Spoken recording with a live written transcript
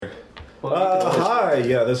Hi,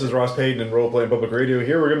 this is Ross Payton in Role Playing Public Radio.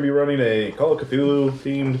 Here we're going to be running a Call of Cthulhu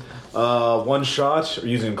themed one-shot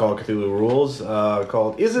using Call of Cthulhu rules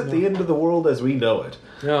called Is It the End of the World as We Know It?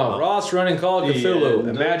 No, Ross running Call of Cthulhu.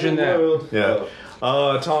 Imagine that. Yeah.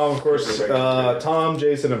 Tom, of course, Tom,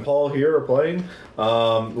 Jason, and Paul here are playing.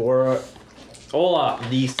 Hola.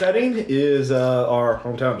 The setting is our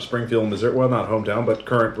hometown of Springfield, Missouri. Well, not hometown, but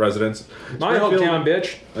current residence. My hometown,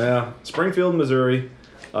 bitch. Yeah, Springfield, Missouri.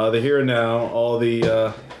 The here and now. All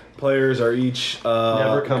the players are each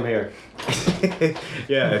never come here.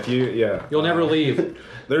 You'll never leave.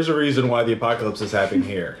 There's a reason why the apocalypse is happening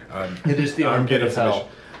here. It is the armpit of hell.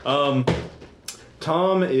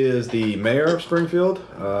 Tom is the mayor of Springfield.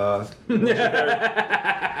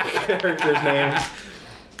 Character's name.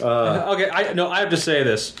 Okay, I have to say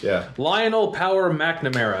this. Yeah. Lionel Power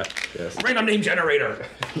McNamara. Yes. Random name generator.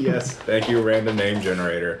 Yes. Thank you, random name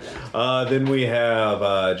generator. Then we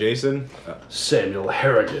have Jason. Samuel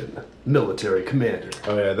Harrigan, military commander.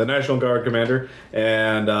 Oh yeah, the National Guard commander.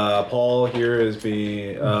 And Paul here is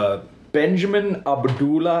Benjamin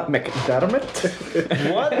Abdullah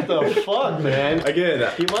McDermott. What the fuck, man?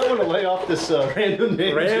 Again, you might want to lay off this random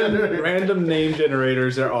name generator. Random name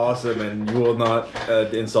generators are awesome, and you will not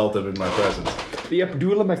insult them in my presence. The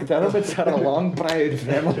Abdullah McDermotts had a long pride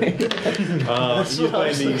family. He's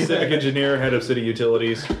playing the civic engineer, head of city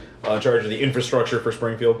utilities, in charge of the infrastructure for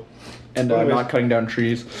Springfield. And not cutting down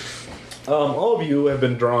trees. All of you have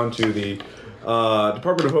been drawn to the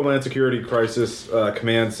Department of Homeland Security Crisis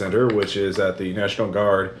Command Center, which is at the National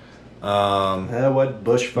Guard what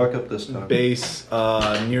Bush fuck up this time? Base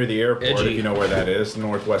near the airport, Edgy. if you know where that is,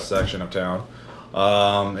 northwest section of town.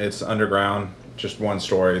 It's underground, just one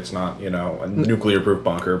story. It's not, a nuclear-proof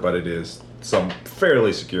bunker, but it is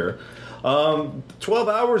fairly secure. 12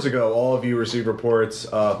 hours ago, all of you received reports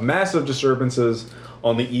of massive disturbances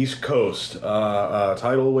on the East Coast.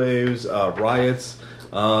 Tidal waves, riots,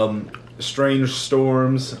 strange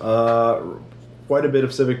storms, quite a bit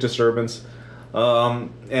of civic disturbance,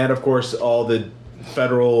 and of course all the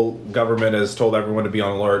federal government has told everyone to be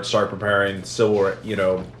on alert, start preparing civil,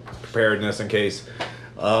 preparedness in case.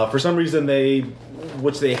 For some reason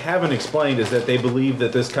which they haven't explained, is that they believe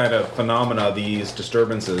that this kind of phenomena, these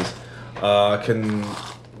disturbances,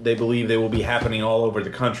 they believe they will be happening all over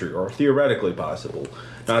the country, or theoretically possible,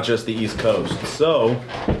 not just the East Coast. So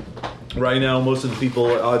right now, most of the people,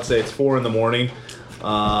 I'd say it's 4 a.m,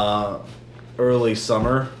 early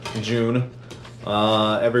summer, June.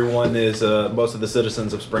 Everyone is, most of the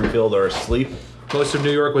citizens of Springfield are asleep. Most of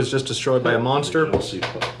New York was just destroyed by a monster.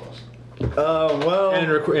 Well...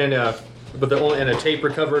 And a tape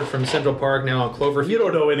recovered from Central Park now on Cloverfield. You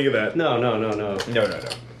don't know any of that. No. No.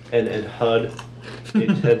 And HUD,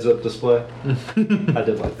 heads-up display. I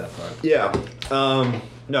did like that part. Yeah.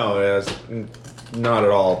 No, it's not at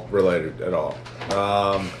all related at all.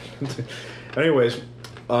 Anyways,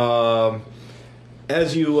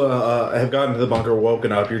 as you have gotten to the bunker,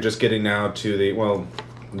 woken up, you're just getting now to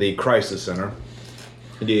the crisis center,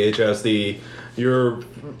 DHS. Your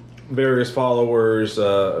various followers,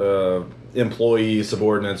 employees,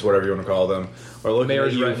 subordinates, whatever you want to call them, are looking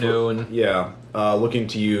Mayor's at you retinue looking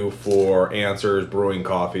to you for answers, brewing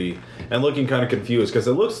coffee, and looking kind of confused because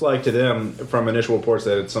it looks like to them, from initial reports,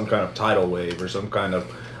 that it's some kind of tidal wave or some kind of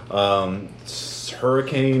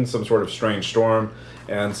hurricane, some sort of strange storm,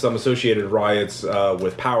 and some associated riots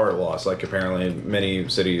with power loss. Like apparently many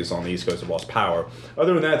cities on the East Coast have lost power.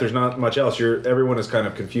 Other than that, there's not much else. Everyone is kind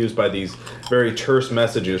of confused by these very terse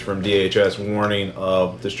messages from DHS warning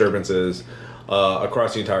of disturbances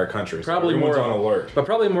across the entire country. So Probably everyone's more on alert. But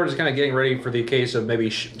probably more just kind of getting ready for the case of maybe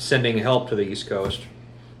sending help to the East Coast.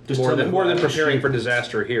 More than preparing for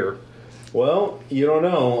disaster here. Well, you don't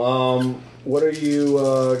know. What are you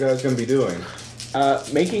guys going to be doing?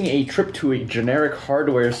 Making a trip to a generic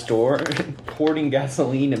hardware store, hoarding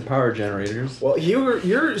gasoline and power generators. Well,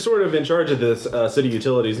 you're sort of in charge of this city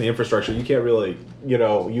utilities and the infrastructure. You can't really, you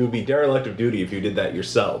would be derelict of duty if you did that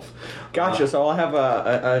yourself. Gotcha, so I'll have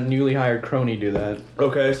a newly hired crony do that.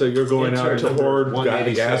 Okay, so you're going out to hoard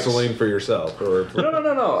 186. gasoline for yourself.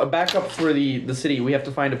 No. A backup for the city. We have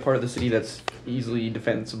to find a part of the city that's easily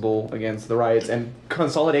defensible against the riots and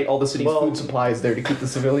consolidate all the city's food supplies there to keep the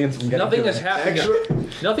civilians from getting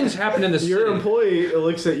Nothing's happened in the city. Your employee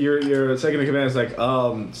looks at your second in command and is like,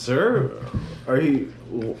 sir,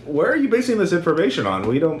 where are you basing this information on?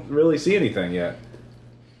 We don't really see anything yet.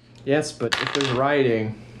 Yes, but if there's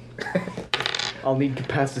rioting, I'll need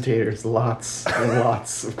capacitors. Lots and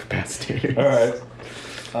lots of capacitors. All right.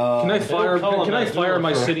 Can I fire? Can I fire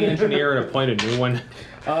my city engineer and appoint a new one?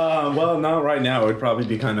 Well, not right now. It'd probably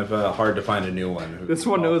be kind of hard to find a new one. This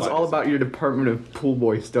one knows all about your Department of Pool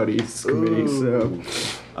Boy Studies committee, so...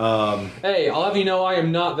 Hey, I'll have you know I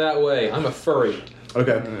am not that way. I'm a furry.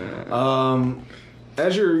 Okay.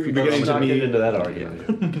 As you're beginning Let's to not get meet, into that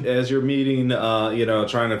argument. as you're meeting,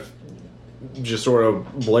 trying to just sort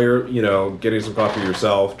of blare, getting some coffee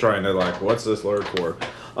yourself, trying to like, what's this alert for?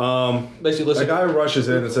 Basically, listen. A guy rushes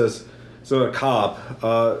in and says, so a cop,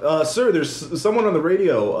 sir, there's someone on the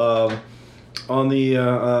radio, on the,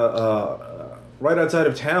 right outside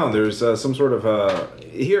of town. There's some sort of,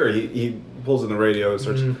 here, he pulls in the radio and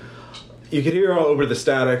starts, you can hear all over the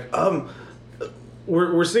static,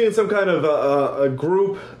 we're seeing some kind of a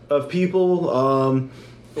group of people,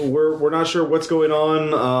 we're not sure what's going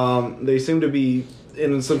on, they seem to be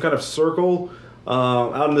in some kind of circle,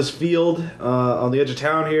 out in this field, on the edge of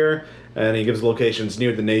town here. And he gives locations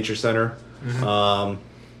near the nature center. Give me the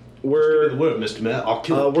word, Mr. Matt. I'll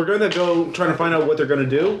kill him. We're going to go trying to find out what they're going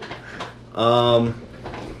to do.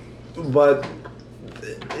 But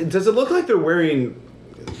does it look like they're wearing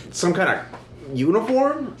some kind of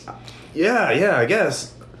uniform? Yeah, I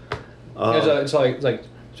guess. It's like,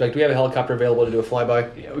 do we have a helicopter available to do a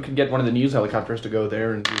flyby? Yeah, we could get one of the news helicopters to go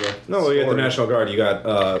there and do a... No, you got the story. National Guard. You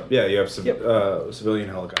got, you have civilian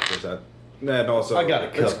helicopters and also I got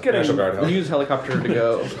it Let's covered. get National Guard a heli. news helicopter to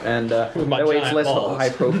go, and my that way it's giant less balls. high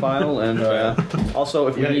profile, and also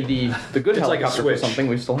if we need the good It's like a helicopter for switch. something,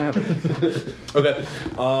 we still have it. Okay.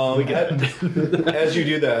 As you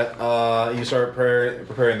do that, you start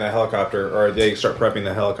preparing the helicopter, or they start prepping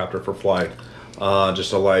the helicopter for flight.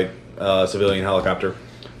 Just a light civilian helicopter.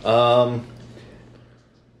 A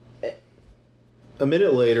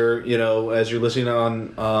minute later, as you're listening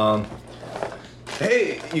on,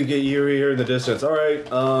 hey, you hear in the distance. All right,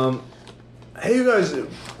 hey, you guys,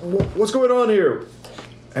 what's going on here?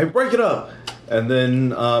 Hey, break it up. And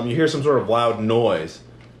then you hear some sort of loud noise,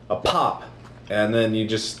 a pop, and then you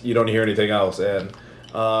don't hear anything else. And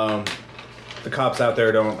the cops out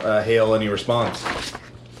there don't hail any response.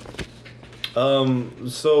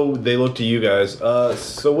 So they look to you guys.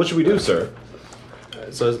 So what should we do, sir?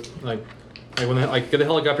 So like when get the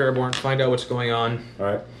helicopter airborne, find out what's going on, All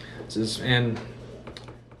right. and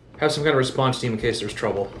have some kind of response team in case there's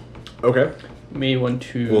trouble. Okay. May want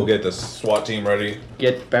to We'll get the SWAT team ready.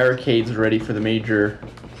 get barricades ready for the major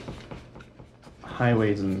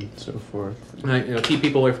highways and so forth. And, keep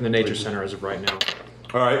people away from the nature center as of right now.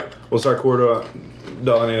 All right. We'll start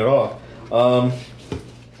dialing it off.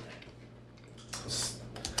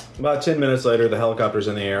 About 10 minutes later, the helicopter's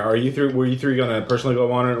in the air. Were you three going to personally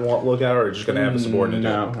go on it and look at it, or just going to have a subordinate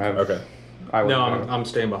No, do it? Okay. No, I'm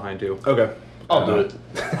staying behind too. Okay. I'll do it.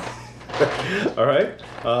 All right.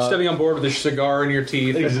 Stepping on board with a cigar in your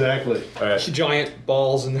teeth. Exactly. All right. Giant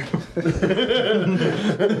balls in there.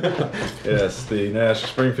 Yes, the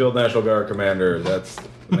Springfield National Guard commander. That's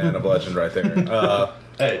the man of legend right there.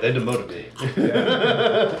 Hey, they demoted me.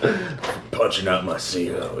 Punching out my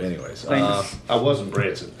CO. Anyways. Thanks. I wasn't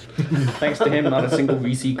Branson. Thanks to him, not a single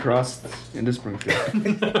VC crossed into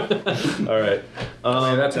Springfield. All right.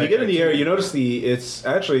 that's You get in the air. You notice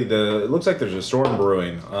it looks like there's a storm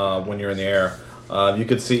brewing when you're in the air. You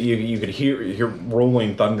could see you could hear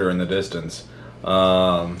rolling thunder in the distance.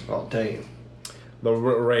 Oh, dang. The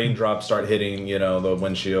raindrops start hitting the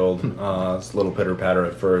windshield. It's a little pitter patter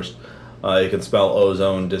at first. You can smell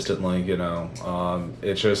ozone distantly.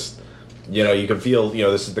 It's just you can feel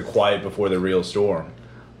this is the quiet before the real storm.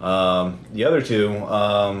 The other two.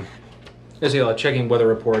 Is he checking weather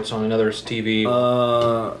reports on another's TV?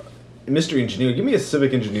 Mr. Engineer, give me a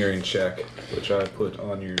civic engineering check, which I put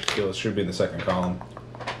on your skills. Should be in the second column.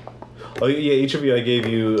 Oh yeah, each of you I gave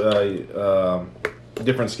you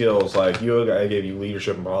different skills. Like you, I gave you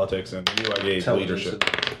leadership and politics, and you, I gave leadership.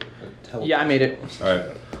 Yeah, I made it. All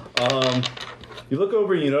right. You look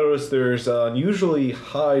over and you notice there's unusually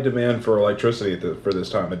high demand for electricity for this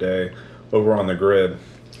time of day over on the grid.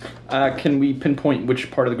 Can we pinpoint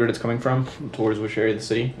which part of the grid it's coming from, towards which area of the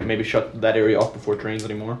city, and maybe shut that area off before it rains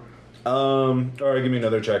anymore? All right, give me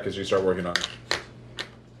another check as you start working on it.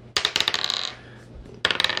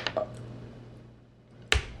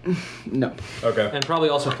 No. Okay. And probably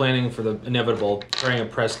also planning for the inevitable during a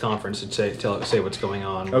press conference to say what's going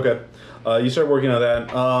on. Okay. You start working on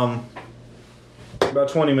that. About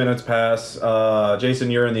 20 minutes pass. Jason,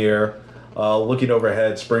 you're in the air. Looking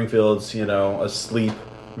overhead, Springfield's, asleep.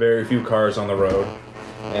 Very few cars on the road.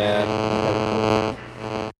 And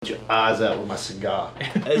Get your eyes out with my cigar.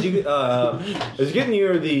 as you get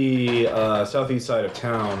near the southeast side of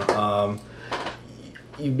town,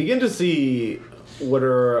 you begin to see what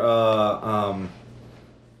are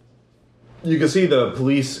you can see the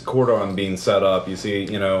police cordon being set up. You see,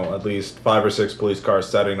 at least 5 or 6 police cars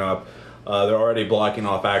setting up. They're already blocking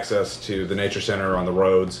off access to the nature center on the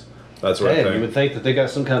roads. That sort of Damn, thing. you would think that they got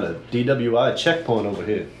some kind of DWI checkpoint over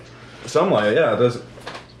here. Something like yeah. There's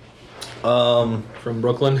From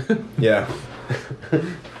Brooklyn. yeah.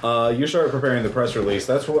 You start preparing the press release.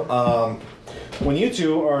 That's what. When you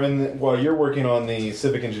two are while you're working on the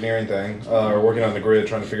civic engineering thing, or working on the grid,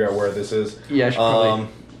 trying to figure out where this is. Yeah, I should probably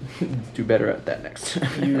do better at that next.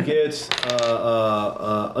 You get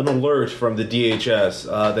an alert from the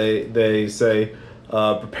DHS. They say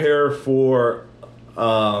prepare for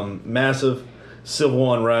massive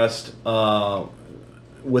civil unrest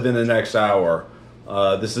within the next hour.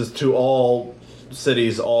 This is to all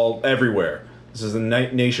cities, everywhere. This is a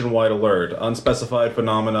nationwide alert. Unspecified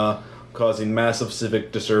phenomena causing massive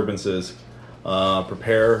civic disturbances.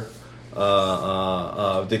 Prepare.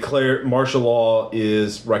 Declare martial law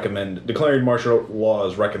is recommended. Declaring martial law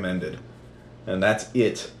is recommended, and that's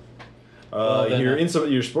it.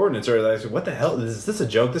 Your subordinates are like, "What the hell? Is this a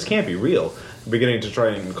joke? This can't be real." Beginning to try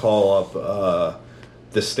and call up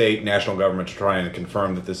the state national government to try and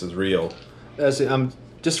confirm that this is real.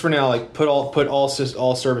 Just for now, like put all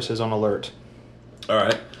services on alert. All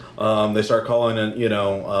right. They start calling and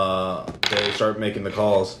they start making the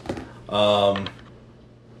calls.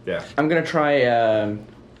 Yeah. I'm gonna try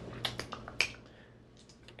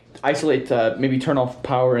isolate. Maybe turn off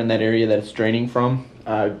power in that area that it's draining from.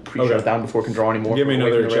 Shut down before it can draw any more. Give me away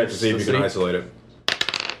another from the check to rest see of if the you can city. isolate it.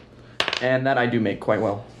 And that I do make quite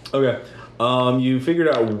well. Okay. You figured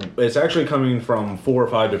out it's actually coming from 4 or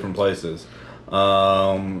 5 different places.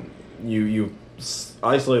 You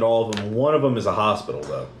isolate all of them. One of them is a hospital,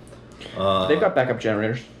 though. They've got backup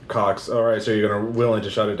generators. Cox. All right, so you're willing to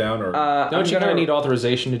shut it down, or Don't you kind of need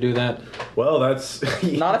authorization to do that? well, that's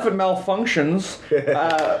Not if it malfunctions.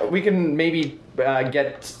 We can maybe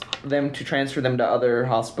get them to transfer them to other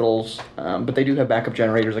hospitals, but they do have backup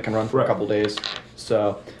generators that can run for Right. a couple days.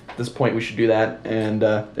 So at this point, we should do that, and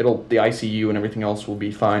the ICU and everything else will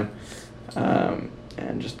be fine, and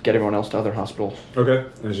just get everyone else to other hospitals. okay.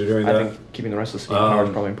 As you're doing I that, think keeping the rest of the city in power is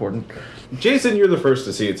probably important. Jason, you're the first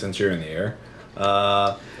to see it since you're in the air.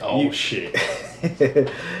 Shit.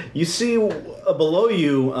 You see below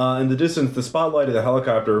you in the distance, the spotlight of the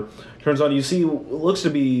helicopter turns on. You see what looks to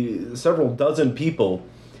be several dozen people,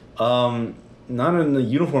 not in a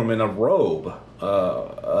uniform, in a robe,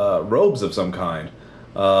 robes of some kind.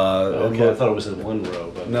 Okay, I thought it was in one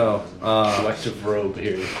robe. No, Collective robe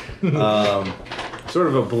here. sort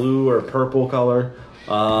of a blue or purple color,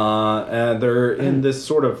 and they're in this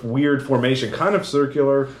sort of weird formation, kind of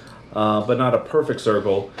circular, but not a perfect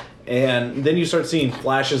circle. And then you start seeing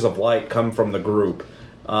flashes of light come from the group.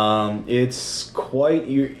 It's quite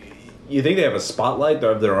you think they have a spotlight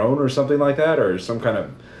of their own or something like that, or some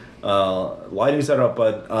kind of lighting setup.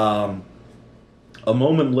 But a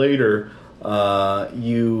moment later,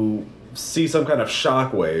 you see some kind of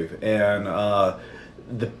shockwave, and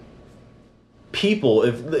the people,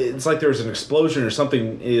 if it's like there's an explosion or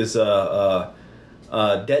something is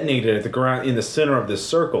detonated at the ground in the center of this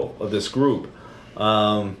circle of this group.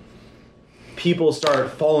 People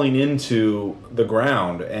start falling into the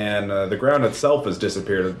ground, and the ground itself has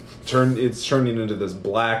disappeared. It's turning into this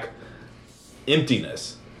black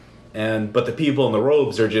emptiness, but the people in the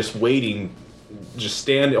robes are just waiting, just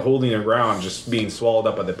holding their ground, just being swallowed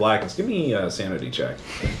up by the blackness. Give me a sanity check.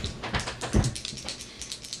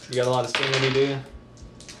 You got a lot of sanity, do you?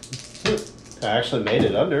 I actually made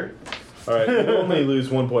it under. All right, you only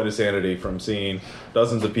lose 1 point of sanity from seeing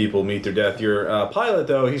dozens of people meet their death. Your pilot,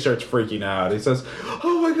 though, he starts freaking out. He says,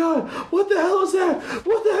 "Oh my God, what the hell is that?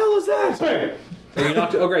 What the hell is that?" Oh, you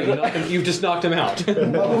knocked. Oh, great! You've just knocked him out.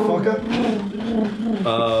 Motherfucker.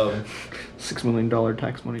 $6 million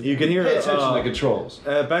tax money. You can hear Pay attention to the controls.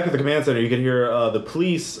 back at the command center. You can hear the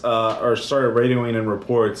police are started radioing in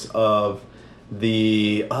reports of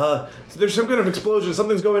there's some kind of explosion.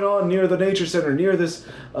 Something's going on near the nature center, near this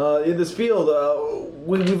in this field.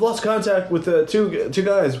 We've lost contact with two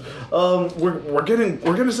guys. We're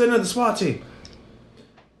gonna send in the SWAT team.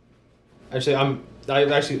 Actually,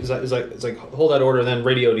 it's like hold that order, and then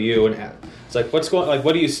radio to you, and it's like what's going. Like,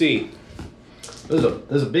 what do you see?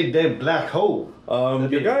 There's a big damn black hole.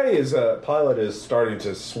 Your pilot is starting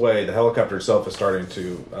to sway. The helicopter itself is starting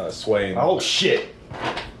to sway. Oh shit!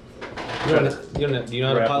 Do you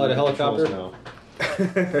know how to pilot a helicopter? Now.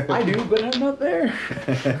 I do, but I'm not there.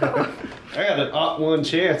 I got an 1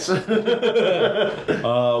 chance.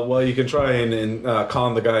 Well, you can try and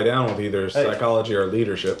calm the guy down with either psychology or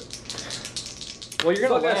leadership. Well, you're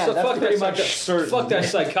gonna Fuck that, land. That's fuck pretty that, much certain. fuck that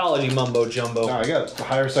psychology mumbo jumbo. No, I got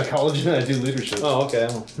higher psychology than I do leadership. Oh, okay.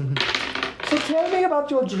 So tell me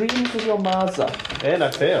about your dreams with your mother. And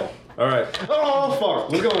I fail. All right. Oh, fuck.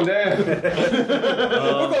 We're going down.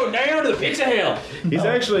 We're going down to the pits of hell. He's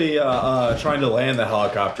actually trying to land the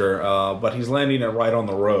helicopter, but he's landing it right on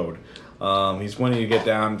the road. He's wanting to get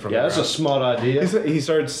down from. Yeah, the that's a ground. smart idea. He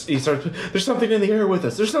starts. There's something in the air with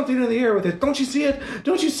us. There's something in the air with it. Don't you see it?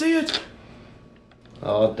 Don't you see it?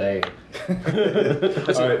 Oh, dang.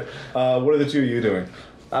 All right. What are the two of you doing?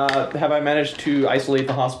 Have I managed to isolate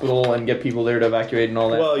the hospital and get people there to evacuate and all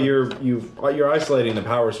that? Well, you're isolating the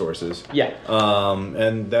power sources. yeah.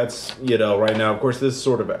 And that's right now. Of course, this is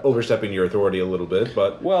sort of overstepping your authority a little bit,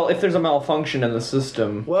 but Well, if there's a malfunction in the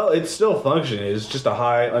system. well, it's still functioning. It's just a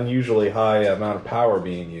unusually high amount of power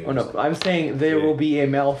being used. Oh no, I'm saying there will be a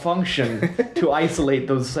malfunction to isolate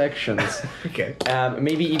those sections. Okay.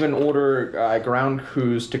 Maybe even order ground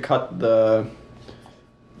crews to cut the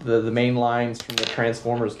main lines from the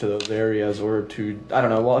transformers to those areas, or to I don't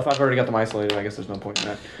know. Well, if I've already got them isolated, I guess there's no point in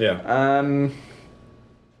that. Yeah.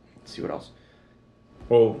 Let's see what else.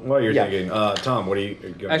 Well, while you're Yeah. thinking, Tom, what are you?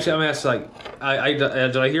 Going Actually, I'm gonna ask, like,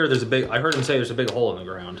 did I hear there's a big? I heard him say there's a big hole in the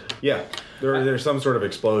ground. Yeah. There's some sort of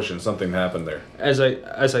explosion. Something happened there.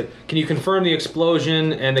 Can you confirm the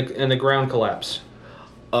explosion and the ground collapse?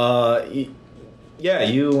 Yeah.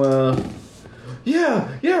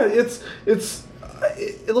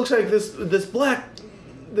 It looks like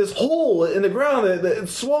this hole in the ground that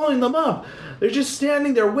it's swallowing them up. They're just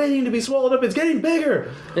standing there waiting to be swallowed up. It's getting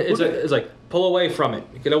bigger. It's like pull away from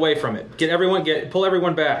it. Get away from it. Pull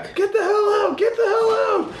everyone back. Get the hell out! Get the hell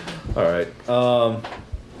out! All right. Well,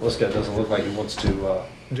 this guy doesn't look like he wants to.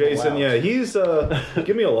 Jason, allow. yeah, he's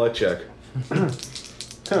give me a luck check.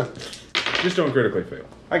 Just don't critically fail.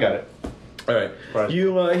 I got it. All right.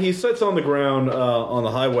 Right. He sits on the ground on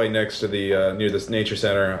the highway next to the near this nature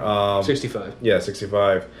center. 65. Yeah,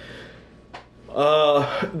 65.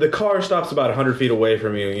 The car stops about 100 feet away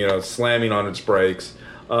from you, slamming on its brakes.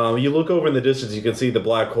 You look over in the distance, you can see the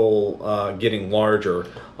black hole getting larger,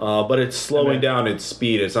 but it's slowing down its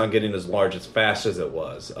speed. It's not getting as large as fast as it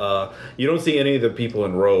was. You don't see any of the people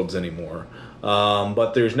in robes anymore,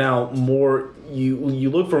 but there's now more. You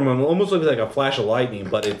look for them, almost looks like a flash of lightning,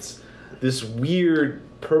 but it's this weird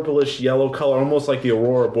purplish yellow color, almost like the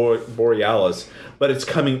aurora borealis, but it's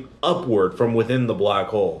coming upward from within the black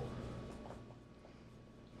hole.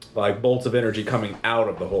 Like bolts of energy coming out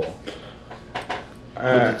of the hole.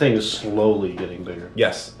 But the thing is slowly getting bigger.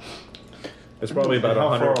 Yes. It's probably about How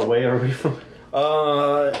 100. far away are we from?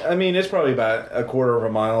 It's probably about a quarter of a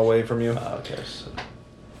mile away from you. Okay. So.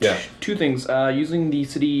 Yeah. Two things. Using the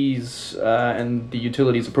city's and the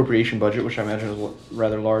utilities appropriation budget, which I imagine is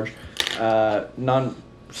rather large,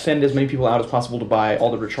 send as many people out as possible to buy all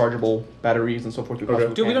the rechargeable batteries and so forth.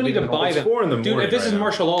 Okay. Dude, we don't need to buy them. 4 in the Dude, morning if this right is now.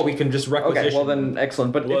 martial law, we can just requisition. Okay, well then,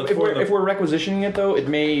 excellent. But Well, if we're requisitioning it, though, it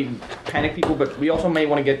may panic people, but we also may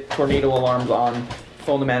want to get tornado alarms on,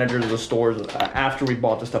 phone the managers of the stores after we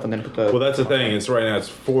bought the stuff, and then put the... Well, that's the thing. It's right now. It's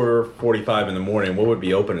 4:45 in the morning. What would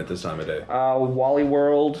be open at this time of day? Wally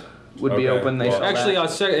World would be Okay, open. They well- sell Actually,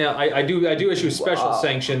 that. I do issue special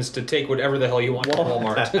sanctions to take whatever the hell you want from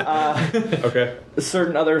Walmart. Okay.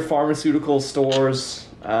 certain other pharmaceutical stores,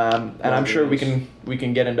 and I'm sure we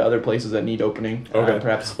can get into other places that need opening. Okay.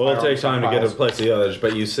 Perhaps. Well, it'll take firearms time to get to stockpiles. place the others,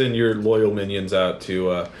 but you send your loyal minions out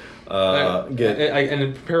to get.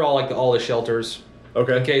 and prepare all the shelters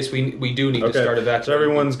Okay. in case we do need to start evacuating. So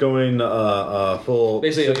everyone's going full.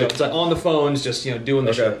 Basically, it's like on the phones, just doing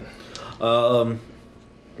the shit. Okay.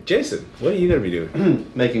 Jason, what are you gonna be doing?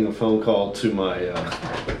 Making a phone call to my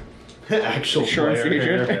actual Insurance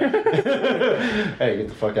player agent. here. Hey, get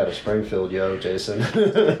the fuck out of Springfield, yo, Jason.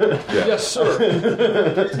 Yes,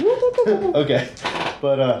 sir. Okay,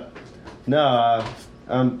 but no,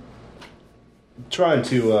 I'm trying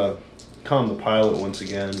to calm the pilot once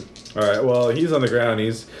again. All right. Well, he's on the ground.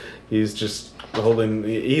 He's just holding.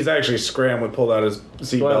 He's actually scrambling, pulled out his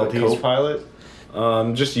Do I have seatbelt. a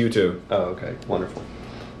co-pilot? Just you two. Oh, okay, wonderful.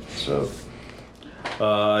 So,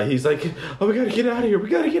 He's like, "Oh, we gotta get out of here! We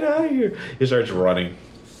gotta get out of here!" He starts running,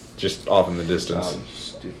 just off in the distance.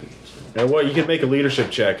 stupid. And what? You can make a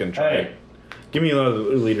leadership check and try. Hey. Give me another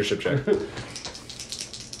leadership check.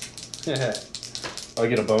 I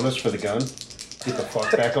get a bonus for the gun. Get the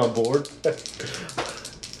fuck back on board.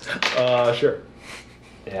 Sure.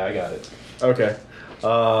 Yeah, I got it. Okay.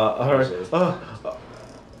 All right.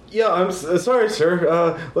 Yeah, I'm sorry,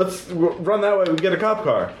 sir. Let's run that way. We get a cop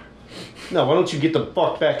car. No, why don't you get the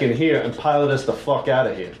fuck back in here and pilot us the fuck out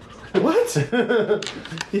of here? What?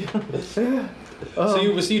 So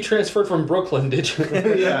you transferred from Brooklyn, did you?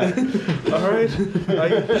 Yeah. All right.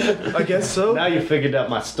 I guess so. Now you figured out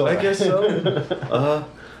my story. I guess so.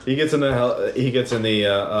 He gets in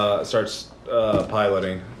the starts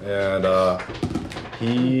piloting, and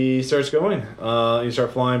he starts going. You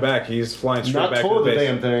start flying back. He's flying straight Not back to toward the the base.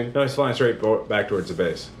 damn thing. No, he's flying straight back towards the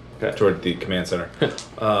base, Okay. toward the command center.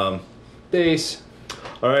 Base.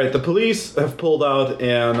 All right, the police have pulled out,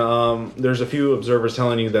 and there's a few observers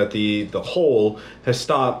telling you that the hole has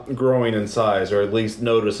stopped growing in size, or at least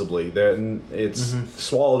noticeably. That it's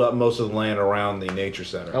swallowed up most of the land around the nature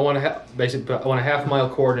center. I want a half-mile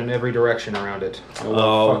cord in every direction around it.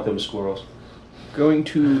 Oh, fuck them squirrels. Going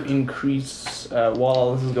to increase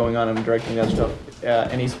while this is going on. I'm directing that stuff.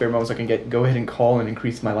 Any spare moments I can go ahead and call and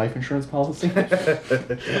increase my life insurance policy.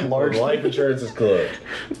 Large Life insurance is good.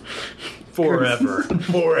 Forever.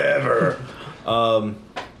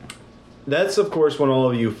 That's of course when all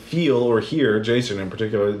of you feel or hear, Jason in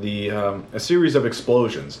particular, a series of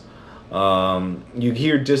explosions. You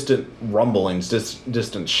hear distant rumblings,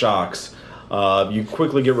 distant shocks. You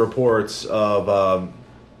quickly get reports of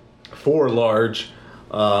 4 large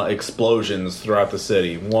explosions throughout the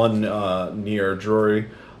city. One near Drury.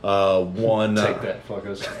 One Take that,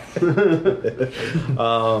 fuckers.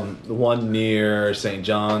 one near St.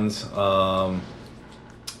 John's,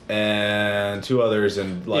 and 2 others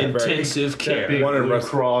in like Intensive care. Big One in blue Rust-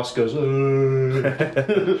 cross goes.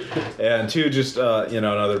 and 2 just in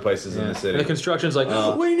other places in the city. And the construction's like,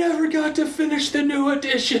 we never got to finish the new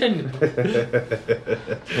edition. Took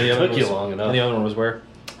you long enough. And the other one was where?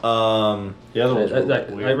 The other one's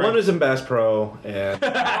weird. One is in Bass Pro, and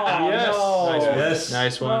Yes. Nice one. Yes.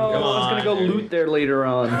 Nice one. Oh, Come I was on. gonna go dude. loot there later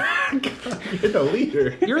on. you're the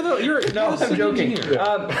leader. You're No, I'm joking.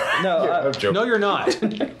 I'm joking. No, you're not.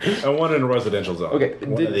 And one in a residential zone. Okay,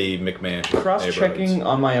 one of the McMansion Cross-checking neighborhoods.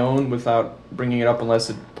 on my own without bringing it up unless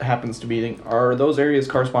it happens to be. Are those areas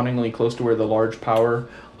correspondingly close to where the large power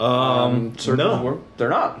circles no. were? They're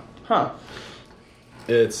not. Huh.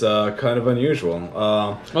 It's kind of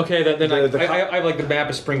unusual. Okay, then The I have like the map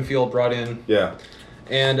of Springfield brought in, Yeah.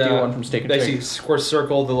 and Do you want from Steak and I Shake? see, of course,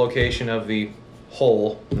 circle the location of the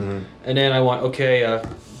hole, and then I want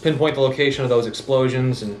pinpoint the location of those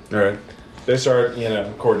explosions, and All right. They start,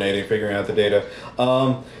 coordinating, figuring out the data.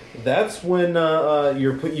 That's when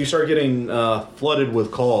you start getting flooded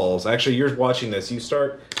with calls. Actually, you're watching this. You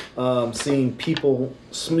start seeing people.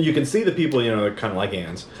 You can see the people, they're kind of like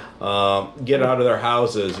ants. Get out of their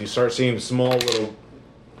houses. You start seeing small little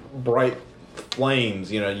bright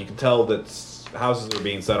flames. You can tell that houses are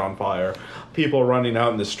being set on fire. People are running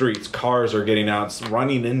out in the streets. Cars are getting out,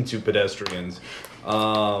 running into pedestrians.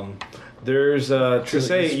 There's to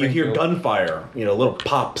say you hear gunfire. Little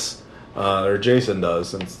pops. Or Jason does,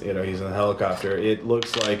 since he's in the helicopter. It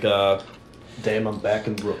looks like Damn, I'm back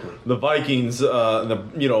in Brooklyn. the Vikings.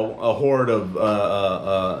 A horde of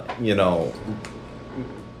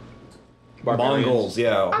Barbarians. Mongols.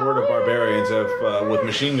 Yeah, a horde of barbarians have with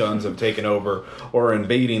machine guns have taken over or are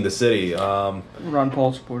invading the city. Ron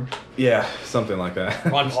Paul supporters. Yeah, something like that.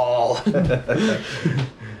 Ron Paul.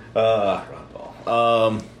 Ron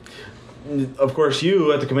Paul. Of course,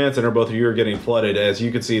 you at the command center, both of you are getting flooded. As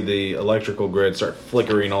you can see, the electrical grid start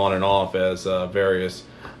flickering on and off as various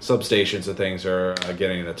substations and things are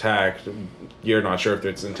getting attacked. You're not sure if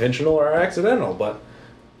it's intentional or accidental, but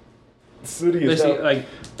the city is Basically, out. like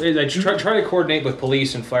try to coordinate with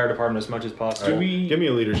police and fire department as much as possible. All right, give me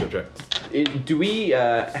a leadership check. Do we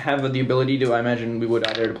have the ability to? I imagine we would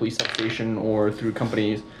either at a police substation or through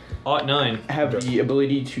companies Ought 9. have the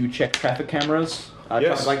ability to check traffic cameras. Yes.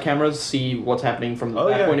 Traffic light cameras, see what's happening from the Oh,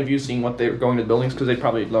 back yeah. point of view, seeing what they're going to the buildings, because they'd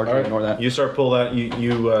probably largely All right. ignore that. You start pull that.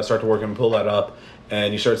 You start to work and pull that up,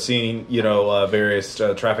 and you start seeing various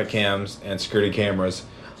traffic cams and security cameras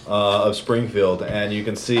of Springfield, and you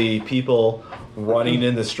can see people running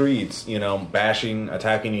in the streets, bashing,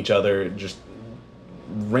 attacking each other, just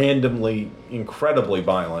randomly, incredibly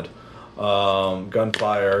violent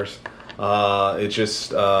gunfires. It's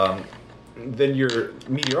just. Then your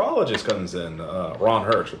meteorologist comes in, Ron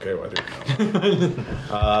Hirsch. Okay, well,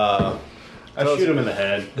 I shoot him in the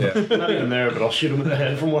head. Yeah. Not even there, but I'll shoot him in the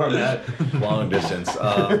head from where I'm at. long distance.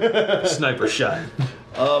 Sniper shot.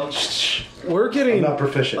 We're getting I'm not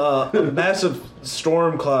proficient. a massive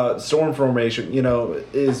storm formation.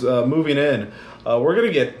 Is moving in. We're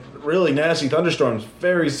gonna get really nasty thunderstorms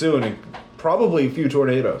very soon, and probably a few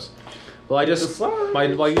tornadoes. Well, my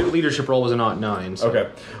leadership role was an Ought 9. So. Okay.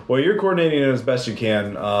 Well, you're coordinating it as best you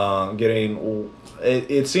can. Getting.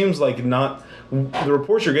 It seems like not. The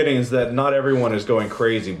reports you're getting is that not everyone is going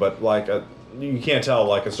crazy, but like you can't tell,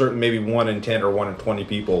 like a certain maybe 1 in 10 or 1 in 20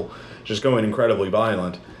 people just going incredibly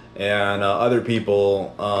violent, and other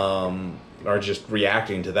people are just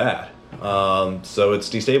reacting to that. So it's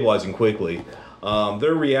destabilizing quickly.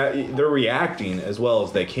 They're reacting as well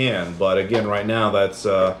as they can, but again, right now that's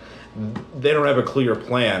they don't have a clear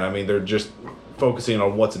plan. I mean, they're just focusing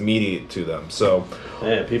on what's immediate to them. So,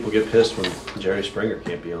 Man, people get pissed when Jerry Springer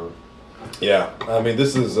can't be on. yeah, I mean,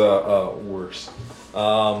 this is worse.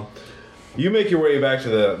 You make your way back to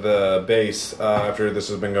the base after this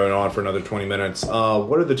has been going on for another 20 minutes.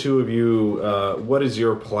 What are the two of you, what is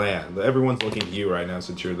your plan? Everyone's looking to you right now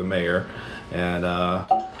since you're the mayor. And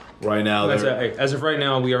right now... As of right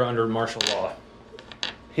now, we are under martial law.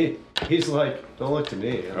 He's like, don't look to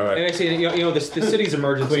me. All right. And I see, the city's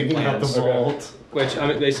emergency Cleaning out plans, the vault. which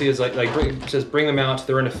basically is says bring them out.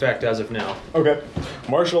 They're in effect as of now. Okay.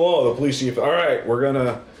 Martial law, the police chief. All right, we're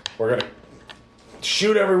gonna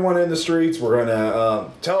shoot everyone in the streets. We're gonna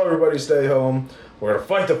tell everybody to stay home. We're gonna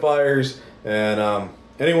fight the fires, and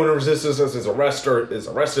anyone who resists us is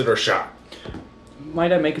arrested or shot.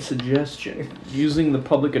 Might I make a suggestion? Using the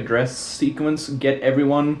public address sequence, get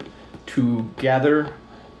everyone to gather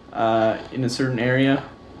in a certain area,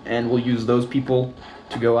 and we'll use those people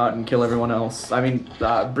to go out and kill everyone else. I mean,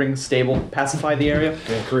 bring stable, pacify the area.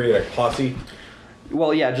 And create a posse.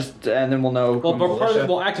 Well, yeah, just and then we'll know. Well, but part of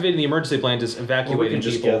activating the emergency plan is evacuating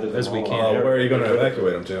just people gather them as we all. can. Where are you going to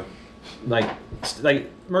evacuate them to? Like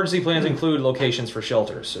emergency plans include locations for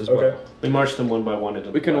shelters as well. Okay. We march them one by one into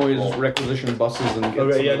the We can black always hole. requisition buses and get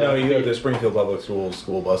Okay, some yeah, of no, that. you have the Springfield Public Schools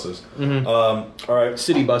school buses. Mhm. All right.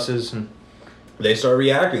 City buses. And They start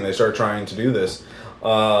reacting. They start trying to do this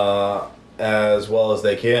as well as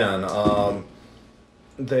they can.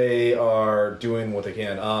 They are doing what they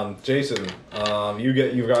can. Jason,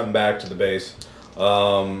 you've gotten back to the base.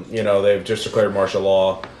 They've just declared martial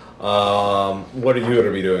law. What are you going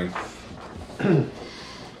to be doing?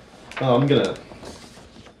 I'm gonna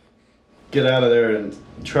get out of there and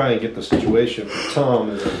try and get the situation for Tom.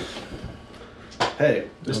 And then, hey,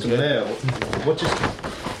 Mr. Mayor, what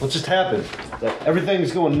just happened? Like,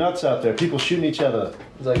 everything's going nuts out there. People shooting each other.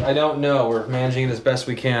 it's like, I don't know. We're managing it as best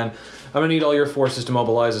we can. I'm gonna need all your forces to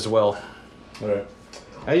mobilize as well. All right.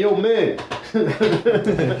 Hey, yo, man.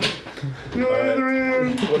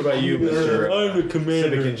 What about you, Mr. I'm the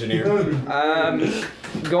commander. Civic Engineer?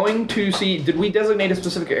 Going to see. Did we designate a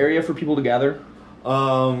specific area for people to gather?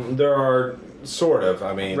 There are sort of.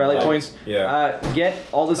 I mean, Rally like, points. Yeah. Get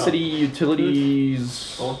all the city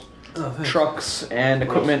utilities, trucks, and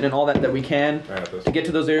equipment, and all that we can I got this. to get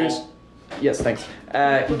to those areas. Yes, thanks.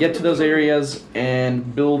 Get to those areas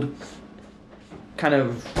and build kind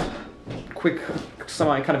of quick,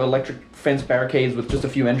 kind of electric fence barricades with just a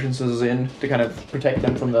few entrances in to kind of protect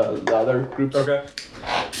them from the other groups. Okay.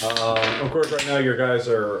 Of course, right now your guys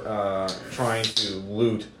are trying to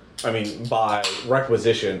loot. I mean, buy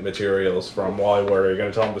requisition materials from Wally Ward. Are you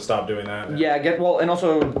going to tell them to stop doing that? Yeah, and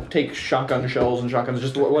also take shotgun shells and shotguns,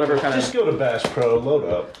 just whatever kind Just of. go to Bash Pro, load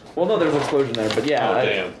up. Well, no, there's an explosion there, but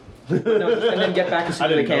yeah. No, and then get back as soon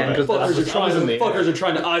as they didn't know can that. because Fuckers are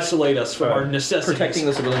trying to isolate us from our necessities. protecting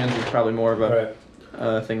the civilians is probably more of All a right.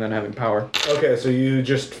 thing than having power. Okay, so you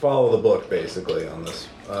just follow the book basically on this.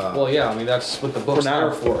 Well, yeah, I mean that's what the book's For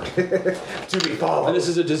now. there for. To be followed. And this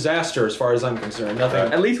is a disaster as far as I'm concerned.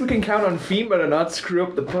 Nothing. At least we can count on FEMA to not screw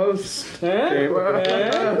up the post. Okay,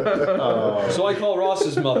 So I call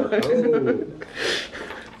Ross's mother.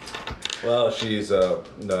 Well, she's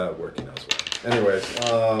not working elsewhere. Anyways,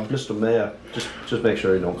 Mr. Mayor, just make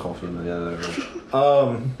sure you don't call me. Yeah,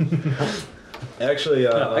 actually,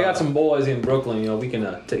 I got some boys in Brooklyn. We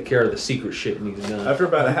can take care of the secret shit needs done. after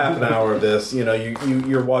about a half an hour of this,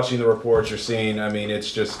 you're watching the reports, you're seeing. I mean,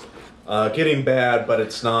 it's just getting bad, but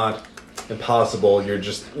it's not impossible. You're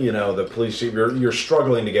just, the police chief. You're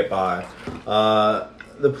struggling to get by.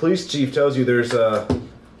 The police chief tells you there's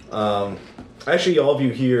actually all of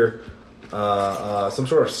you hear some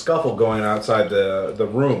sort of scuffle going outside the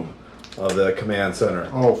room of the command center.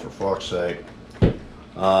 Oh, for fuck's sake.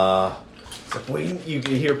 You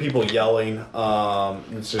can hear people yelling.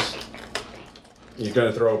 It's just you're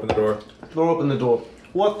gonna throw open the door. Throw open the door.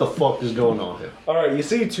 What the fuck is going on here? All right, you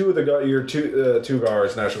see two of your two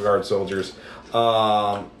guards, National Guard soldiers, in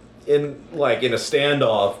a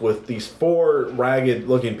standoff with these four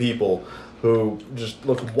ragged-looking people who just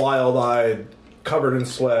look wild-eyed, covered in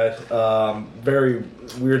sweat, very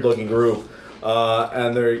weird-looking group.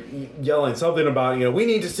 And they're yelling something about, we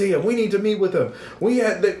need to see him, we need to meet with him.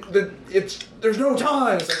 There's no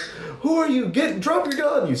time. It's like, who are you? Drop your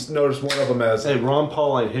gun. You notice one of them has. Hey, Ron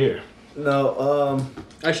Paul ain't here. No,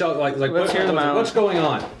 I shout like Let's hear them out. what's going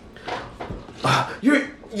on?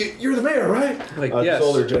 You're the mayor, right? Like, This yes.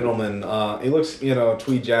 older gentleman. He looks,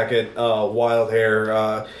 tweed jacket, wild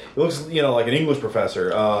hair. He looks, like an English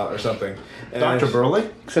professor or something. And Dr. Burley?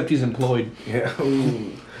 Except he's employed. Yeah.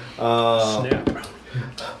 Ooh. Snap.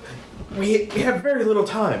 We have very little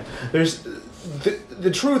time. There's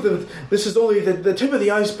the truth of this is only the tip of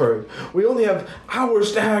the iceberg. We only have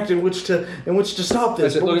hours to act in which to stop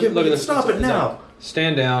this. But we can stop it now.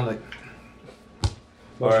 Stand down. Like.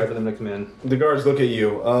 Motion Alright. for them to come in. The guards look at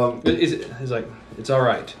you. It's like it's all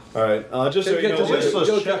right. All right. Just so you know,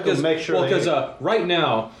 let's check and make sure Because right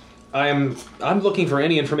now, I'm looking for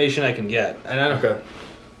any information I can get, and I don't. Okay.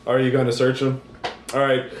 Are you going to search them? All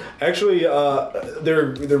right. Actually,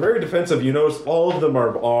 they're very defensive. You notice all of them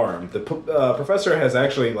are armed. The professor has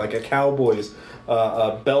actually like a cowboy's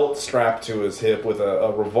belt strapped to his hip with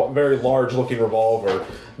a very large-looking revolver.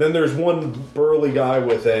 Then there's one burly guy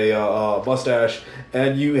with a mustache,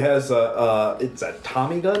 and you has it's a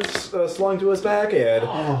Tommy gun slung to his back,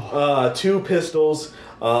 and 2 pistols.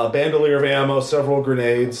 Bandolier of ammo, several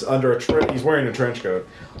grenades under he's wearing a trench coat.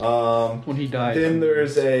 When he died. Then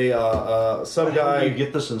there's some How do guy. you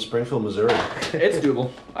get this in Springfield, Missouri? It's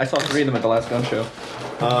doable. I saw 3 of them at the last gun show.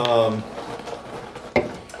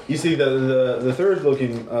 You see the third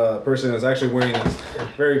looking person is actually wearing this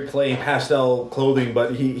very plain pastel clothing,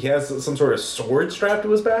 but he has some sort of sword strapped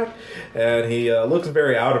to his back, and he looks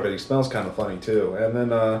very out of it. He smells kind of funny too. And then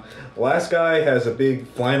the last guy has a big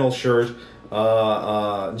flannel shirt.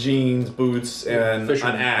 Jeans, boots, and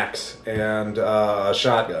Fisherman. an axe, and a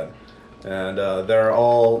shotgun. And they're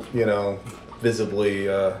all, visibly...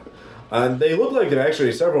 and they look like they're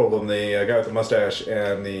actually, several of them, the guy with the mustache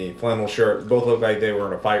and the flannel shirt, both look like they were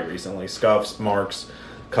in a fight recently. Scuffs, marks,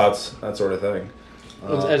 cuts, that sort of thing.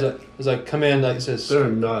 As I come in, like it says, They're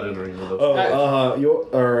not entering with us.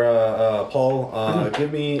 Paul,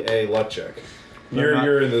 give me a luck check.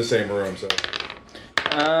 You're in the same room, so...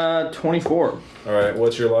 24. All right,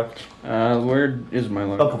 what's your luck? Where is my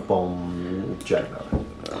luck? Up a boom, Jack.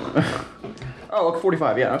 Oh, look,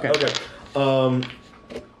 45. Yeah, okay. Okay.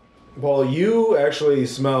 Paul, you actually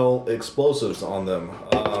smell explosives on them.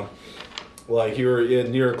 Like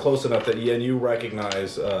you're close enough that you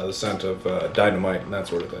recognize the scent of dynamite and that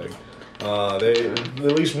sort of thing.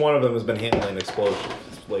 At least one of them has been handling explosives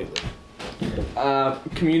lately.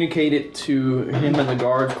 Communicate it to him and the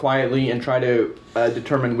guards quietly and try to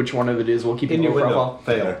determine which one of it is. We'll keep In it your low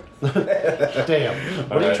window. profile. Fail. Damn.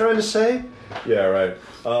 What are you Alright. trying to say? Yeah, right.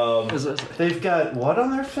 They've got what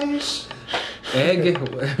on their face? egg.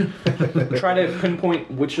 Try to pinpoint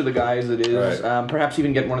which of the guys it is. Right. Perhaps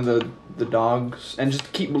even get one of the dogs and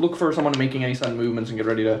just look for someone making any sudden movements and get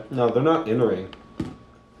ready to. No, they're not entering.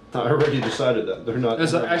 I already decided that they're not.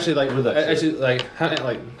 There's actually like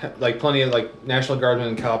plenty of like National Guardsmen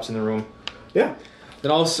and cops in the room. Yeah.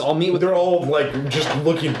 Then I'll meet with. They're all like just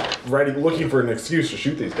looking for an excuse to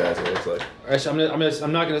shoot these guys. It looks like. Actually,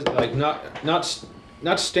 I'm not gonna like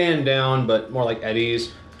not stand down, but more like at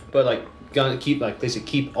ease. But like they say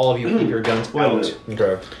keep all of you keep your guns Wait a out. minute.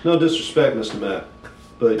 Okay. No disrespect, Mr. Matt,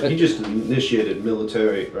 but he just initiated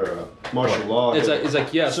military or martial law. It's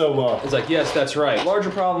like yes. So, it's like yes, that's right. Larger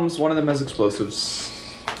problems. One of them has explosives.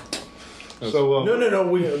 No.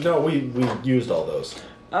 We used all those.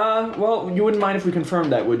 Well, you wouldn't mind if we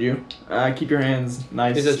confirmed that, would you? Keep your hands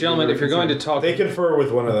nice. He says, gentlemen, if you're going to talk, They confer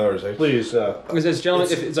with one of those. please. he says, gentlemen,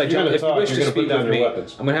 if it's like you're gentlemen, if gonna you wish talk, to you're gonna speak put down with your me,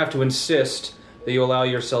 weapons. I'm going to have to insist that you allow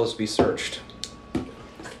yourselves to be searched.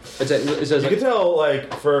 It says You like, can tell,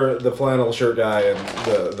 like, for the flannel shirt guy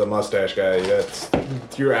and the mustache guy,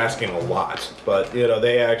 you're asking a lot. But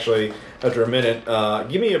they actually, after a minute,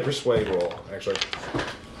 give me a persuade roll. Actually,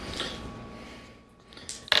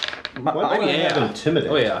 Why don't I have intimidate?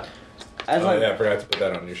 oh yeah. As I forgot to put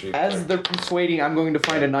that on your sheet. As they're persuading, I'm going to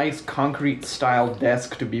find a nice concrete-style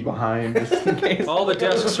desk to be behind, just in case. All the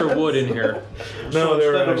desks are wood in here. No, they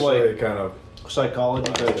were instead of, actually like- kind of.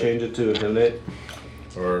 Psychology, can I change it to intimidate?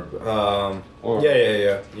 Or Or-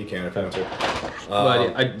 yeah. You can if you want to.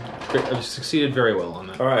 But I succeeded very well on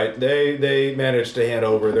that. All right, they managed to hand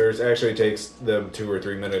over. There's actually takes them 2 or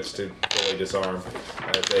 3 minutes to fully disarm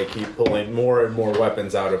as they keep pulling more and more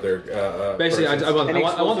weapons out of their. Basically, persons.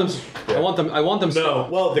 I want them. No,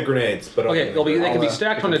 well, the grenades, but Okay, they can be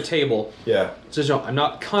stacked on a table. Yeah. So no, I'm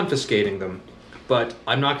not confiscating them, but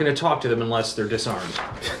I'm not going to talk to them unless they're disarmed.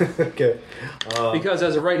 Okay. Because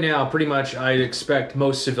as of right now, pretty much I'd expect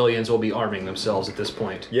most civilians will be arming themselves at this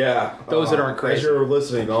point. Yeah. Those that aren't As crazy. you're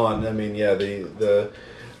listening on, I mean, yeah, the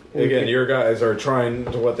again, your guys are trying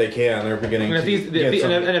to what they can. They're beginning And to if, get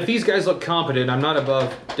some- if these guys look competent, I'm not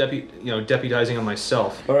above deputizing on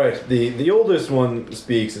myself. All right, the oldest one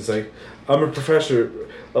speaks. It's like, I'm a professor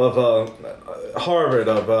of Harvard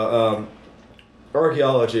of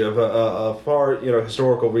archaeology of far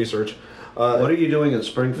historical research. What are you doing in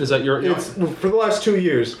Springfield? Is that your? It's for the last 2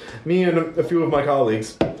 years. Me and a few of my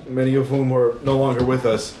colleagues, many of whom are no longer with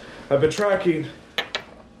us, have been tracking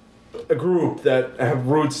a group that have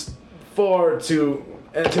roots far to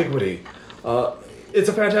antiquity. It's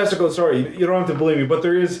a fantastical story. You don't have to believe me, but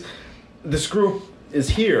this group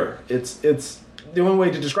is here. It's the only way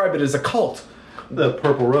to describe it is a cult. The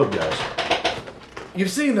Purple Robe guys. You've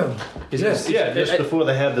seen them. Yes. Yeah, just before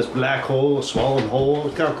they have this black hole, a swollen hole.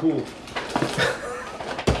 It's kind of cool.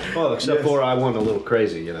 Well, except Yes. for I went a little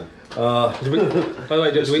crazy, you know. By the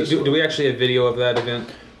way, do we actually have video of that event?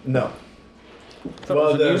 No. Thought it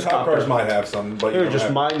Well, was a the news top cars conference. might have some, but you Here, don't just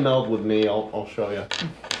have mind meld with me. I'll show you.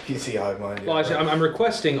 PCI mine. Well, actually, I'm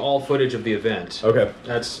requesting all footage of the event. Okay.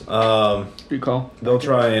 That's Good call. They'll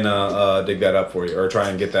try and dig that up for you, or try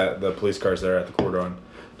and get the police cars there at the cordon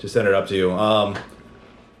to send it up to you.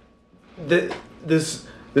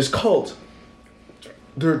 This cult,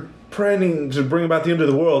 they're planning to bring about the end of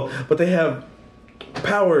the world, but they have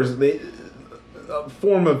powers, a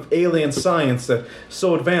form of alien science that's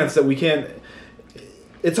so advanced that we can't.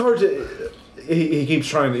 It's hard to. He keeps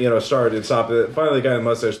trying to start and stop it. Finally, the guy in the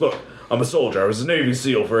mustache. Look, I'm a soldier. I was a Navy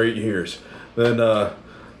SEAL for 8 years. Then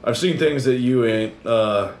I've seen things that you ain't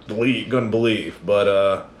gonna believe,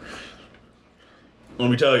 but let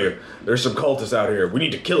me tell you, there's some cultists out here. We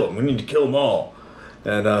need to kill them. We need to kill them all.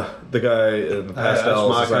 And the guy in the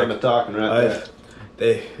pastels That's my is kind like, of talking right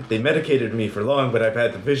there. they medicated me for long, but I've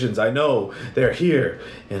had the visions. I know they're here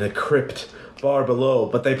in a crypt far below,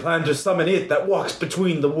 but they plan to summon it that walks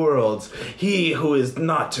between the worlds. He who is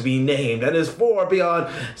not to be named and is far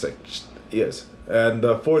beyond. It's like, yes. And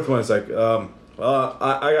the fourth one is like, I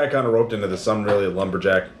got kind of roped into this. I'm really a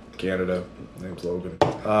lumberjack, Canada. Name's Logan.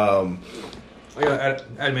 I got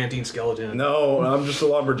adamantine skeleton. No, I'm just a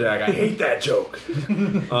lumberjack. I hate that joke.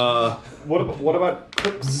 What about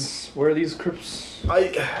crypts? Where are these crypts?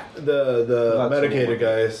 The Not medicated so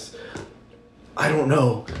guys. I don't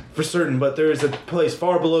know for certain, but there is a place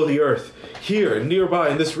far below the earth, here, nearby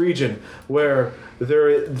in this region, where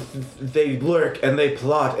they lurk and they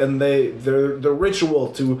plot, and the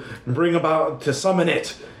ritual to bring about to summon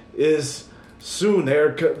it is soon.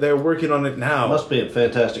 They're working on it now. Must be in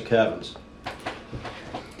Fantastic Cabins.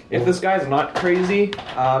 If this guy's not crazy,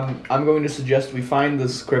 I'm going to suggest we find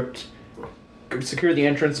this crypt, secure the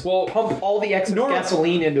entrance, pump all the excess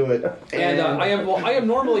gasoline into it, And I am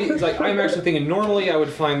normally I'm actually thinking normally I would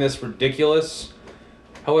find this ridiculous.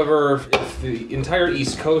 However, if the entire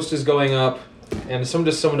East Coast is going up, and someone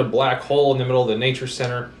just summoned a black hole in the middle of the nature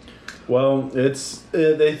center. Well, it's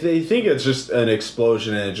they think it's just an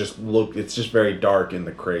explosion, and it's just very dark in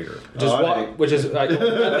the crater. Which is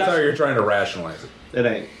That's how you're trying to rationalize it. It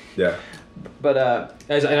ain't. Yeah. but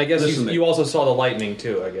and I guess Listen, you also saw the lightning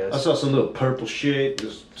too. I I guess. saw some little purple shit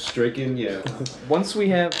just streaking. Yeah. once we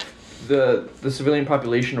have the civilian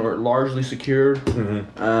population or largely secured in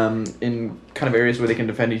kind of areas where they can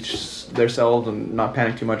defend themselves and not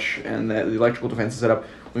panic too much, and the electrical defense is set up,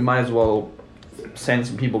 we might as well send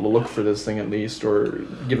some people to look for this thing at least, or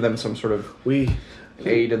give them some sort of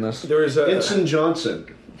aid in this. There is a Ensign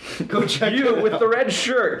Johnson. Go check You it with out. the red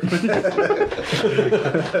shirt.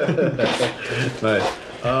 nice.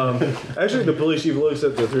 Actually, the police chief looks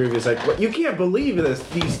at the three of you. He's like, "What? You can't believe this?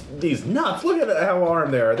 These nuts! Look at how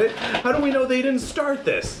armed they are. How do we know they didn't start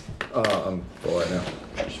this?" I'm full right now.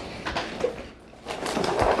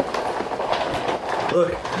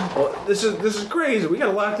 Look, well, this is crazy. We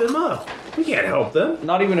gotta lock them up. We can't help them.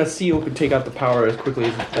 Not even a seal could take out the power as quickly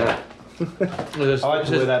as that. I like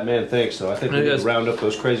the way that man thinks, though. I think we need to round up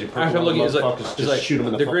those crazy purple After I'm looking, it's motherfuckers, like shoot them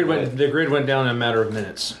in the the grid fucking went head. the grid went down in a matter of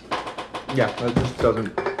minutes. Yeah, that just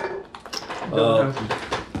doesn't happen.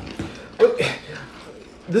 Look,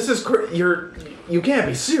 this is you can't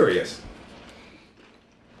be serious.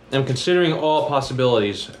 I'm considering all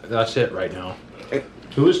possibilities. That's it right now.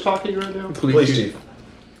 Who is talking right now? Police chief.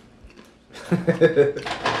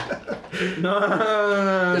 No.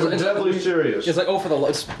 It's Definitely serious. It's like,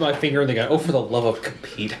 it's my finger in the guy. Oh, for the love of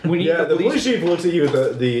compete. We need Yeah, the the police chief looks at you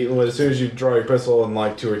as soon as you draw your pistol, and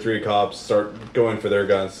like 2 or 3 cops start going for their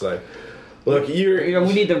guns. It's like, look,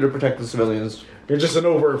 we need them to protect the civilians. you're just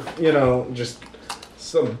just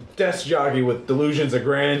some desk jockey with delusions of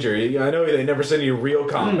grandeur. I know they never send you real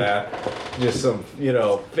combat, just some fake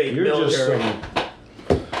You're just military. some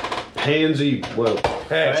pansy. Well,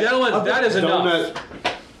 Hey, Gentlemen, that is enough. donut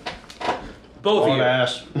Both of on you.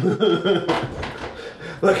 ass.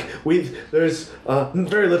 look, there's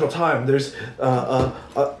very little time. There's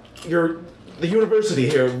the university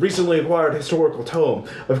here recently acquired a historical tome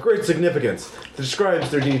of great significance that describes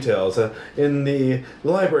their details. In the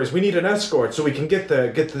libraries, we need an escort so we can get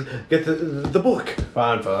the book.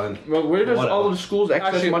 Fine. Well, where does Whatever. all of the school's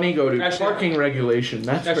excess Actually- money go to? actually- Parking regulation.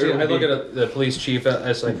 That's Actually, where I it would look be. at the police chief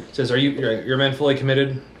as like says, "Are your men fully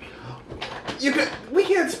committed?" We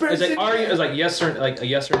can't spare. It's like, are you? It's like yes or like a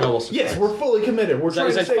yes or no will suffice. Yes, we're fully committed. We're It's like,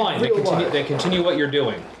 trying it's to like save fine. Then real continue, lives. then continue what you're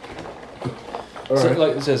doing. All So, right.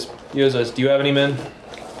 like it says, Yoda says, "Do you have any men?"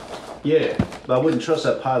 Yeah, but I wouldn't trust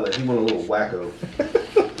that pilot. He went a little wacko.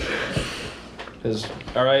 Says,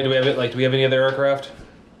 all right. Do we have any other aircraft?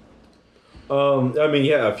 I mean,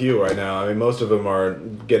 yeah, a few right now. I mean, most of them are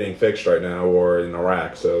getting fixed right now or in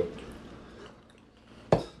Iraq, so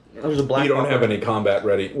There's a Black you don't Hawk. have any combat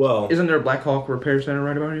ready. Well, Isn't there a Black Hawk repair center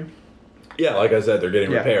right about here? yeah, like I said, they're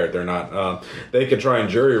getting Yeah. repaired. They're not. They could try and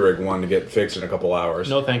jury rig one to get fixed in a couple hours.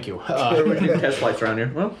 No, thank you. We're doing test flights around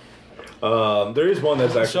here. Well, There is one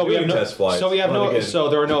that's actually doing test flights. So we have but no. again, So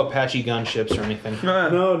there are no Apache gunships or anything.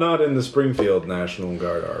 no, not in the Springfield National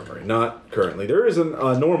Guard Armory. Not currently. There is a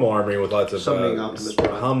normal armory with lots of Summoning Optimus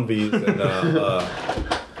Prime. Humvees and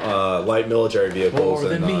light military vehicles. More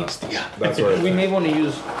than and, meets the eye. that sort of we thing. may want to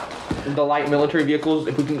use the light military vehicles.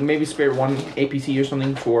 If we can maybe spare one APC or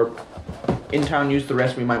something for in-town use, the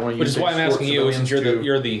rest we might want to Which use. is why I'm asking you, since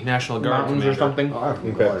you're the National Guard mountains or commander.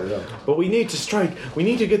 something. Okay. But we need to strike. We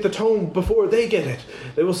need to get the tome before they get it.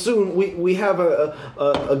 They will soon. We have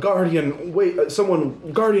a guardian.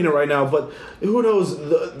 Someone guarding it right now. But who knows?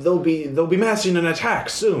 They'll be massing an attack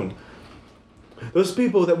soon. Those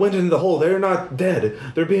people that went into the hole, they're not dead.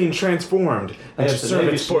 They're being transformed as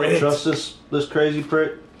servants for it. Trust this crazy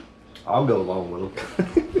prick. I'll go along with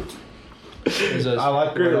him. I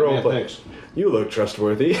like the way Great that role man play. thinks. You look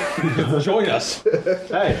trustworthy. Join us.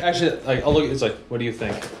 Hey, Actually, like I'll look. It's like, what do you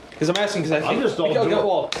think? Because I'm asking. Because I think. just don't do it.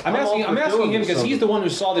 Well, I'm I'm asking. all I'm for asking doing him because he's something. the one who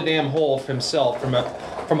saw the damn hole himself from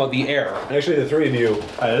the air. Actually, the three of you.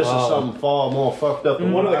 hey, this is something far more fucked up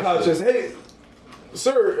than One of the I cops said. says, "Hey,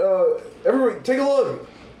 sir, everybody, take a look."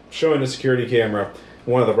 Showing a security camera,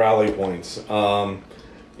 one of the rally points.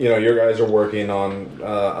 Your guys are working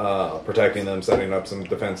on protecting them, setting up some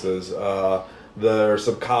defenses. There's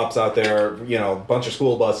some cops out there, a bunch of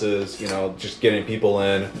school buses, just getting people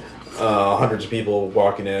in, hundreds of people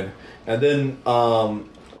walking in. And then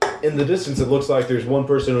in the distance, it looks like there's one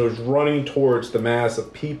person who's running towards the mass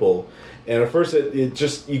of people. And at first, it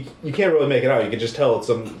just, you can't really make it out. You can just tell it's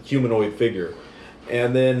some humanoid figure.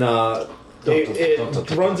 And then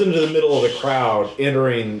it runs into the middle of the crowd,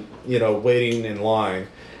 entering, waiting in line.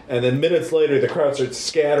 And then minutes later, the crowd starts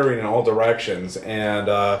scattering in all directions, and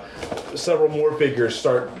several more figures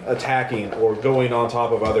start attacking or going on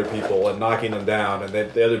top of other people and knocking them down, and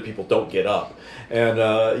then the other people don't get up.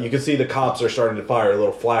 And you can see the cops are starting to fire,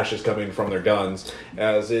 little flashes coming from their guns,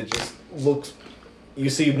 as it just looks... You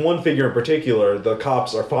see one figure in particular, the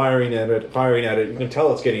cops are firing at it. You can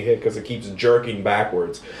tell it's getting hit because it keeps jerking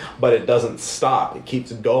backwards, but it doesn't stop. It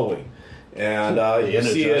keeps going. And you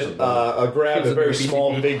see it grab Kids a in very their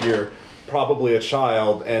small BCP. figure, probably a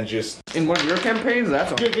child, and just... In one of your campaigns,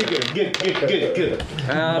 that's Get it.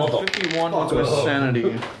 51 with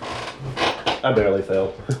sanity. I barely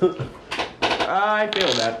failed. I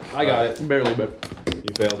failed that. I got it. Barely, but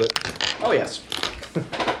You failed it. oh yes.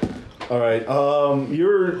 All right.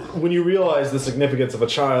 When you realize the significance of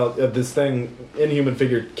this thing, inhuman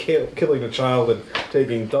figure killing a child and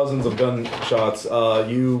taking dozens of gunshots,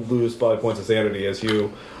 you lose 5 points of sanity as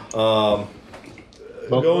you go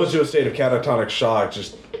into a state of catatonic shock,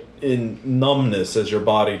 just in numbness as your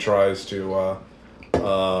body tries to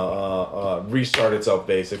restart itself,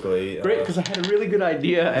 basically. Great, because I had a really good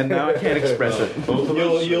idea and now I can't express it.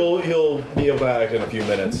 You'll be able to act in a few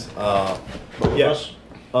minutes. Yes.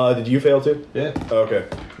 Did you fail too? Yeah. Okay.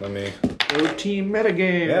 Let me. Team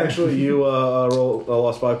metagame. Yeah, actually, you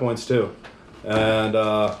lost 5 points too, and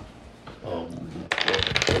let's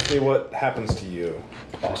see what happens to you.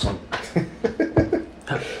 Awesome.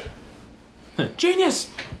 Genius.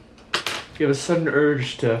 You have a sudden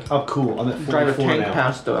urge to I'm cool. I'm at drive a 44 tank now.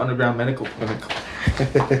 past the underground medical clinic.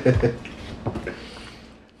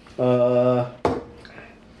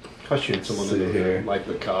 If I shoot someone See in here. the like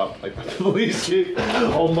the cop, like the police chief.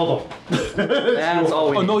 Oh mother! That's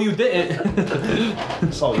all we Oh need. no, you didn't.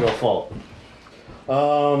 It's all your fault.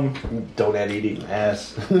 Don't add eating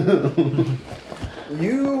ass.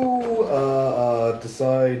 You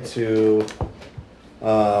decide to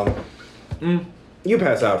you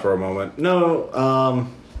pass out for a moment. No,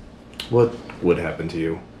 what would happen to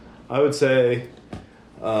you? I would say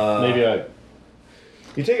Maybe I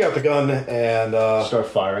You take out the gun and Start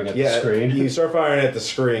firing at the yeah, screen. you start firing at the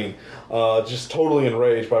screen, just totally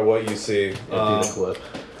enraged by what you see. Empty the clip.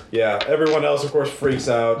 Yeah, everyone else, of course, freaks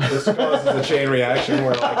out. This causes a chain reaction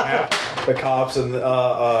where like half the cops and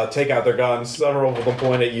take out their guns. Several of them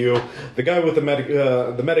point at you. The guy with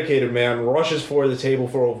the medicated man rushes for the table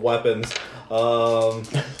full of weapons.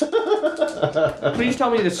 Please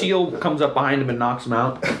tell me the seal comes up behind him and knocks him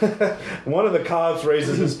out. One of the cops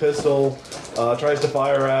raises his pistol, tries to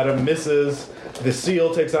fire at him, misses. The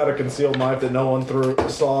SEAL takes out a concealed knife that no one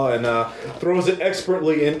saw and throws it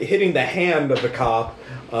expertly in, hitting the hand of the cop,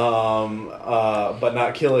 but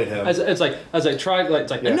not killing him. It's like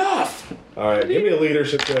Yeah. enough. All right, give me a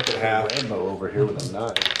leadership check at half. Rambo over here with a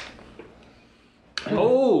knife.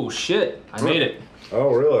 Oh shit! I made it.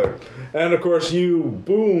 Oh, really? And of course, you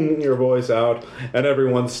boom your voice out, and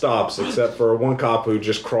everyone stops except for one cop who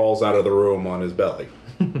just crawls out of the room on his belly,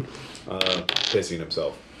 pissing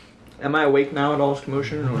himself. Am I awake now at all this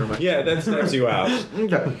commotion? Or am I... Yeah, that snaps you out.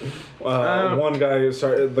 Okay. One guy,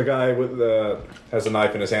 the guy with has a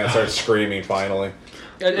knife in his hand, starts screaming. Finally,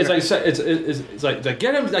 It's like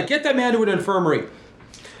get him, like get that man to an infirmary.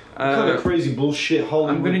 What kind of crazy bullshit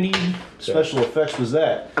Hollywood I'm gonna need special effects was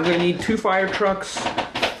that? I'm gonna need 2 fire trucks.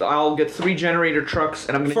 I'll get 3 generator trucks,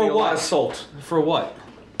 and I'm gonna For need a lot what? of salt For what?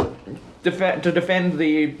 to defend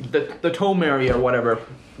the tome area or whatever.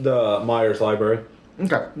 the Myers Library.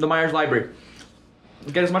 Okay, the Myers Library.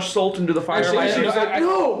 Get as much salt into the fire. Actually,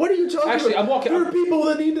 No, what are you talking Actually, about? I'm walking- There are people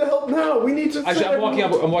that need to help now. We need to. Actually, I'm walking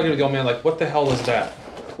up with the old man. Like, what the hell is that?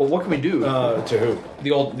 Well, what can we do? To who?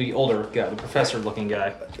 The older guy, the professor-looking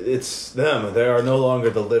guy. It's them. They are no longer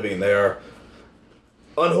the living. They are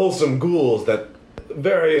unwholesome ghouls that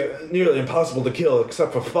very nearly impossible to kill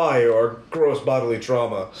except for fire or gross bodily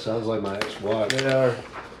trauma. Sounds like my ex-wife. They are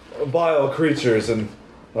vile creatures and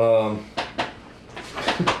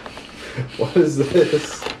what is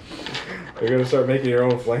this? You're gonna start making your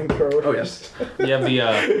own flamethrowers? Oh, yes. You have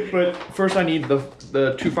the But first, I need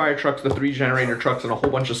the 2 fire trucks, the 3 generator trucks, and a whole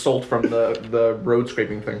bunch of salt from the road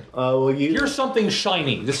scraping thing. Well, you. here's something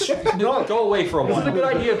shiny. Just go away for a This is a while. good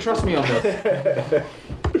idea. Trust me on this.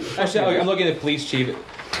 Actually, I'm looking at the police chief.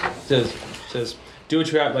 It says do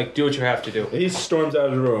what you have to do. He storms out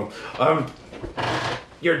of the room.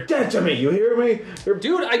 You're dead to me. You hear me? You're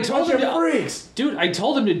Dude, I told him to freaks. Dude, I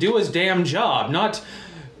told him to do his damn job, not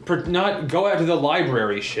go out to the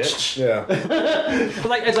library shit. Yeah. But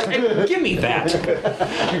like, it's like, hey, give me that.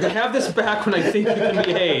 You're gonna have this back when I think you can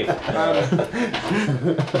behave.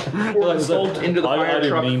 Pour the salt into the I fire didn't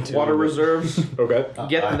truck, mean to, water but- reserves. Okay.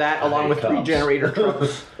 Get that along with 3 cops. generator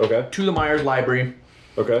trucks Okay. to the Myers Library.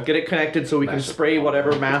 Okay. Get it connected so we can Massive spray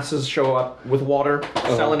whatever masses show up with water,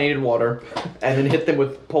 salinated water, and then hit them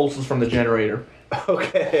with pulses from the generator.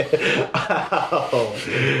 Okay.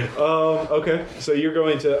 Ow. Okay. So you're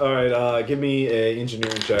going to. All right. Give me a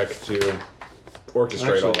engineering check to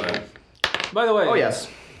orchestrate all that. By the way, Oh yes.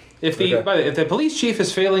 if Okay. if the police chief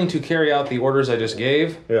is failing to carry out the orders I just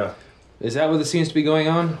gave, Yeah. is that what seems to be going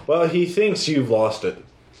on? Well, he thinks you've lost it.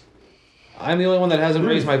 I'm the only one that hasn't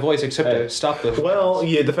raised my voice except to stop the. Well,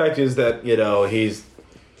 yeah. The fact is that he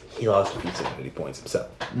lost a few sanity points himself.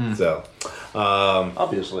 So,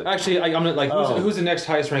 Obviously. Actually, I'm like, Oh. who's the next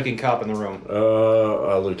highest ranking cop in the room?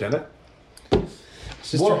 lieutenant.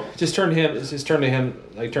 Just turn to him.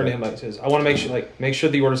 Like says, I want to make sure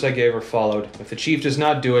the orders I gave are followed. If the chief does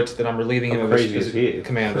not do it, then I'm relieving him How of crazy his is he?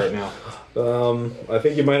 command right now. I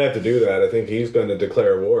think you might have to do that. I think he's going to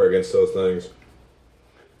declare war against those things.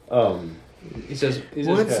 He says,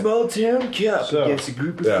 small town cop So- against a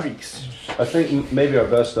group of Yeah. freaks. I think maybe our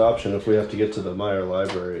best option if we have to get to the Meyer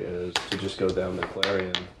Library is to just go down to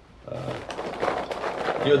Clarion.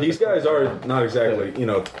 These guys are not exactly,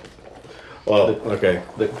 Well, okay.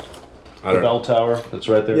 The I don't know. bell tower that's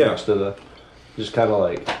right there Yeah. next to the. Just kind of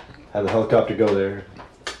like have the helicopter go there.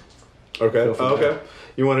 Okay. Go from Okay. there.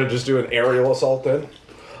 You want to just do an aerial assault then?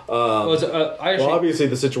 I actually, Well, obviously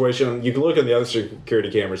the situation. You can look at the other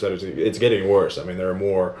security cameras. That it's getting worse. I mean, there are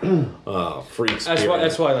more freaks.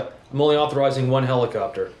 that's why I'm only authorizing 1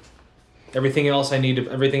 helicopter. Everything else I need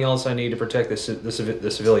to protect the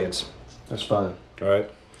civilians. That's fine. All right.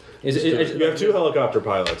 You You have 2 helicopter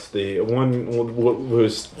pilots. The one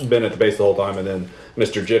who's been at the base the whole time, and then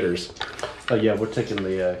Mr. Jitters. Oh yeah, we're taking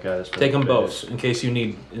the guy that's been Take them at both base. in case you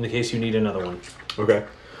need another one. Okay.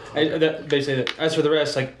 Basically, as for the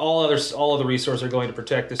rest, like all of the resources are going to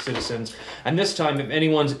protect the citizens. And this time, if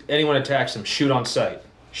anyone attacks them, shoot on sight,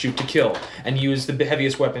 shoot to kill, and use the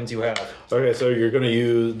heaviest weapons you have. Okay. So you're going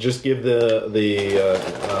to give the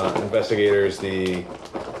investigators the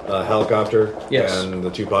helicopter Yes. and the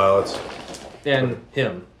 2 pilots. and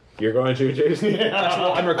him. You're going to, Jason? That's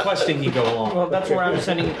what I'm requesting he go along. Well, that's where I'm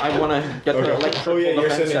sending. I want to get the electrical Oh yeah, you're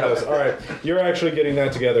defense sending set up. those. All right, you're actually getting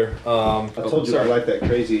that together. I told you I like that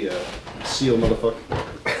crazy seal motherfucker.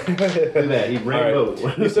 Look at that, he rainbow. All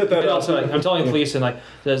right. You set that And up. also, like, I'm telling police and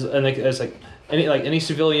as any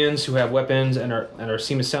civilians who have weapons and are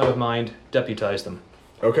seem sound of mind, deputize them.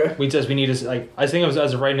 Okay. We says we need as I think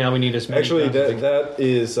as of right now we need as many. Actually, guns as that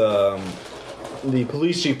is the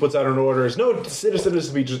police chief puts out an order: is no citizen is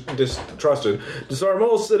to be distrusted. Disarm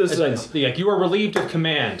all It's citizens. like you are relieved of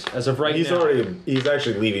command as of right now. He's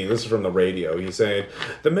actually leaving. This is from the radio. He's saying,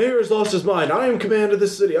 the mayor has lost his mind. I am command of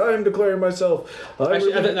this city. I am declaring myself.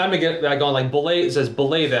 Actually, I'm gonna get that going. Like belay, it says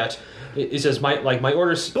belay that. It says my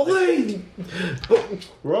orders. Belay!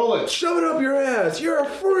 Roll it. Shove it up your ass. You're a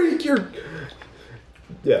freak.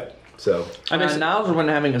 Yeah. So. Now's when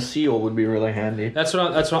having a seal would be really handy. That's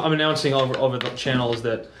what I'm announcing over the channel is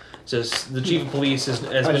that says the chief of police has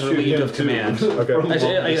been relieved of command. Okay.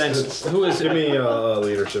 Who is Give me a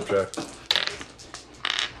leadership check.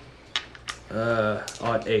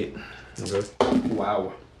 odd 8. Okay.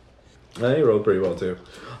 Wow. He rolled pretty well too.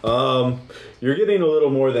 You're getting a little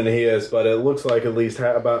more than he is, but it looks like at least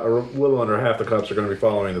about a little under half the cops are going to be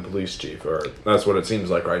following the police chief, or that's what it seems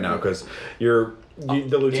like right now. Because the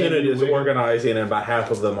lieutenant is organizing, and about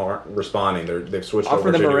half of them aren't responding. They've switched Offer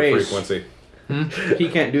over them to a new raise. frequency. He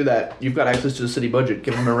can't do that. You've got access to the city budget.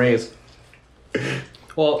 Give him a raise.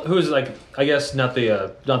 Well, who's I guess not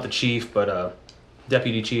the chief, but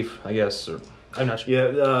deputy chief, I guess, or I'm not sure.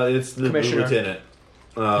 Yeah, it's the Commissioner. lieutenant.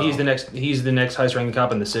 He's the next highest ranking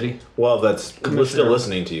cop in the city. Well, we're still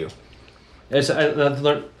listening to you. It's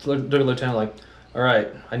the lieutenant like, all right,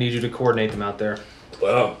 I need you to coordinate them out there.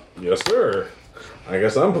 Well, yes, sir. I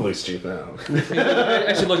guess I'm police chief now.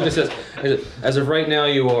 Actually, look at this. As of right now,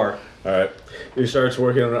 you are. All right. He starts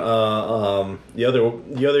working. The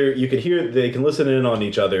other. You can hear. They can listen in on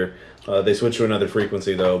each other. They switch to another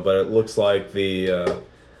frequency though, but it looks like the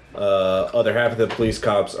other half of the police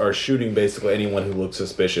cops are shooting basically anyone who looks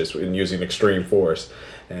suspicious and using extreme force.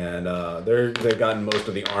 And they've gotten most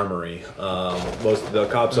of the armory. Most of the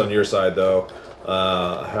cops on your side though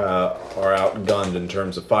are outgunned in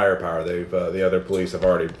terms of firepower. The other police have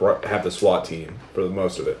already have the SWAT team for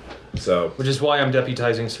most of it. So, Which is why I'm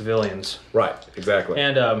deputizing civilians. right, exactly.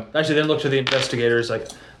 And actually, then look to the investigators. Like,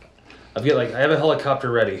 I have a helicopter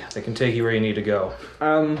ready that can take you where you need to go.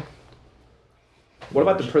 What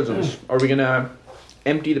about the prisons? Are we gonna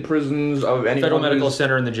empty the prisons of anyone? Federal Medical who's-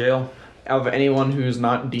 Center in the jail. Of anyone who's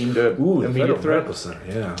not deemed a Ooh, the immediate Federal threat? Medical Center.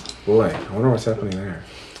 Yeah, boy, I wonder what's happening there.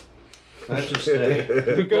 I just say.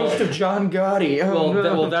 The ghost of John Gotti. Oh,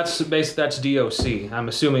 no. That's DOC. I'm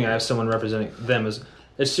assuming I have someone representing them as.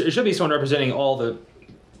 It should be someone representing all the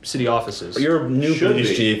city offices. Your new Should police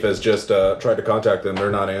be. chief has just tried to contact them.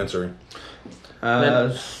 They're not answering.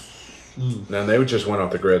 And they just went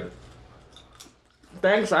off the grid.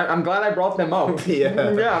 Thanks. I'm glad I brought them up.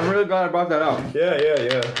 Yeah. Yeah, I'm really glad I brought that up.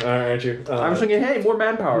 Yeah. Aren't you? I'm just thinking, hey, more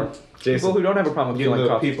manpower. Jason. People who don't have a problem with Get killing the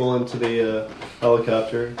cops. people into the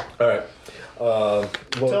helicopter. All right.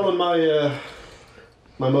 Telling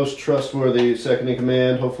my most trustworthy second in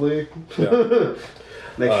command, hopefully. Yeah.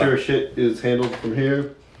 Make sure shit is handled from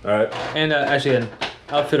here. All right. And and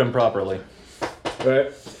outfit them properly. All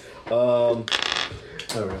right.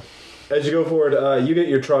 As you go forward, you get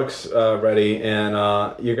your trucks ready, and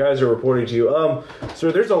you guys are reporting to you.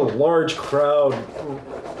 Sir, there's a large crowd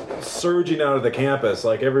surging out of the campus.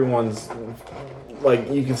 Like everyone's,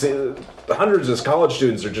 like you can see, hundreds of college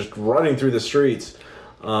students are just running through the streets.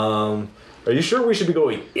 Are you sure we should be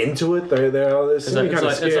going into it? They seem kind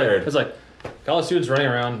of scared. It's like college students running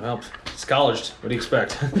around. Well, it's college. What do you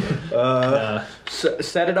expect?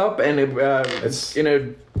 Set it up and It's- in a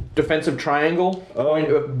defensive triangle.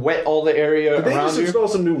 Wet all the area Did they around just you. install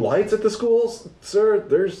some new lights at the schools, sir?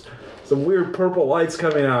 There's some weird purple lights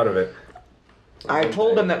coming out of it. I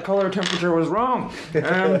told them that color temperature was wrong.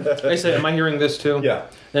 They say, "Am I hearing this too?" Yeah.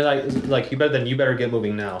 And you better get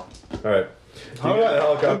moving now. All right. All You get the right,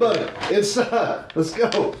 helicopter. everybody, inside. Let's go.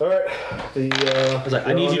 All right. I was like,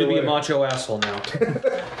 "I need you to be a macho asshole now."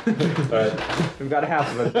 All right. We've got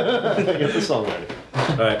half of it. Get the song ready.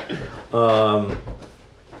 All right.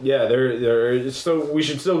 Yeah, they're so we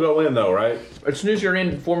should still go in though, right? As soon as you're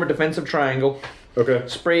in, form a defensive triangle. Okay.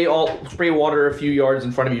 Spray water a few yards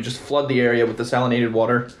in front of you. Just flood the area with the salinated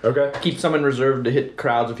water. Okay. Keep some in reserve to hit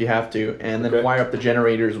crowds if you have to, and then Okay. wire up the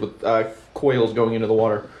generators with coils going into the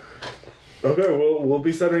water. Okay. We'll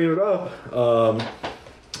be setting it up.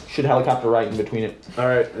 Should helicopter right in between it. All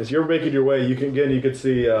right. As you're making your way, you can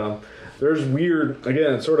see there's weird,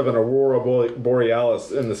 again, sort of an aurora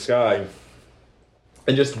borealis in the sky.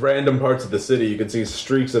 And just random parts of the city, you can see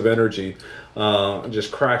streaks of energy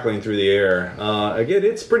just crackling through the air. Again,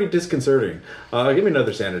 it's pretty disconcerting. Give me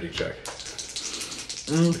another sanity check.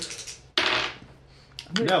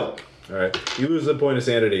 No. All right, you lose a point of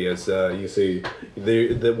sanity as you see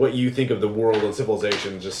what you think of the world and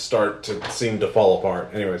civilization just start to seem to fall apart.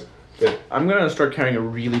 Anyways, good. I'm gonna start carrying a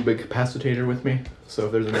really big capacitator with me, so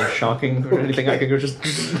if there's any shocking or anything, I can go just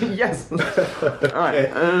yes. All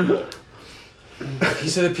right.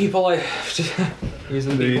 These are the people I. These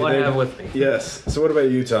are the people I have with me. Yes. So what about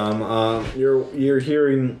you, Tom? You're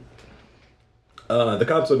hearing the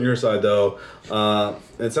cops on your side, though.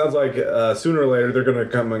 It sounds like sooner or later they're going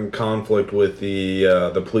to come in conflict with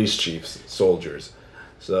the police chief's soldiers.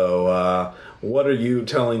 So what are you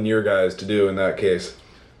telling your guys to do in that case?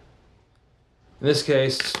 In this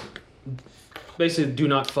case, basically, do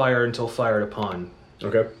not fire until fired upon.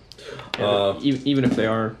 Okay. Even if they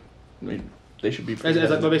are, I mean, they should be. But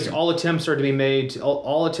basically, all attempts are to be made.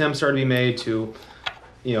 All attempts are to be made to,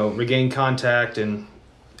 regain contact and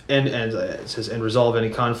it says and resolve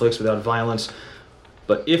any conflicts without violence.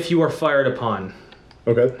 But if you are fired upon,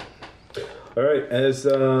 Okay. All right. As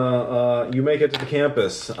you make it to the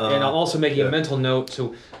campus, and I'm also making a mental note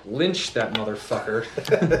to lynch that motherfucker.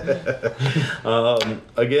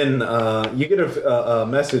 Again, you get a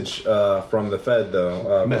message from the Fed,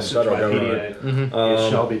 though, Message from the by federal government. PDA.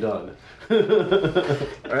 It shall be done.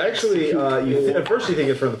 Actually, at first you think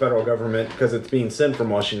it's from the federal government because it's being sent from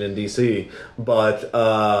Washington, D.C., but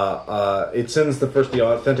it sends the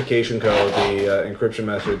authentication code, the encryption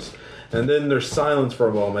message, and then there's silence for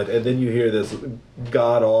a moment, and then you hear this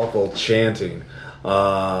god-awful chanting,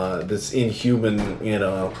 this inhuman, talking.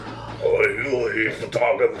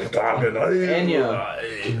 Enya.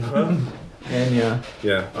 Enya.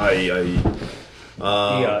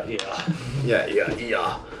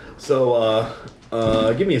 Yeah.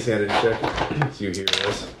 So, give me a sanity check so you hear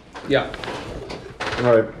this. Yeah.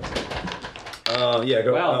 All right. Go.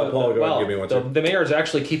 Wow. Paul, go ahead and give me one. The mayor is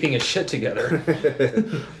actually keeping his shit together at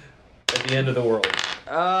the end of the world.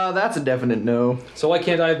 That's a definite no. So why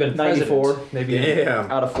can't I have been 94. president? Maybe.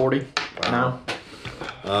 Damn. Out of 40. Wow.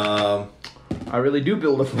 Now. I really do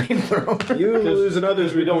build a flamethrower. You lose another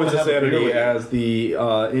We don't points of have a sanity ability. as the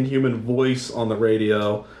inhuman voice on the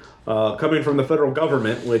radio. Coming from the federal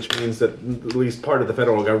government, which means that at least part of the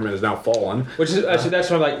federal government has now fallen. Which is actually that's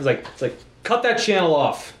what I'm like. It's like cut that channel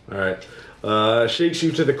off. All right, shakes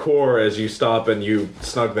you to the core as you stop and you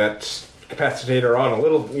snug that capacitator on a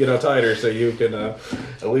little, tighter, so you can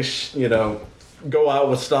at least go out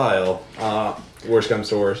with style. Worst comes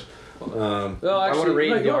to worst. Well, I actually, wanna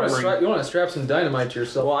raid the you want armory. to strap some dynamite to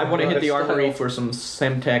yourself. Well, I want to hit the Style. armory for some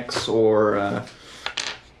Semtex or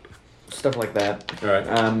stuff like that. All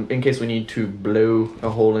right. In case we need to blow a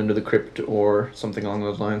hole into the crypt or something along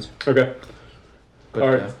those lines. Okay. But All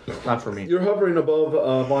right. not for me. You're hovering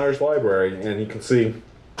above Myers Library, and you can see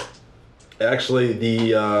actually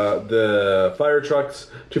the fire trucks,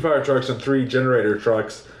 2 fire trucks and 3 generator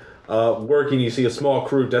trucks working. You see a small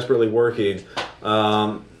crew desperately working.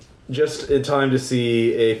 Just in time to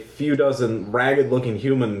see a few dozen ragged-looking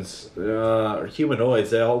humans,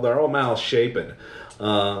 humanoids. They're all mouse-shapen,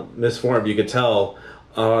 misformed. You could tell.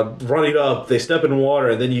 Running up, they step in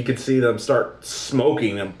water, and then you could see them start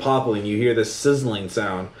smoking and popping. You hear this sizzling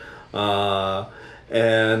sound.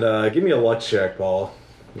 And give me a luck check, Paul,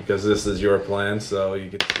 because this is your plan, so you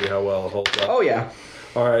get to see how well it holds up. Oh yeah.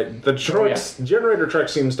 All right, the trucks, generator truck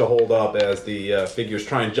seems to hold up as the figures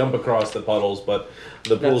try and jump across the puddles, but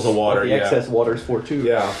the pools of water, The excess water's for too.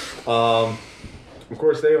 yeah. Of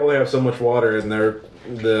course, they only have so much water, and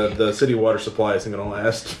the city water supply isn't going to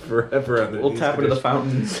last forever. Under We'll these tap into the conditions.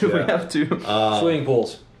 fountains if we Yeah. have to. Swimming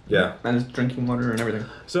pools. Yeah. And it's drinking water and everything.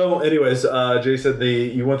 So, anyways, Jay said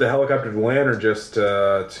you want the helicopter to land or just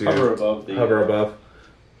to Hover above the hover above.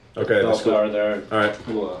 Okay, bell that's cool. tower there. All right.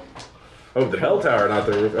 We'll, Oh, the bell tower, not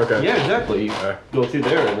the roof. Okay. yeah, exactly. You Alright. go through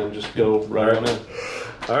there and then just go right on in.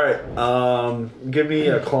 All right. Give me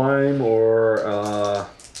a climb or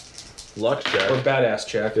luck check. Or badass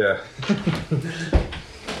check. Yeah.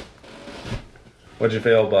 What'd you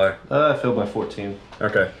fail by? I failed by 14.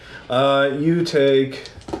 Okay. You take.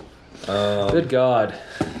 Good God.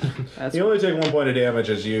 That's You only take 1 point of damage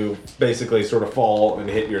as you basically sort of fall and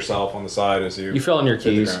hit yourself on the side as you. You fell on your hit the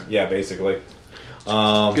keys. ground. Yeah, basically.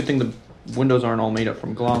 good thing the windows aren't all made up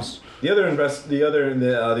from gloss. The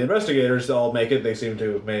investigators all make it. They seem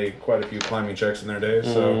to have made quite a few climbing checks in their days.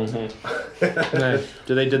 So.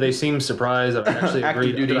 Did they seem surprised that I actually Active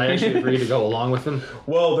agreed? duty. Did I actually agree to go along with them?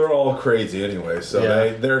 Well, they're all crazy anyway, so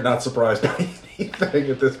Yeah. they're not surprised by anything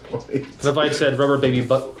at this point. But if I'd said rubber baby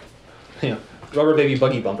butt, rubber baby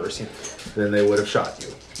buggy bumpers, then they would have shot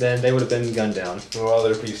you. then they would have been gunned down. Well,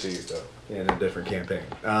 they're PCs though, in a different campaign.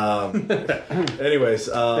 Anyways,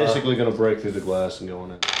 Basically going to break through the glass and go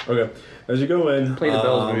in. okay. As you go in, Play the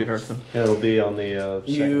bells, maybe it hurts them. And it'll be on the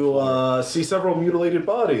you see several mutilated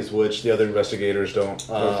bodies, which the other investigators don't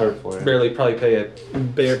third floor. Barely probably pay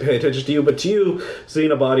it. pay attention to you. But to you,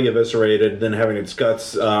 seeing a body eviscerated, then having its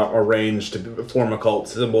guts arranged to form occult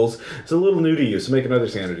symbols, it's a little new to you. So make another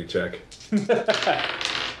sanity check.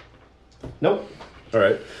 Nope. All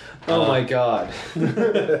right. Oh my god. Dude,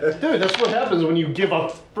 that's what happens when you give a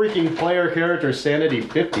freaking player character sanity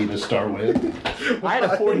 50 to start with. I had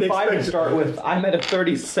a 45 to start with. I'm at a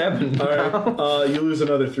 37. All right. You lose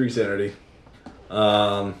another 3 sanity.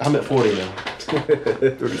 I'm at 40 now.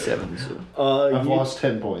 37. So. I've lost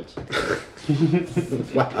 10 points.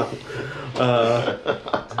 Wow.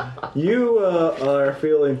 You are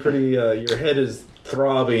feeling pretty. Your head is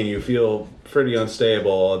throbbing. You feel pretty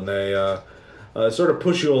unstable, and they sort of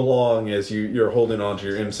push you along as you're holding on to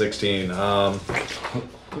your M16.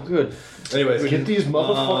 Good. Anyways, Get these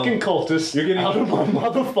motherfucking cultists you're getting out of my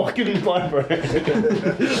motherfucking library.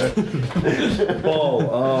 Paul,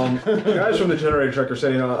 guys from the generator truck are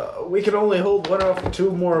saying we can only hold 1 or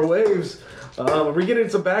 2 more waves. Are we getting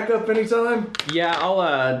some backup anytime? Yeah, I'll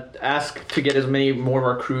ask to get as many more of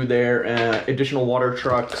our crew there. Additional water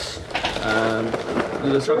trucks.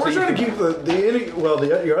 The trucks We're that trying to you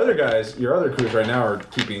keep your other guys, your other crews right now are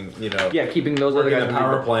keeping, yeah, keeping those other working guys the busy.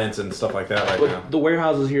 power plants and stuff like that right But now. the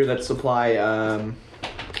warehouses here that supply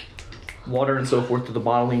water and so forth to the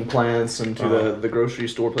bottling plants and to the grocery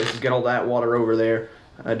store places, get all that water over there.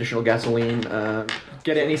 Additional gasoline.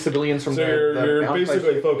 Get any civilians from So the you're bounty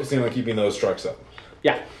basically place. focusing on keeping those trucks up.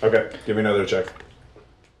 Yeah, Okay, give me another check.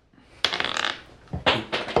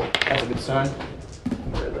 that's a good sign.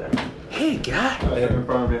 Hey guy,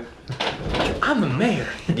 Affirmative. I'm the mayor.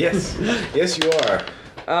 Yes, yes, you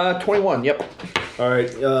are. 21. Yep. All right.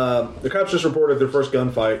 The cops just reported their first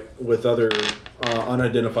gunfight with other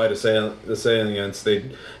unidentified assailants.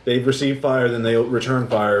 They've received fire, then they returned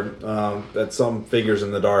fire at some figures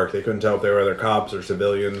in the dark. They couldn't tell if they were either cops or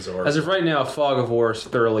civilians or. As of right now, fog of war is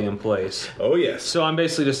thoroughly in place. Oh yes. So I'm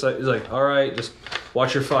basically just like, all right, just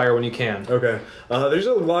watch your fire when you can. Okay. There's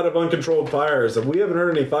a lot of uncontrolled fires. We haven't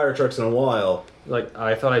heard any fire trucks in a while. Like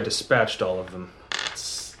I thought I dispatched all of them.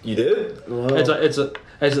 You did? Well, It's a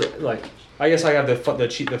like I guess I have the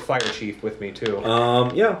fire chief with me too.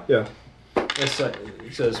 yeah. It's like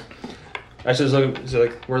it says, I says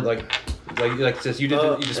like we're like it says you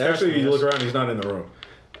dispatched Actually, me, you yes. look around. He's not in the room.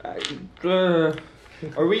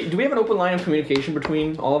 Are we? Do we have an open line of communication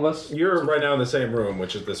between all of us? You're right now in the same room,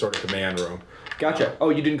 which is the sort of command room. Gotcha. Oh,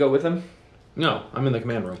 you didn't go with him? No, I'm in the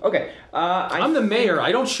command room. Okay. I'm the mayor.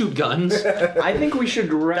 I don't shoot guns. I think we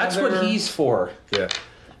should rather. That's what he's for. Yeah.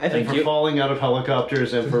 I think And for falling out of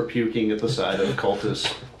helicopters and for puking at the side of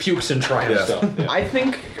cultists. Pukes and triumph. Yeah. Stuff. Yeah. I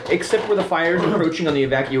think, except for the fires approaching on the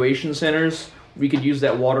evacuation centers, we could use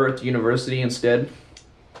that water at the university instead.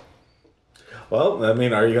 Well, I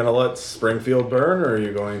mean, are you going to let Springfield burn, or are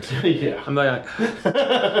you going to? Yeah. I'm like,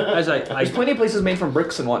 as I There's plenty of places made from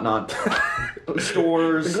bricks and whatnot.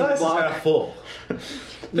 Stores, The glass is block. half full.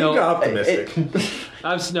 no, Think optimistic.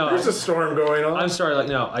 There's a storm going on. I'm sorry. Like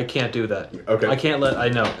no, I can't do that. Okay. I can't let. I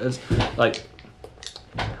know. It's like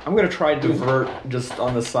I'm gonna try to divert just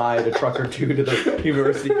on the side a truck or two to the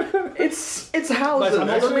university. It's houses. But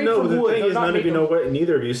They're Actually, made no. from The wood. thing They're is, not none of made you know from- what.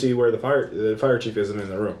 Neither of you see where the fire chief isn't in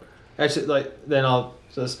the room. actually, like then I'll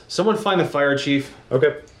says someone find the fire chief.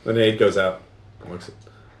 Okay. The nade goes out. Looks at.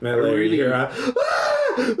 Man, later, really- you hear,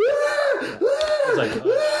 It's like,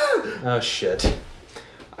 oh shit.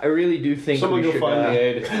 I really do think Someone we go should. find the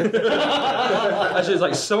aid. Actually, it's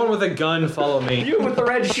like someone with a gun follow me. You with the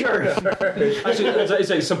red shirt. Actually, it's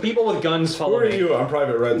like some people with guns Who follow are me. you? I'm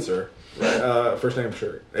Private Red, sir. First name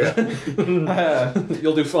shirt. Yeah.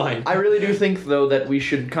 You'll do fine. I really do think, though, that we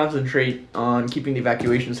should concentrate on keeping the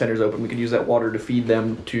evacuation centers open. We could use that water to feed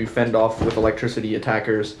them to fend off with electricity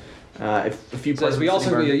attackers. If a few Says parts we of the also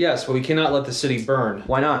city burn. yes, but we cannot let the city burn.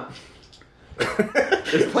 Why not?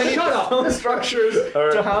 There's plenty Shut of structures All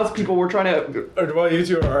right. to house people. We're trying to. While you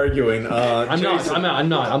two are arguing, I'm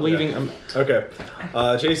not. I'm leaving. Yeah. Okay.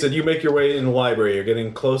 Jason, you make your way in the library. You're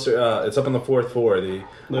getting closer. It's up on the 4th floor. The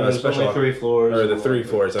There's special only 3 floors. or the 3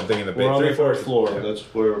 floors. I'm thinking the big We're on 3 the floors. 4th floor. That's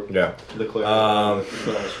where Yeah. the clear.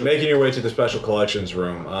 Making your way to the special collections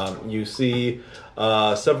room, you see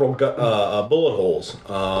several bullet holes,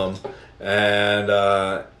 and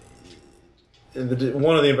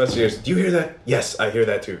one of the investigators. Do you hear that? Yes, I hear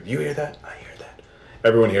that too. Do you hear that? I hear that.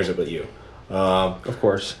 Everyone hears it, but you. Of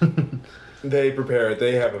course. They prepare it.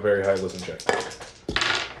 They have a very high listen check.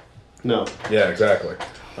 No, Yeah, exactly.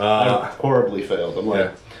 I horribly failed. I'm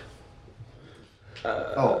like,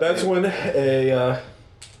 Yeah. That's when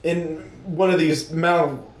in one of these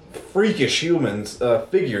freakish humans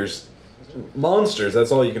figures, monsters.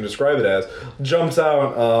 That's all you can describe it as. Jumps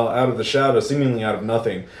out of the shadows, seemingly out of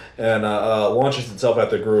nothing, and launches itself at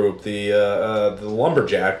the group. The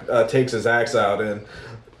lumberjack takes his axe out and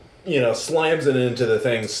slams it into the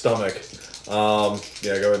thing's stomach.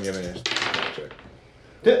 Yeah, go ahead and give me a check.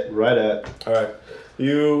 hit right at. All right.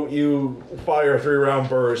 You fire a 3-round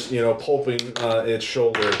burst, pulping its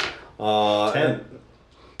shoulder. 10.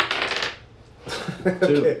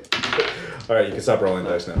 Okay. All right, you can stop rolling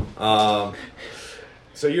dice now.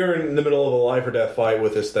 So you're in the middle of a life or death fight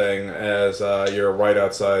with this thing as you're right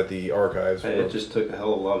outside the archives. Hey, it just took a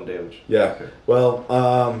hell of a lot of damage. Yeah. Okay. Well,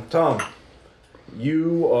 Tom,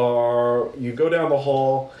 you go down the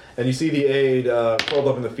hall and you see the aide curled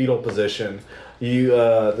up in the fetal position.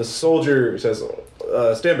 The soldier says,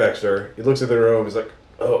 "Stand back, sir." He looks at the room. He's like,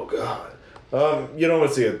 "Oh God." You don't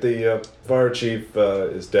want to see it. The fire chief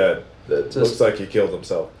is dead. It looks like he killed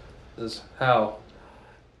himself. How?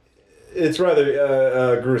 It's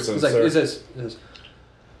rather gruesome, It's like, sir. is this?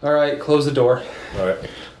 All right, close the door. All right.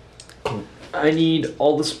 I need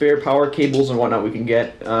all the spare power cables and whatnot we can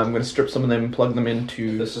get. I'm going to strip some of them and plug them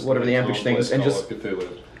into whatever the ambush thing is, and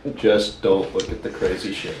just don't look at the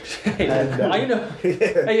crazy shit. I know.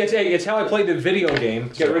 Hey, it's how I played the video game.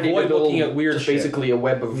 get ready to Avoid build looking at weird just shit. basically a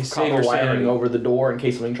web of save copper your wiring sanity. over the door in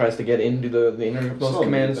case something tries to get into the innermost So,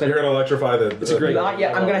 command You're center. going to electrify the... It's a great- Not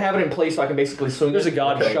yet. I'm going to have it in place so I can basically swing There's it a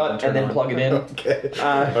god shut button to and then turn plug it in. Okay.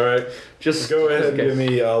 Uh, All right. Just Go ahead and okay. give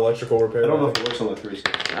me electrical repair. I don't know if it works on the 3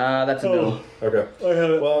 steps. That's a no. Okay. I have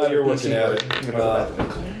it. Well, you're working at it. I'm gonna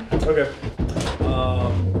go back. Okay.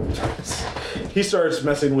 He starts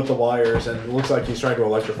messing with the wires, and it looks like he's trying to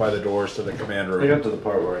electrify the doors to the command I room. got to the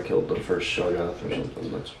part where I killed the first Shoggoth or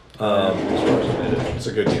something. That's Um, as far as I made it. It's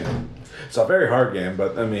a good game. It's a very hard game,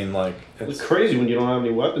 but I mean, like, It's it's crazy when you don't have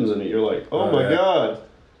any weapons in it. You're like, oh, Oh, my yeah. god,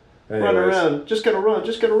 run anyways. around, just gotta run,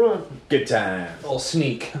 just gotta run. Good times. I'll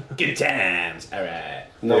sneak. Good times. All right.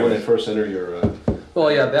 Not when they first enter your. Well,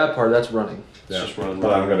 yeah, that part, that's running. Just run.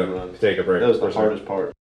 Well, I'm gonna run. take a break. That was the for a second. hardest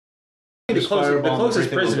part. The Just closest, firebomb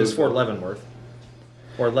everything prison on is the- Fort Leavenworth.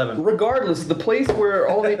 Or Leaven. Regardless, the place where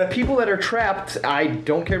all the people that are trapped, I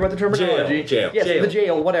don't care about the terminology. Jail. Yes, Jail. the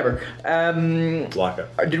jail, whatever.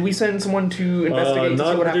 Lockup. Did we send someone to investigate to see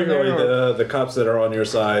Not what happened particularly. there? or- The cops that are on your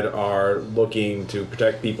side are looking to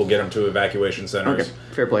protect people, get them to evacuation centers, Okay,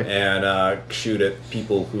 fair play. and shoot at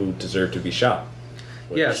people who deserve to be shot.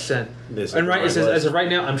 which Yes, is and right, it says, was. as of right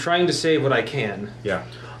now, I'm trying to save what I can. Yeah.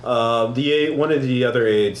 One of the other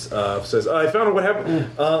aides says, "I found out what happened.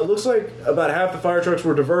 Looks like about half the fire trucks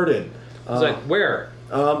were diverted. It's like, where?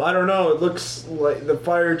 I don't know. It looks like the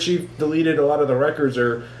fire chief deleted a lot of the records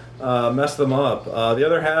or messed them up. The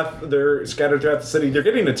other half, they're scattered throughout the city. They're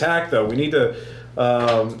getting attacked, though. We need to,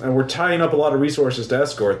 and we're tying up a lot of resources to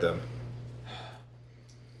escort them."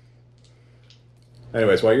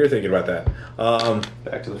 Anyways, while you're thinking about that,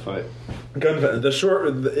 Back to the fight.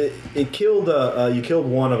 it killed. You killed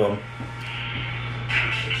one of them.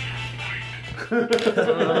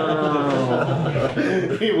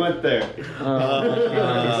 He went there.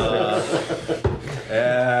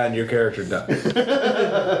 And your character dies.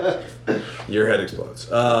 Your head explodes.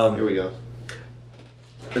 Here we go.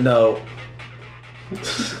 No.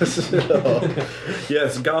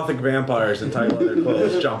 Yes, gothic vampires in tight leather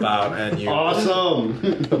clothes jump out and you. Awesome.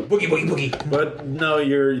 Boogie, boogie, boogie. But no,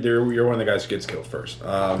 you're one of the guys who gets killed first.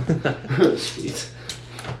 Sweet.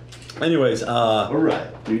 Anyways, All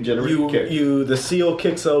right. New generation character. the seal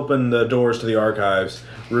kicks open the doors to the archives,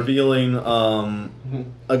 revealing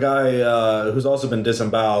a guy who's also been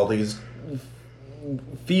disemboweled. He's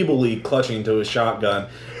feebly clutching to his shotgun,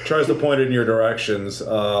 tries to point it in your directions.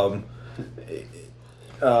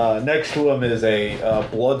 Next to him is a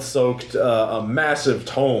blood-soaked, a massive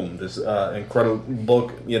tome. This incredible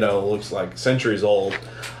book, looks like centuries old.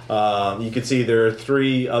 You can see there are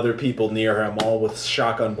 3 other people near him, all with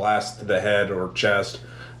shotgun blasts to the head or chest.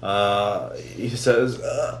 He says,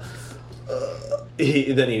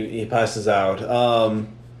 he passes out.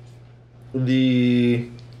 The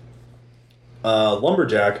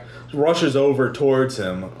lumberjack rushes over towards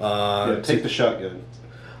him. Take the shotgun.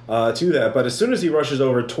 To that, but as soon as he rushes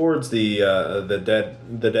over towards the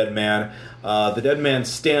dead man, the dead man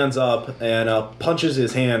stands up and punches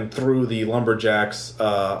his hand through the lumberjack's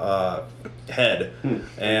head.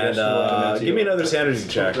 And give me another sanity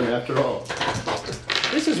check. Something after all.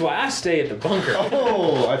 This is why I stay at the bunker.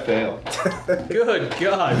 Oh, I failed. Good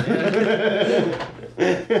God, man.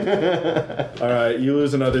 All right, you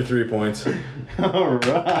lose another 3 points. All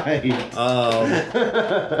right.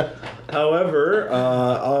 However,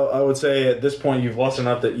 I would say at this point you've lost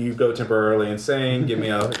enough that you go temporarily insane. Give me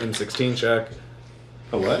a M16 check.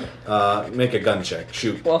 A what? Make a gun check.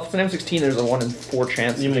 Shoot. Well, if it's an M16, there's a 1 in 4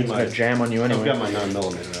 chance You mean it's gonna my- jam on you anyway. I've got my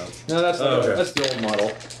 9mm out. No, that's Oh, okay. that's the old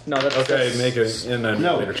model. No, that's Okay, make a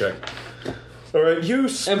later check. All right, you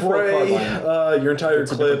spray your entire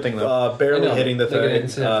It's a different clip, thing, though. barely I know. hitting the They get thing,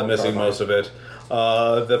 instant M4 missing carbine. most of it.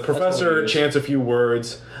 The professor we use. chants a few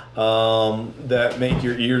words that make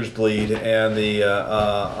your ears bleed, and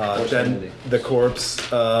then the corpse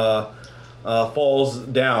falls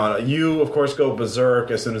down. You, of course, go berserk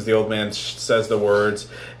as soon as the old man says the words,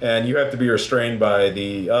 and you have to be restrained by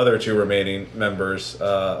the other 2 remaining members,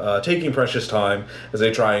 taking precious time as they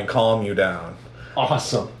try and calm you down.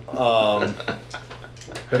 Awesome.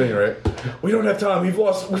 At any rate, we don't have time. We've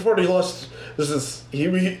already lost.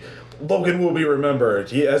 Logan will be remembered.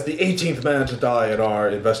 He as the 18th man to die in our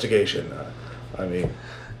investigation. I mean,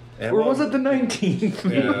 and Or was it the 19th?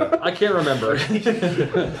 Yeah. I can't remember.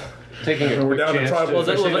 Taking a We're quick down to chance tribal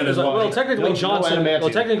to- fishing. Well, technically No Johnson. adamantium. Well,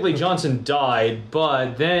 technically Johnson died,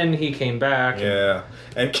 but then he came back. Yeah,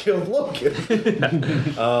 and killed Logan.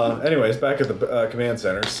 Anyways, back at the command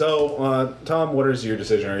center. So, Tom, what is your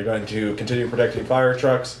decision? Are you going to continue protecting fire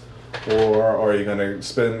trucks, or are you going to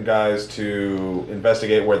spend guys to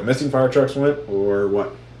investigate where the missing fire trucks went, or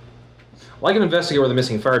what? Well, I can investigate where the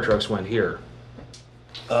missing fire trucks went here.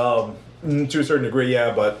 To a certain degree,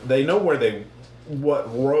 yeah, but they know what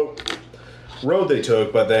road they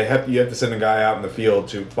took, but you have to send a guy out in the field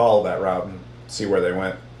to follow that route and see where they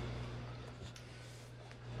went.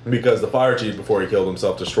 Because the fire chief, before he killed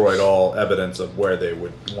himself, destroyed all evidence of where they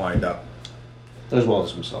would wind up. As well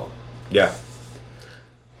as himself. Yeah.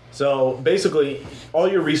 So basically, all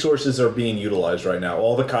your resources are being utilized right now.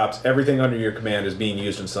 All the cops, everything under your command is being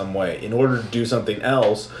used in some way. In order to do something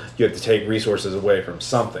else, you have to take resources away from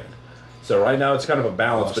something. So right now, it's kind of a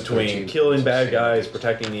balance Lost between 13 killing bad points. guys,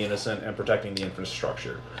 protecting the innocent, and protecting the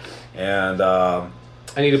infrastructure. And I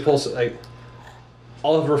need to pull.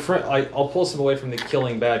 I'll pull some away from the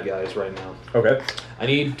killing bad guys right now. okay, I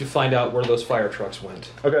need to find out where those fire trucks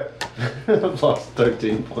went. okay. I've lost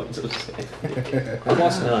 13 points of sanity. I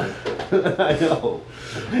lost 9. I know.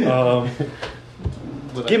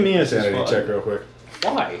 But Give me a this is sanity fun. check real quick.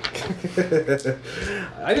 Why?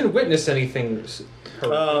 I didn't witness anything.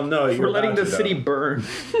 No, you're For letting about the to, city though. burn.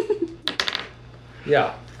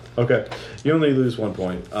 Yeah. Okay, you only lose 1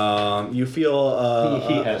 point. You feel.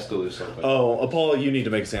 He has to lose something. Oh, Apollo, you need to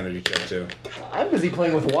make a sanity check too. I'm busy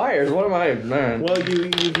playing with wires. What am I? Man. Well,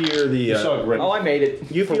 you hear the. You saw it right. Oh, I made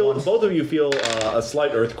it. You For feel once. both of you feel a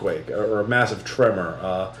slight earthquake or a massive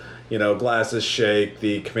tremor. Glasses shake,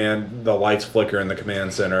 the lights flicker in the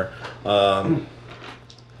command center,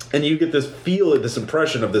 and you get this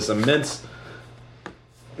impression of this immense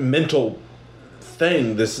mental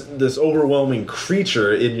thing, this overwhelming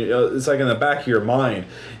creature it's like in the back of your mind.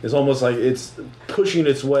 It's almost like it's pushing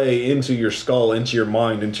its way into your skull, into your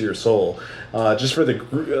mind, into your soul, just for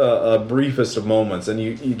the briefest of moments, and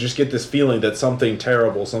you just get this feeling that something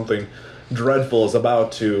terrible, something dreadful is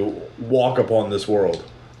about to walk upon this world.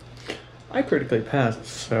 I critically passed,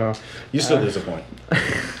 so You still lose a point.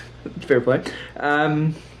 fair play.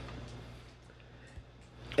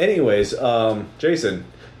 Anyways, Jason,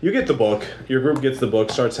 you get the book. Your group gets the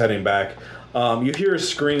book, starts heading back. You hear a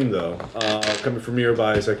scream, though, coming from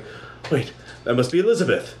nearby. It's like, wait, that must be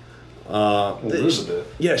Elizabeth.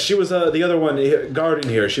 Elizabeth? Yeah, she was the other one guarding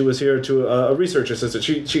here. She was here to a research assistant.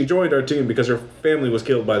 She joined our team because her family was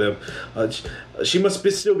killed by them. She must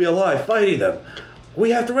still be alive, fighting them.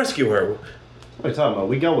 We have to rescue her. What are you talking about?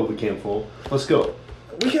 We got what we came for. Let's go.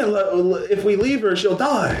 We can't if we leave her, she'll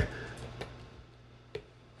die.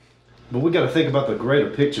 But we got to think about the greater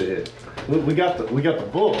picture here. We got the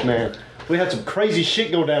book, man. We had some crazy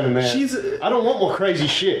shit go down in there. I don't want more crazy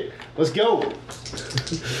shit. Let's go.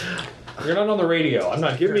 You're not on the radio. I'm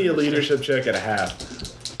not. Give me a hearing this. leadership check and a half.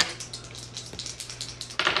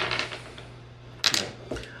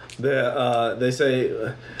 They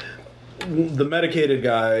say the medicated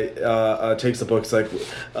guy takes the book. It's like,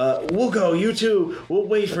 we'll go. You two. We'll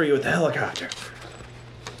wait for you at the helicopter.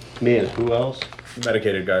 Me and who else?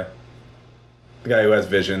 Medicated guy. The guy who has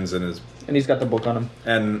visions and he's got the book on him.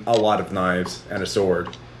 and a lot of knives and a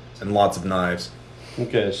sword and lots of knives.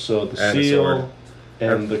 Okay, so the And a sword. seal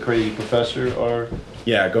and the crazy professor are.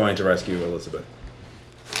 Yeah, going to rescue Elizabeth.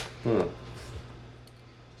 But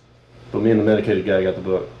me and the medicated guy got the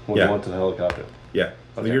book when Yeah. we went to the helicopter. Yeah.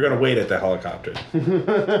 You're going to wait at the helicopter.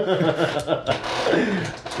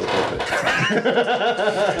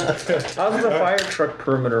 How's the fire truck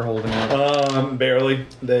perimeter holding up? Barely.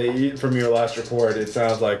 From your last report, it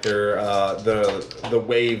sounds like they're the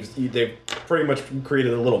waves. They've pretty much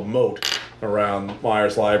created a little moat around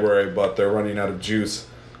Myers Library, but they're running out of juice.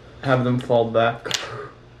 Have them fall back.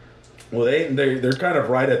 Well, they're kind of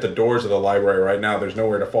right at the doors of the library right now. There's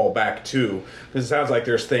nowhere to fall back to because it sounds like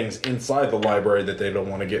there's things inside the library that they don't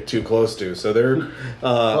want to get too close to. So they're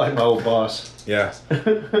Like my old boss. yeah,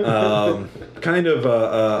 kind of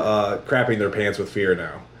crapping their pants with fear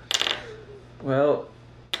now. Well,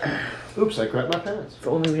 Oops, I crapped my pants. if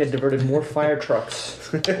only we had diverted more fire trucks.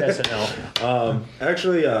 SNL.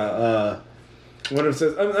 Actually, one of them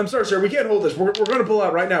says, "I'm sorry, sir. We can't hold this. We're going to pull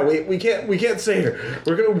out right now. We can't stay here.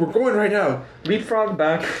 We're going right now." Leapfrog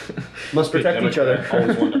back. Must be Protect each other.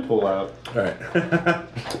 Always wanted to pull out. All right.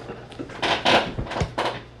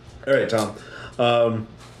 All right, Tom.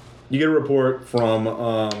 You get a report from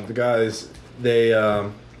the guys. They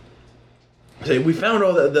say we found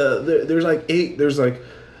all there's like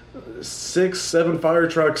 6, 7 fire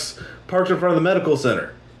trucks parked in front of the medical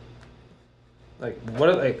center. Like, what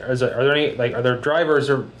are like? Are there any like? Are there drivers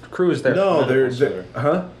or crews there? No, Medical they're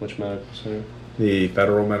huh? Which medical center? The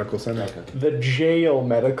Federal Medical Center. Okay. The jail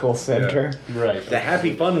medical center. Right. The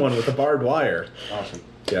happy fun one with the barbed wire. Awesome.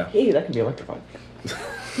 Yeah. Hey, that can be electrified.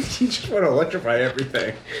 You just want to electrify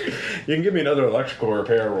everything. You can give me another electrical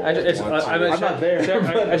repair roll. I'm not there.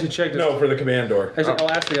 I should check this. No, for the command door. I'll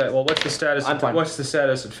ask the guy. Well, what's the status? I'm fine. What's the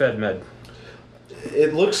status of FedMed?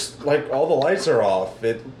 It looks like all the lights are off.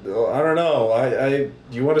 I don't know.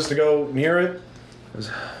 You want us to go near it?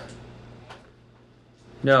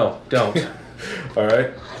 No, don't. All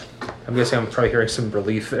right. I'm guessing I'm probably hearing some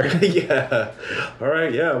relief there. Yeah. All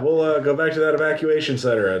right. Yeah, we'll go back to that evacuation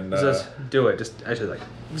center and. Just do it. Just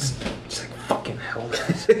fucking hell.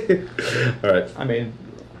 All right. I mean,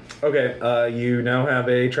 Okay. You now have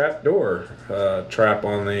a trap door. Trap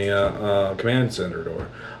on the command center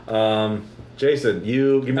door. Jason,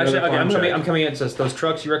 you give me Actually, another okay, climb check. I'm coming in. It says those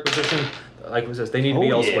trucks you requisitioned, like it says, they need to be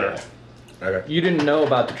elsewhere. Okay. you didn't know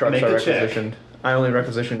about the trucks Make I a check. requisitioned. I only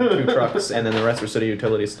requisitioned 2 trucks, and then the rest were city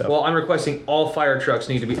utility stuff. Well, I'm requesting all fire trucks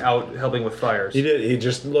need to be out helping with fires. He did. He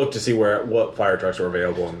just looked to see what fire trucks were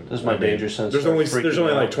available. And, This is my danger sense. There's only Freaking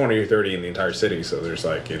out. like 20 or 30 in the entire city, so there's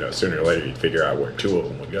like sooner or later you'd figure out where 2 of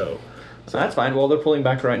them would go. So that's fine. Well, they're pulling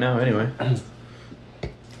back right now anyway.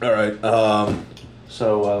 All right.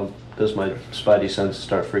 So, does my spidey sense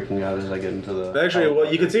start freaking out as I get into the... Actually,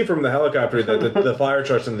 well, you can see from the helicopter that the fire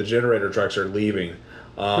trucks and the generator trucks are leaving,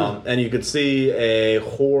 and you could see a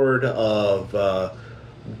horde of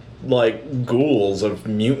like ghouls of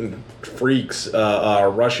mutant freaks are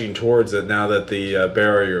rushing towards it now that the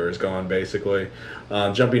barrier is gone. Basically,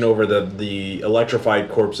 jumping over the electrified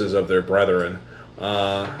corpses of their brethren.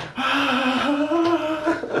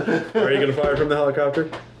 Are you going to fire from the helicopter?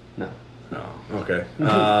 No. Oh, okay.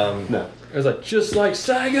 No. It was like, just like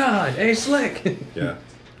Saigon, hey Slick. Yeah.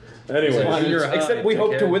 Anyway, Except we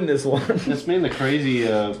hope to win this one. It's me and the crazy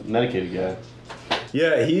medicated guy.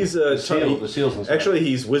 yeah, he's The seals and stuff. actually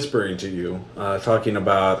he's whispering to you, talking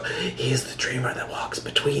about he is the dreamer that walks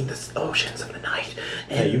between the oceans of the night.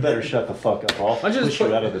 Hey, you better shut the fuck up. I'll I just push you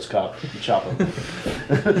put- out of this chopper.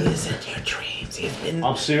 He is in your dreams. He's been.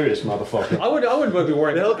 I'm serious, motherfucker. I would be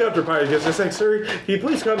worried. The helicopter pilot gets this like, sir, can you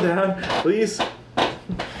please come down, please?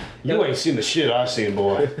 You ain't seen the shit I seen,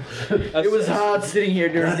 boy. It was hard sitting here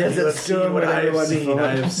during desert Let's see what I have seen.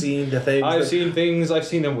 I have seen the things. I've seen things. I've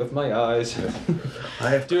seen them with my eyes. I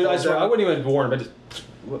have. Dude, I swear, I wouldn't. wouldn't even warn him. I just,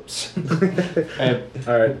 whoops. Hey,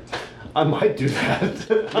 All right. I might do that.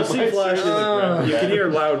 You see flashes. You can hear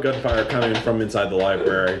loud gunfire coming from inside the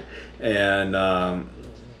library, and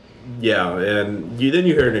yeah, and then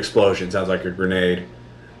you hear an explosion. Sounds like a grenade.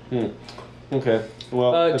 Okay.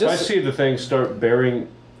 Well, if I just- see the thing start bearing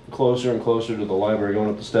closer and closer to the library, going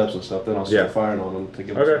up the steps and stuff, then I'll start Yeah. firing on them to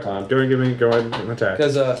give them Okay. some time. Go ahead and attack.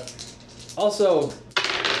 Because, also,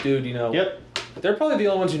 dude, Yep. they're probably the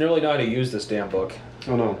only ones who really know how to use this damn book.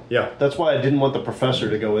 Oh no. Yeah. That's why I didn't want the professor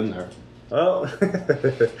to go in there. Oh.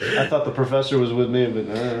 I thought the professor was with me, but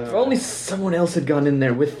If only someone else had gone in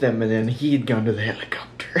there with them, and then he had gone to the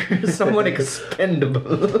helicopter. bunker. Someone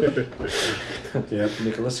expendable. Yeah.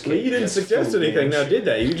 Nicholas Well, you didn't suggest anything now, did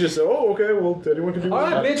they? You just said, oh, okay, well, anyone can do All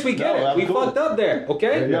that. right, bitch, we get No, it. I'm We cool. fucked up there,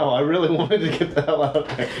 okay? No, I really wanted to get the hell out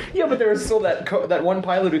there. Yeah, but there was still that one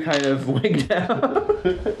pilot who kind of wigged out.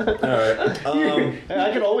 Alright. Hey,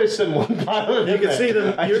 I can always send one pilot. You in can there. see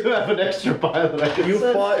them- I do have an extra pilot. I can You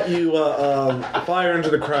send. fire into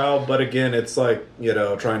the crowd, but again, it's like,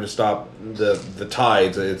 trying to stop the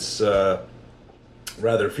tides. It's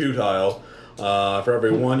rather futile. For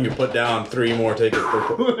every one you put down, 3 more take it.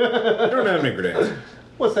 You don't have any grenades.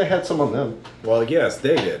 What if they had some on them? Well, yes,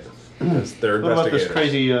 they did. 'Cause they're What about this investigators.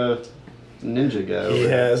 crazy ninja guy? He over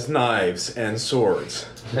there? has knives and swords.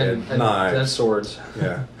 And knives. swords.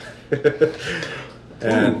 Yeah.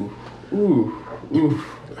 And Ooh.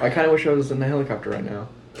 I kind of wish I was in the helicopter right now.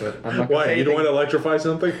 But I'm not gonna why? say You don't want anything. to electrify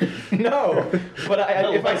something? No, but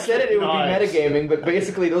if I said it, it would Nice. be metagaming. But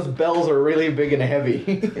basically, those bells are really big and heavy,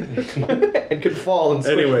 and could fall and.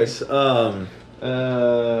 Anyways,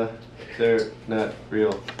 They're not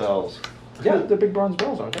real bells. yeah, they're big bronze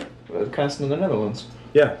bells, aren't they? Cast in the Netherlands.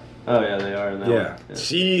 yeah. Oh yeah, they are in that Yeah. one.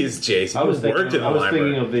 Jeez, Jason. I was you thinking. worked in the I was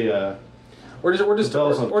library. thinking of the. Or just The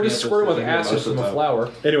bells on campus squirt with that you get acid most from of a the- flower.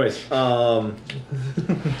 Anyways,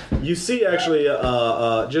 you see actually,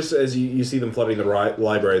 just as you see them flooding the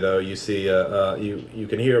library, though, you see, you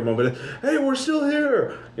can hear a moment. Hey, we're still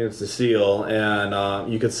here. And it's the seal,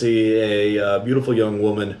 and you can see a beautiful young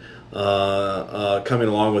woman coming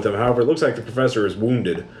along with him. However, it looks like the professor is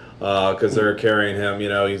wounded because they're carrying him.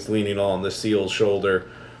 He's leaning on the seal's shoulder.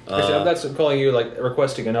 Actually, that's calling you like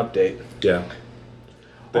requesting an update. Yeah.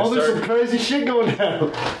 They Oh, there's start- some crazy shit going down.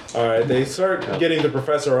 All right, they start getting the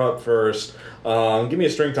professor up first. Give me a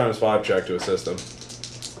strength ×5 check to assist him.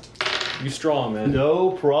 You strong, man.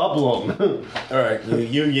 No problem. All right,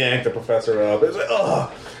 you yank the professor up. It's like, oh,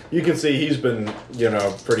 you can see he's been,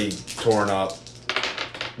 pretty torn up.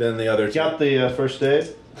 Then the other two. Got the first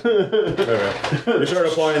aid. Okay. You start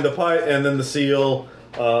applying the pipe, and then the seal.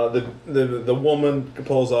 The woman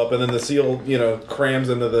pulls up, and then the seal, crams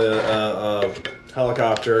into the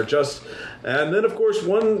helicopter. And then, of course,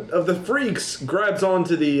 one of the freaks grabs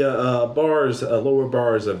onto the lower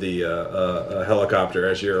bars of the helicopter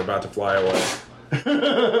as you're about to fly away.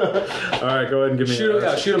 All right, go ahead and give me.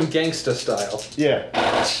 Shoot him gangsta style. Yeah.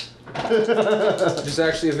 Which is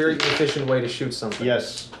actually a very efficient way to shoot something.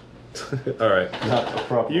 Yes. All right. Not a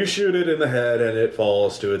problem. You shoot it in the head, and it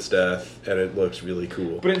falls to its death, and it looks really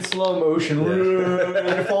cool. But in slow motion, and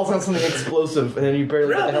then it falls on something explosive, and then you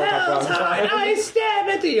barely get the helicopter out in time. I stab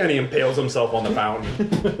at the, and he impales himself on the fountain.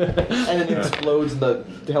 And then it explodes, and the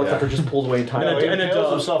helicopter just pulls away in time. He And a impales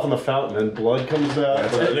dove. himself in the fountain, and blood comes out.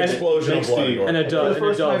 That's an explosion of Big blood. Steve. Gordon. And a For dove. the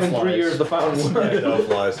first time in 3 years, the fountain worked. Yeah, dove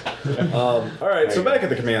flies. All right, so back at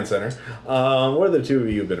the command center, what are the two of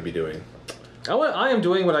you going to be doing? I am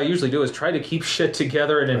doing what I usually do is try to keep shit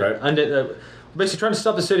together and Okay. basically trying to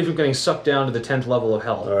stop the city from getting sucked down to the 10th level of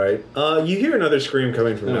hell. All right, you hear another scream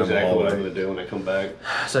coming from I know down the exactly what I'm hallway. going to do when I come back.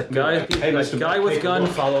 It's like guy, Hey, like, Mr. guy with Take a gun,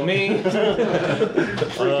 look. follow me. Freak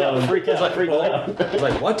out. It's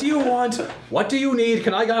like, what do you want? What do you need?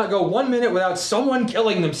 Can I not go 1 minute without someone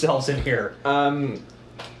killing themselves in here? I'm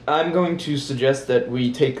going to suggest that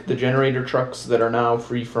we take the generator trucks that are now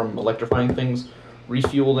free from electrifying things,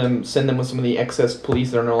 refuel them, send them with some of the excess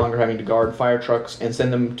police that are no longer having to guard fire trucks, and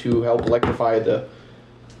send them to help electrify the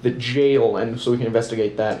jail, and so we can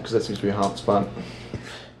investigate that, because that seems to be a hot spot.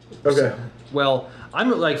 Okay. Well, I'm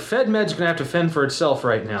like, FedMed's gonna have to fend for itself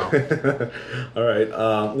right now. All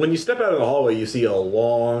right. When you step out of the hallway, you see a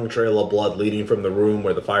long trail of blood leading from the room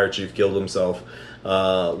where the fire chief killed himself,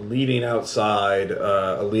 leading outside,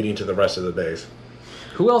 leading to the rest of the base.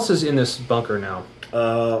 Who else is in this bunker now?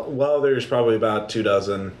 Well, there's probably about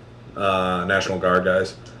 24 National Guard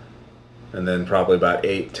guys, and then probably about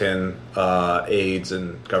 8-10 aides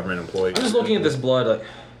and government employees. I'm just looking at this blood. Like,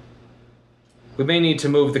 we may need to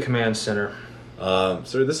move the command center.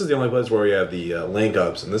 So this is the only place where we have the link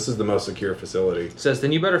ups, and this is the most secure facility. It says,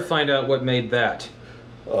 then you better find out what made that,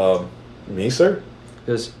 Me, sir?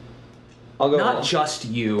 because I'll go. not just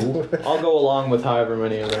you. I'll go along with however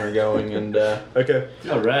many of them are going, and Okay.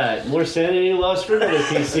 All right, more sanity lost for another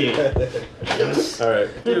PC. All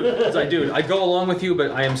right. Dude, it's like, dude, I'd go along with you, but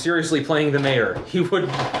I am seriously playing the mayor. He would.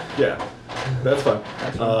 Yeah. That's fine.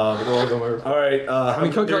 All right. I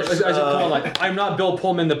mean, come on, like, I'm not Bill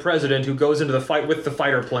Pullman, the president, who goes into the fight with the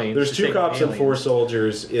fighter plane. there's to 2 take cops and aliens. 4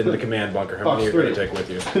 soldiers in the command bunker. How many are you going to take with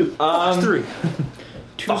you? Fox 3.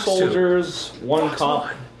 2 Fox two. soldiers, 1 Fox cop,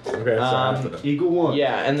 one. Okay, so after them. Eagle 1.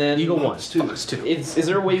 Yeah, and then Eagle 1. It's 2. Is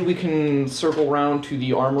there a way we can circle round to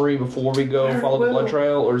the armory before we go follow the blood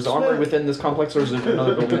trail, or is the armory within this complex, or is it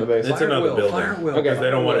another building in the base? It's another building. Fire will. Okay. Because they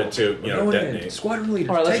don't want it to, detonate. Squadron leaders.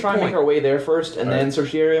 All right, let's take try and point. make our way there first, and then Alright.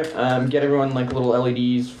 search the area. Get everyone like little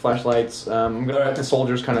LEDs, flashlights. I'm gonna let the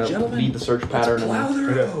soldiers kind of Gentlemen, lead the search pattern Plow and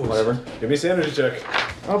the roads. whatever. Give me a sanity check.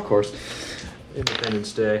 Of course,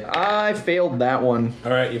 Independence Day. I failed that one.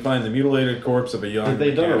 All right, you find the mutilated corpse of a young Have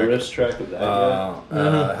they done a mechanic. wrist track of that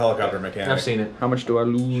yet? Helicopter mechanic. I've seen it. How much do I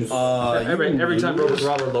lose? Every time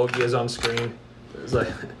Robert Logie is on screen, it's like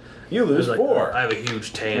You lose it's like, 4. I have a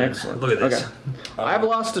huge tan. Excellent. Look at this. Okay. I've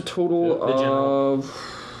lost a total the general. of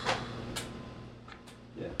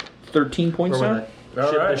 13 points Or when now.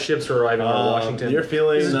 All right. the ships are arriving in Washington. You're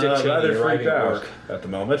feeling This is Dick Cheney rather arriving freaked at out work. at the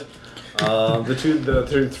moment.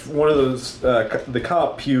 One of those, the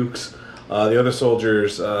cop pukes. The other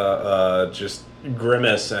soldiers just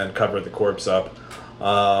grimace and cover the corpse up.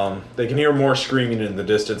 They can hear more screaming in the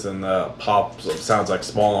distance and the pops of sounds like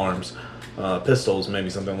small arms, pistols, maybe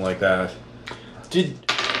something like that.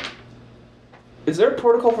 Is there a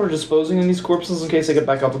protocol for disposing of these corpses in case they get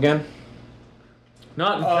back up again?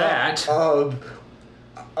 Not that.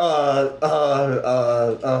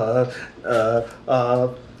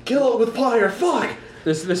 Kill it with fire. Fuck.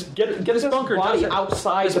 This Get his bunker body does-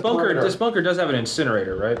 outside this the perimeter. bunker does have an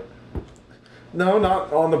incinerator, right? No,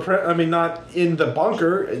 not on the. Not in the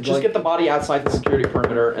bunker. Just get the body outside the security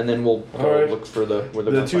perimeter, and then we'll go Alright. look for where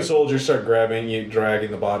The two soldiers start grabbing you,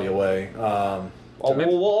 dragging the body away.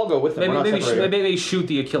 We'll all go with them. Maybe We're not maybe, separated. maybe they shoot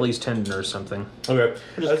the Achilles tendon or something. Okay.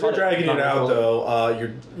 Just As they're cut it, dragging not it out, roll it.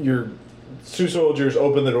 though, your two soldiers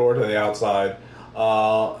open the door to the outside.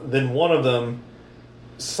 Then one of them,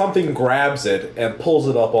 something grabs it and pulls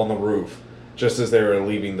it up on the roof, just as they were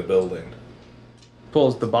leaving the building.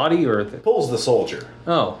 Pulls the body or Pulls the soldier.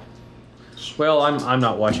 oh. Well, I'm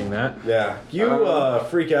not watching that. Yeah, you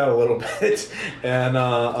freak out a little bit and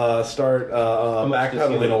start much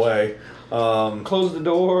backpedaling disadvantage? away. Close the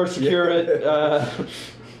door, secure it.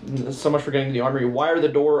 So much for getting to the armory. Wire the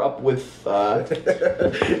door up with.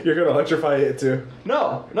 You're gonna electrify it too.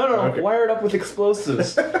 No. Okay. Wire it up with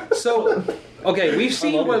explosives. So, okay, we've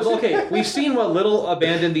seen love what this. we've seen what little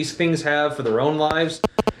abandon these things have for their own lives,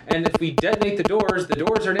 and if we detonate the doors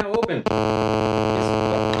are now open.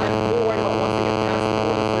 I'm more worried about once they get past the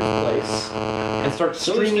door in the first place and start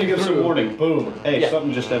So let's streaming give some through. warning. Boom. Hey, Yeah.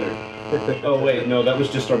 something just entered. Oh wait, no, that was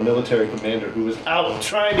just our military commander who was out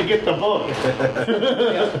trying to get the book.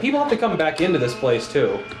 People have to come back into this place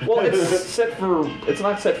too. Well, it's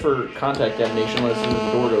not set for contact detonation as soon as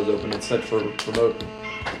the door goes open. It's set for remote.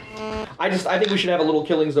 I think we should have a little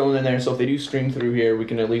killing zone in there, so if they do stream through here, we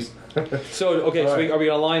can at least. So, okay, so are we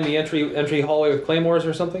gonna line the entry hallway with claymores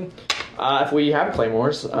or something? If we have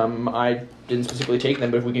claymores, I didn't specifically take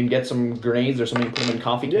them, but if we can get some grenades or something, put them in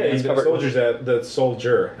coffee Yeah, cans. the cover-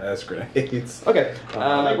 soldier has grenades. Okay.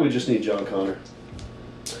 I think we just need John Connor.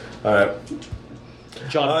 All right.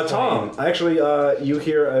 John Tom, actually, you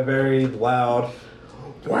hear a very loud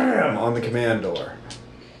wham on the command door.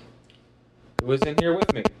 Who was in here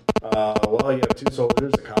with me? Well, you have two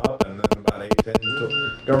soldiers, a cop, and then about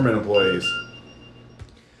 8-10 government employees.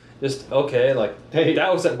 Just okay, like Hey.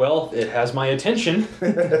 that was it. Well, it has my attention.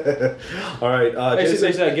 All right, They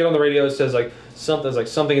Jason. said, get on the radio. It says like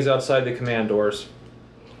something is outside the command doors.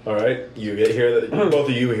 All right, you hear that. Both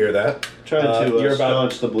of you hear that. Trying to you're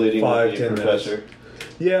about staunch the bleeding 5-10 of the minutes. professor.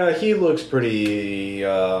 Yeah, he looks pretty.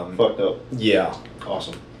 Fucked up. Yeah,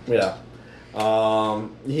 Awesome. yeah.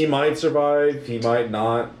 He might survive. He might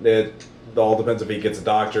not. It all depends if he gets a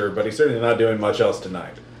doctor, but he's certainly not doing much else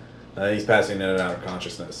tonight. He's passing in and out of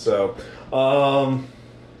consciousness. So,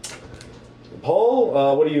 Paul,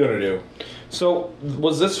 what are you gonna do? So,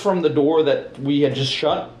 was this from the door that we had just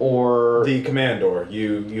shut, or The command door.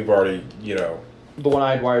 You've already the one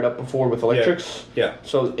I had wired up before with electrics? Yeah.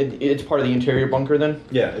 So it's part of the interior bunker then?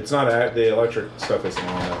 Yeah, it's not the electric stuff isn't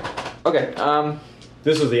on that. Okay.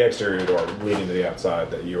 This is the exterior door leading to the outside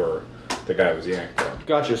that the guy was yanked from.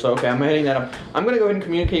 Gotcha. So okay, I'm heading that up. I'm gonna go ahead and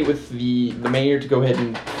communicate with the mayor to go ahead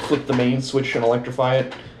and flip the main switch and electrify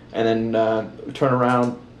it, and then turn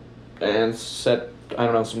around and set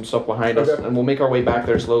some stuff behind us, Okay. and we'll make our way back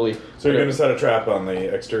there slowly. So you're going to set a trap on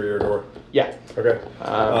the exterior door? Yeah. Okay.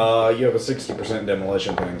 You have a 60%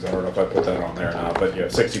 demolition things. I don't know if I put that on there or not, but you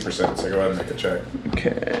have 60%, so go ahead and make a check.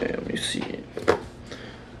 Okay. Let me see.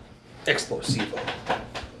 Explosivo.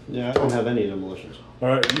 Yeah, I don't have any demolitions. All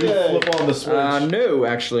right, you Yay. flip on the switch. No,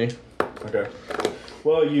 actually. Okay.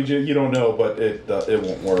 Well, you don't know, but it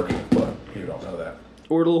won't work, but you don't know that.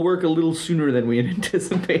 Or it'll work a little sooner than we had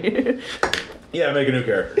anticipated. Yeah, make a new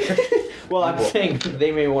character. Well, I'm saying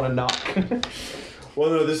they may want to knock. Well,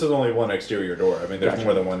 no, this is only one exterior door. I mean, there's Gotcha.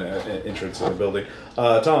 more than one entrance to the building.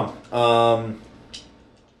 Tom,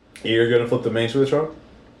 you're gonna flip the main switch on?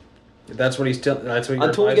 That's what he's telling. That's what you're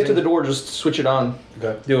Until we get to the advising? door, just switch it on.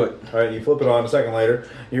 Okay. Do it. All right, you flip it on. A second later,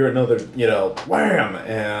 you hear another, wham,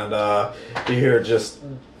 and you hear just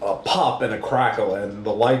a pop and a crackle, and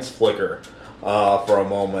the lights flicker for a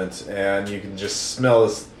moment, and you can just smell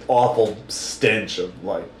this awful stench of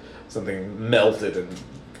like something melted and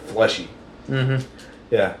fleshy. Mm-hmm.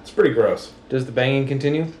 Yeah, it's pretty gross. Does the banging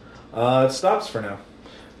continue? It stops for now.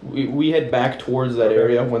 We head back towards that Okay.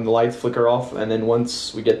 area when the lights flicker off, and then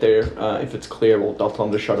once we get there, if it's clear, I'll tell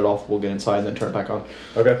them to shut it off. We'll get inside and then turn it back on.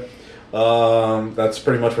 Okay. That's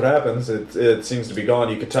pretty much what happens. It seems to be gone.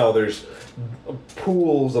 You could tell there's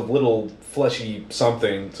pools of little fleshy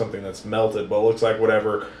something that's melted, but it looks like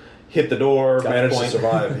whatever hit the door, Got the managed to point.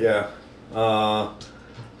 survive. Yeah.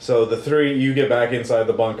 So the three, you get back inside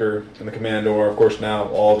the bunker and the command door. Of course, now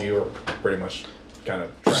all of you are pretty much kind of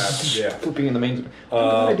trapped. Yeah. Flipping in the main.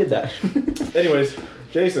 I did that. Anyways,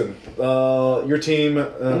 Jason, your team,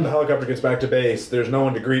 the helicopter gets back to base. There's no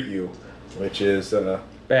one to greet you, which is Hey,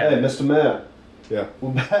 Bad. Mr. Matt, yeah.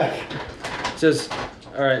 we're back. It says,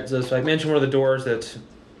 all right. So I mentioned one of the doors that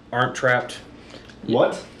aren't trapped.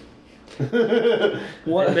 What?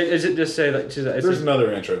 What? Is it just say like? It There's says,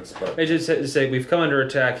 another entrance, but it just say we've come under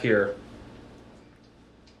attack here.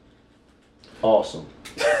 Awesome.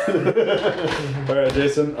 all right,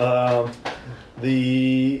 Jason.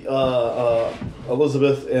 The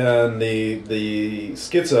Elizabeth and the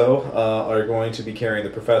Schizo are going to be carrying the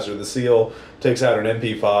professor. The SEAL takes out an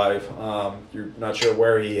MP5. You're not sure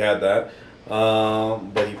where he had that,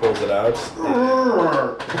 but he pulls it out.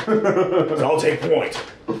 I'll take point.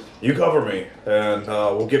 You cover me, and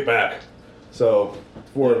we'll get back. So,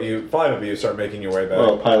 five of you start making your way back.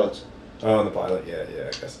 Well, pilots. Oh, and the pilot. Yeah,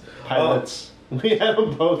 I guess. Pilots. We had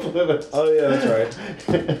them both with us. Oh yeah, that's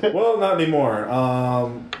right. Well, not anymore.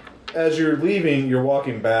 As you're leaving, you're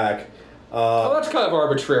walking back. Oh, that's kind of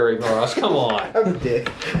arbitrary, Moros. Come on. I'm a dick.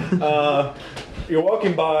 You're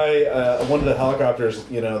walking by one of the helicopters,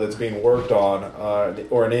 that's being worked on,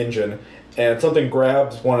 or an engine, and something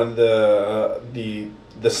grabs one of the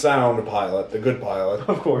sound pilot, the good pilot,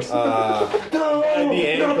 Of course. No, the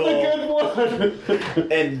ankle. not the good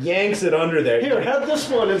one. and yanks it under there. Here, have this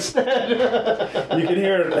one instead. You can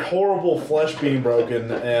hear horrible flesh being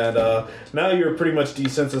broken, and now you're pretty much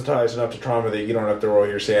desensitized enough to trauma that you don't have to roll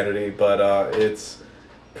your sanity, but it's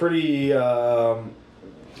pretty,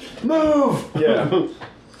 Move. yeah.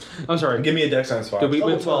 I'm sorry. Give me a dex science 5.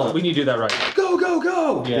 We need to do that right. Go, go,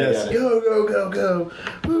 go! Yeah, Yes, got it. go.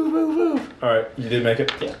 Move, move, move. Alright, you did make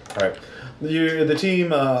it? Yeah. Alright. The team,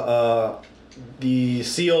 the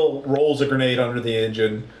SEAL rolls a grenade under the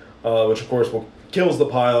engine, which of course kills the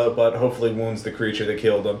pilot, but hopefully wounds the creature that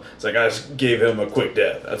killed him. It's like, I just gave him a quick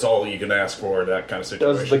death. That's all you can ask for in that kind of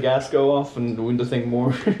situation. Does the gas go off and wound the thing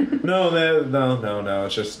more? No.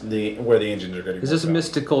 It's just where the engines are getting Is this a worked out.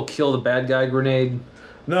 mystical kill the bad guy grenade?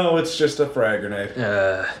 No, it's just a frag grenade.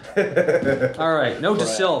 All right. Note to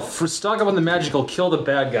self: stock up on the magical kill the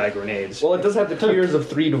bad guy grenades. Well, it does have the tears of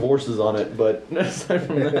 3 divorces on it, but aside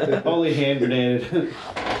from that. Holy hand grenade.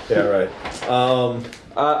 Yeah,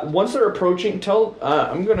 right. Once they're approaching,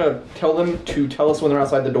 I'm gonna tell them to tell us when they're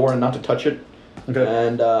outside the door and not to touch it. Okay.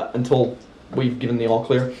 And until we've given the all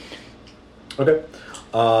clear. Okay.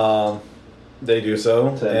 They do so,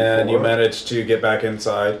 10-4. and you manage to get back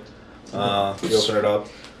inside. You open it up.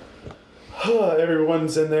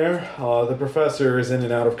 Everyone's in there. The professor is in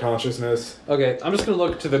and out of consciousness. Okay, I'm just gonna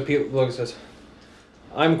look to the people. Look, it says,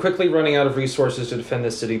 "I'm quickly running out of resources to defend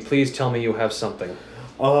this city. Please tell me you have something."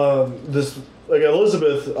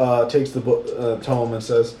 Elizabeth takes the tome and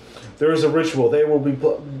says, "There is a ritual. They will be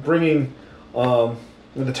bringing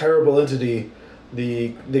the terrible entity,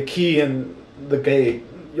 the key and the gate,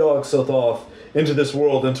 Yog Sothoth, into this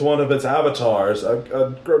world, into one of its avatars,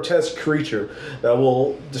 a grotesque creature that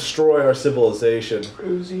will destroy our civilization.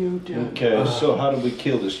 Okay, so how do we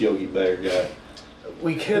kill this Yogi Bear guy?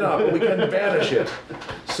 We cannot, but we can banish it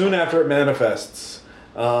soon after it manifests.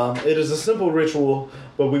 It is a simple ritual,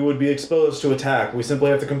 but we would be exposed to attack. We simply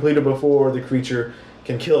have to complete it before the creature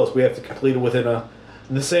can kill us. We have to complete it within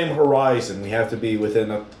the same horizon. We have to be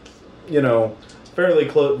within fairly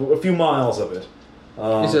close, a few miles of it.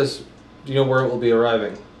 He says, "Do you know where it will be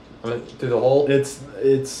arriving? I mean, through the hole?" It's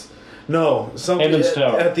no something Hammond's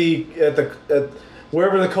Tower. at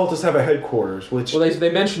wherever the cultists have a headquarters, which Well, they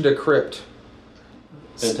mentioned a crypt.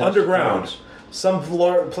 Fantastic underground, Grounds. some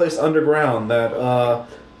place underground that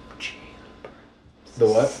The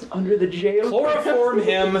what? Under the jail. Chloroform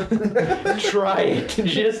him. Try it.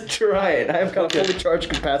 Just try it. I've got a fully charged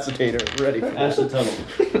capacitator ready for that. Acid tunnel.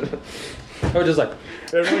 I was just like,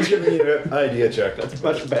 Everyone's giving me an idea check. That's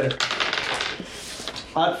much better.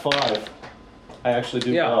 Hot 5. I actually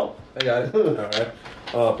do Yeah. well. I got it. All right.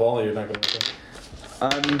 Paul, you're not going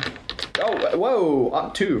to. Oh, whoa.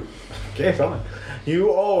 Up 2. Okay, fine. You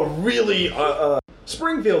all really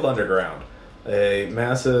Springfield Underground, a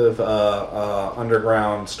massive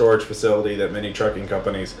underground storage facility that many trucking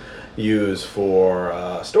companies use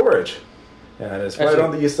for storage, and it's right Actually-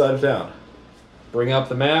 on the east side of town. Bring up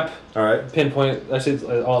the map. All right. Pinpoint. Actually, it's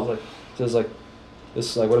all like says like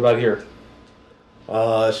this. Like, what about here?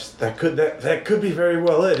 That could be very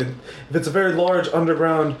well it. And if it's a very large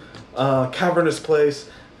underground cavernous place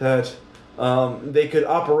that they could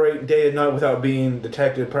operate day and night without being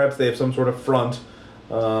detected, perhaps they have some sort of front,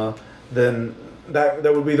 then that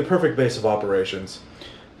would be the perfect base of operations.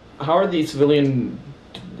 How are the civilian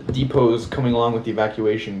depots coming along with the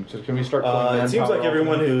evacuation? So can we start pulling It seems manpower like off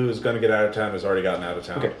everyone of them? who's going to get out of town has already gotten out of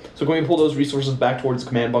town. Okay, so can we pull those resources back towards the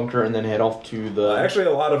command bunker and then head off to the... Actually,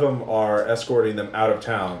 a lot of them are escorting them out of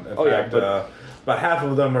town. In Oh, yeah, fact, but- about half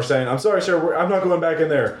of them are saying, "I'm sorry, sir, I'm not going back in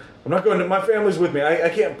there. I'm not going to. My family's with me. I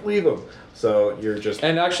can't leave them." So you're just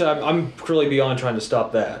And actually, I'm really beyond trying to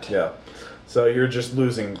stop that. yeah. So you're just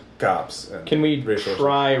losing cops. And Can we resources.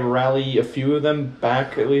 try rally a few of them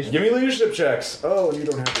back at least? Give me leadership checks. Oh, you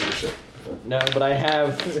don't have leadership. No, but I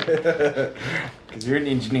have... Because you're an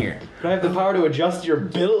engineer. But I have the power to adjust your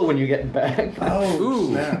bill when you get back. Oh, Ooh.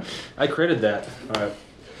 snap. I created that. All right.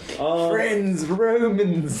 Friends,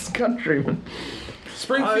 Romans, countrymen.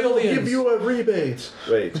 I will give Springfieldians. you a rebate.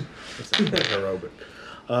 Wait. It's aerobic.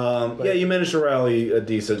 Yeah, you managed to rally a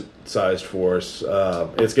decent sized force.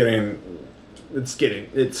 It's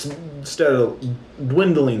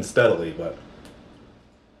dwindling steadily, but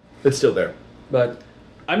it's still there. But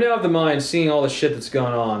I'm now of the mind, seeing all the shit that's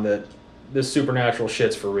gone on, that this supernatural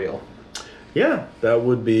shit's for real. Yeah, that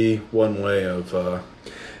would be one way of.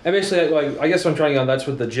 And basically, like, I guess what I'm trying to get on, that's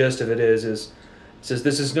what the gist of it is it says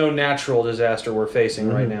this is no natural disaster we're facing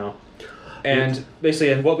right now. And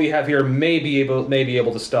basically, and what we have here may be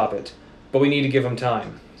able to stop it, but we need to give them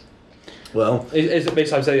time. Well, It's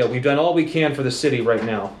basically, I'm saying, we've done all we can for the city right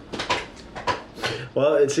now.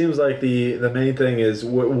 it seems like the main thing is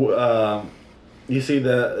you see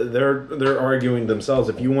they're arguing themselves.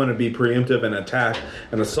 If you want to be preemptive and attack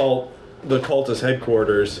and assault the cultist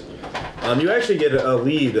headquarters, you actually get a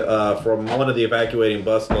lead from one of the evacuating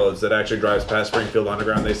busloads that actually drives past Springfield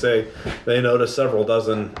Underground. They say they noticed several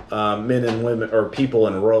dozen men and women or people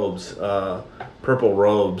in robes, purple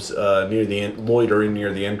robes, loitering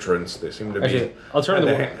near the entrance. They seem to be. Actually, I'll turn to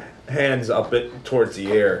the their hands up it towards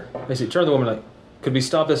the air. Basically, turn to the woman like, could we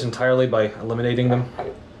stop this entirely by eliminating them?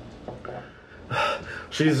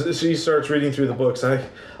 She starts reading through the books. I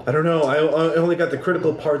don't know. I only got the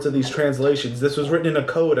critical parts of these translations. This was written in a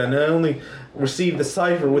code, and I only received the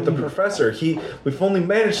cipher with the professor. We've only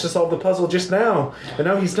managed to solve the puzzle just now, and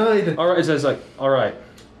now he's died. All right, it says like, all right.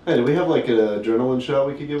 Hey, do we have like an adrenaline shot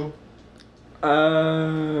we could give him?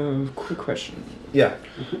 Quick question. Yeah.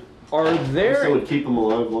 Are That there would keep him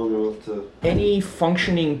alive long enough to. any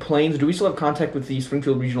functioning planes? Do we still have contact with the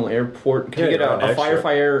Springfield Regional Airport? Can we Yeah, get you're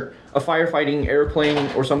on a firefighting airplane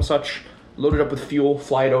or some such, loaded up with fuel,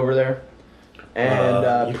 fly it over there?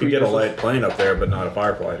 And you could get a light plane up there, but not a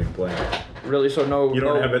firefighting plane. Really, so no. You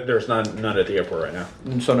don't have it. There's none at the airport right now.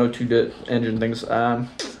 So no two-engine things.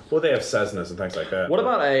 Well, they have Cessnas and things like that. What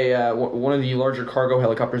about one of the larger cargo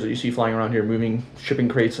helicopters that you see flying around here, moving shipping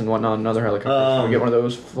crates and whatnot? Another helicopter. Can we get one of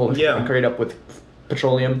those full yeah. shipping crate up with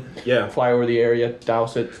petroleum? Yeah. Fly over the area,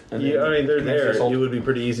 douse it. And Yeah, I mean they're commence the there. assault. It would be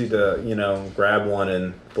pretty easy to grab one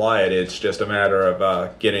and fly it. It's just a matter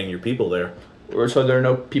of getting your people there. Or so there are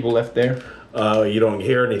no people left there. You don't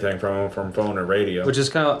hear anything from them from phone or radio. Which is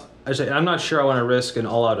kind of, I'm not sure I want to risk an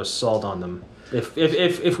all-out assault on them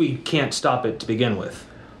if we can't stop it to begin with.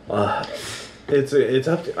 It's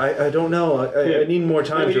up to, I don't know. I need more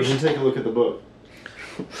time Maybe to. you should take a look at the book.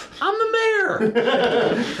 I'm the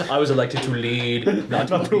mayor. I was elected to lead, not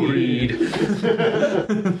to lead.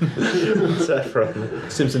 What's that from?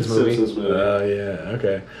 Simpsons movie. Simpsons movie. Yeah.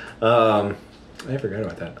 Okay. I forgot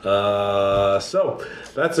about that. So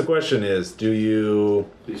that's the question: is do you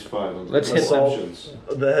These 5 on the Let's hit them. assumptions.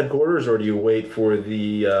 the headquarters, or do you wait for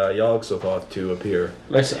the Yog-Sothoth to appear?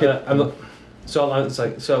 Let's hit. I'm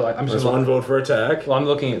There's just one vote for attack. Well, I'm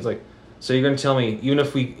looking. It's like, so you're going to tell me even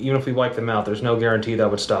if we wipe them out, there's no guarantee that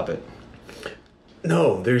would stop it.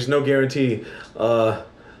 No, there's no guarantee.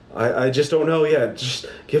 I just don't know yet. Just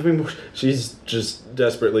give me more. She's just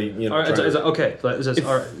desperately, you know. All right, trying to- okay.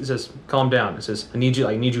 It says, calm down. It says, I need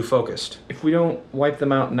you focused. If we don't wipe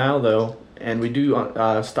them out now, though, and we do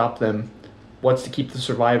stop them, what's to keep the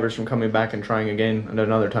survivors from coming back and trying again at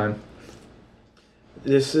another time?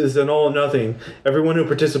 This is an all or nothing. Everyone who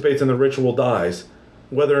participates in the ritual dies,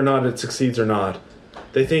 whether or not it succeeds or not.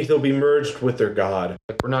 They think they'll be merged with their god.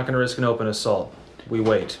 We're not going to risk an open assault. We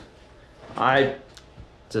wait. I'm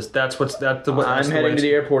That's the heading to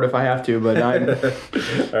the airport if I have to, but I'm... All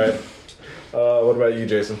right. What about you,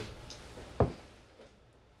 Jason?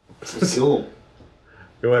 Let's kill him.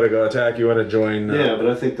 You want to go attack? You want to join? Yeah, but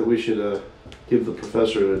I think that we should give the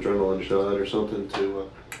professor an adrenaline shot or something to...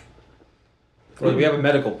 Well, we have a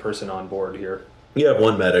medical person on board here. You have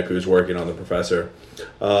one medic who's working on the professor.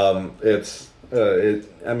 I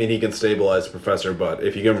mean, he can stabilize the professor, but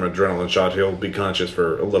if you give him an adrenaline shot, he'll be conscious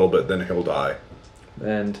for a little bit, then he'll die.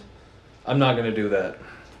 And I'm not going to do that.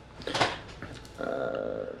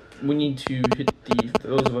 We need to hit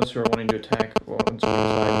those of us who are wanting to attack once we're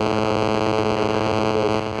inside.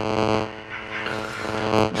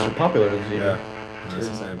 So popular this evening. Yeah. That's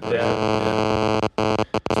the same place. Yeah.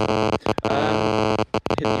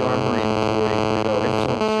 Hit the armory before we go.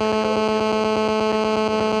 If someone's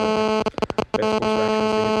gonna go, best course of action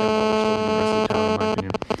is to hit them while they're still in the rest of the town, in my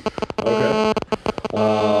opinion. Okay.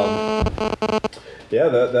 Yeah,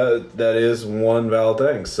 that is one valid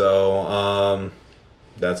thing. So,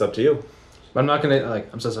 that's up to you. I'm not going to,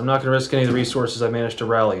 I'm not going to risk any of the resources I managed to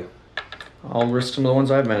rally. I'll risk some of the ones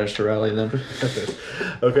I've managed to rally then.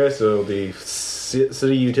 Okay, so the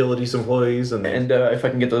city utilities employees and if I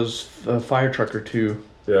can get those fire truck or two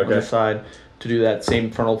on the side to do that same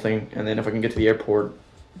frontal thing, and then if I can get to the airport,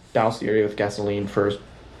 douse the area with gasoline first.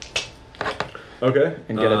 Okay.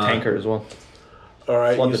 And get a tanker as well. All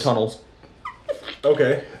right. Flood the tunnels.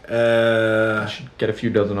 Okay. Get a few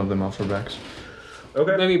dozen of them off our backs.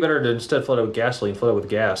 Okay. Maybe better to instead flood it with gasoline, flood it with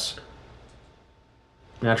gas.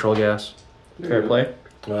 Natural gas. Fair play.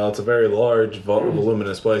 Well, it's a very large,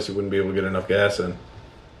 voluminous place. You wouldn't be able to get enough gas in.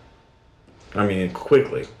 I mean,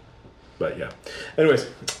 quickly. But yeah. Anyways,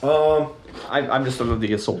 I'm just of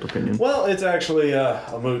the assault opinion. well, it's actually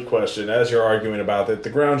a moot question. As you're arguing about it,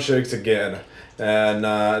 the ground shakes again, and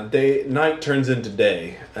night turns into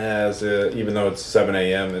day. As even though it's 7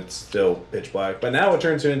 a.m., it's still pitch black. But now it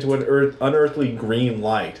turns into an unearthly green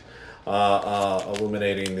light,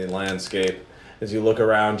 illuminating the landscape. As you look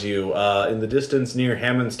around you, in the distance near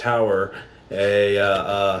Hammond's Tower,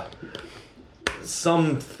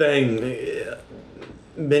 something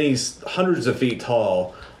many hundreds of feet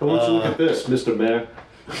tall. I want you to look at this, Mr. Mayor.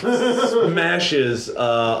 Smashes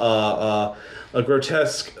a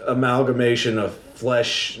grotesque amalgamation of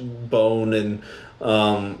flesh, bone, and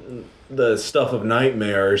the stuff of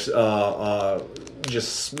nightmares.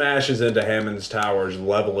 Just smashes into Hammond's Towers,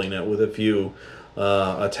 leveling it with a few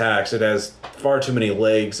attacks. It has far too many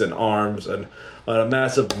legs and arms and a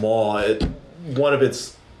massive maw. One of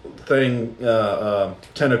its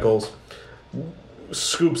tentacles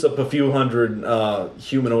scoops up a few hundred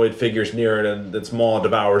humanoid figures near it, and its maw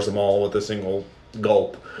devours them all with a single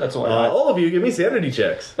gulp. That's why all of you give me sanity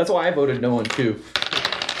checks. That's why I voted no on 2.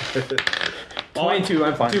 22,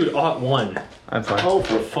 I'm fine. Dude, 1. I'm fine. Oh,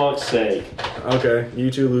 for fuck's sake. Okay,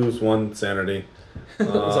 you two lose 1 sanity. It's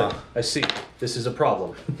like, I see. This is a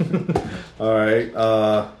problem. All right.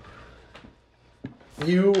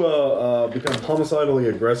 You become homicidally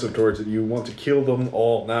aggressive towards it. You want to kill them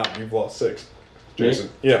all now. You've lost 6. Jason.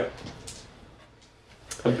 Yeah.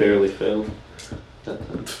 I barely failed.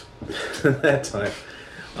 That time.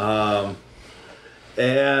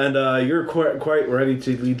 And you're quite ready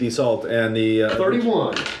to lead the assault. And the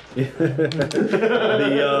 31.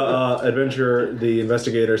 the adventurer, the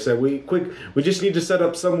investigator, said, "We just need to set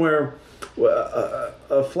up somewhere,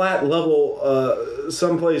 a flat level,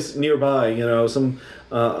 someplace nearby. You know,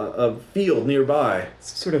 a field nearby."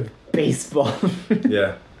 Sort of baseball.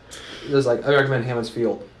 Yeah. There's I recommend Hammond's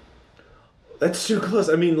Field. That's too close.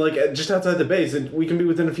 I mean, just outside the base, we can be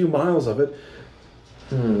within a few miles of it.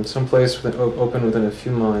 Someplace open within a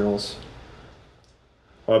few miles.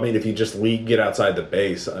 Well, I mean, if you just get outside the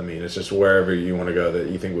base, I mean, it's just wherever you want to go that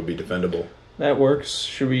you think would be defendable. That works.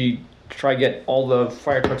 Should we try get all the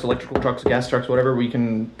fire trucks, electrical trucks, gas trucks, whatever we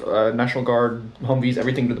can, National Guard, Humvees,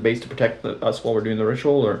 everything to the base to protect us while we're doing the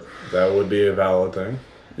ritual, or? That would be a valid thing.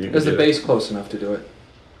 Is the base close enough to do it?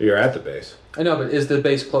 You're at the base. I know, but is the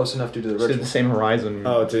base close enough to do the It's ritual? the same horizon.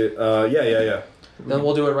 Oh, yeah. Then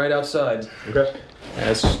we'll do it right outside. Okay.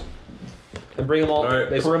 Yes. And bring them all. All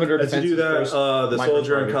right. Perimeter As you defense. do that, the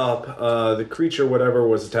soldier and micro-target. cop, the creature, whatever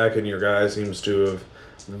was attacking your guy, seems to have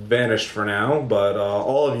vanished for now, but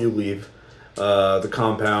all of you leave the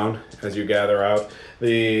compound as you gather out.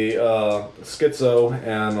 The schizo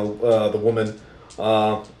and the woman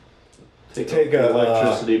Take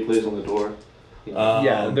electricity, please, on the door.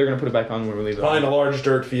 Yeah, they're gonna put it back on when we leave. Find a large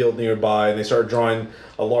dirt field nearby, and they start drawing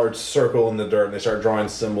a large circle in the dirt, and they start drawing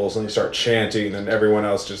symbols, and they start chanting, and everyone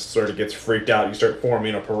else just sort of gets freaked out. You start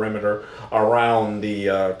forming a perimeter around the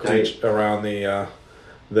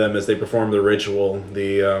them as they perform the ritual.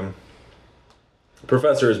 The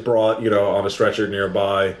professor is brought, on a stretcher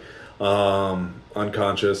nearby,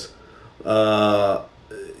 unconscious.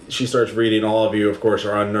 She starts reading. All of you, of course,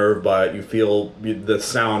 are unnerved by it. You feel the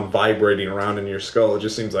sound vibrating around in your skull. It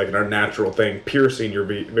just seems like an unnatural thing, piercing your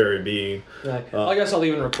very being. I guess I'll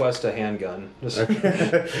even request a handgun.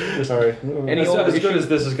 Sorry. Any It's old not as good issue, as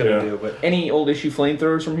this is going to Yeah. do, but any old issue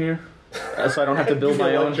flamethrowers from here? So I don't have to build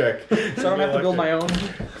my own. Check. So I don't have to build my own.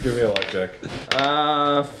 Give me a luck check.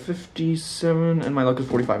 57, and my luck is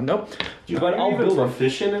 45. Nope. But I'll build them.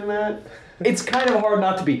 proficient in that? It's kind of hard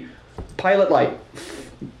not to be. Pilot light.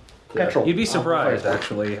 Petrol. you'd be surprised,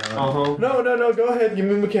 actually. Uh-huh. No. Go ahead. Give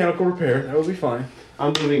me mechanical repair. That will be fine.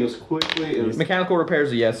 I'm moving as quickly as... Mechanical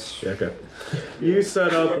repairs, a yes. Yeah, okay. You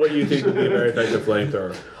set up what you think will be a very effective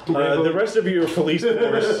flamethrower. The rest of your police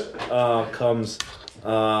force comes.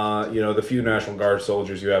 The few National Guard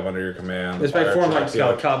soldiers you have under your command. It's the by fire form trucks,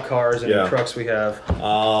 like cop cars and Yeah. trucks we have.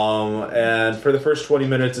 And for the first 20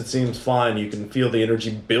 minutes, it seems fine. You can feel the energy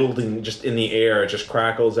building just in the air. It just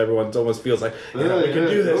crackles. Everyone almost feels like, we can do Go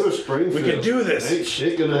to this. Springfield. We can do this. Ain't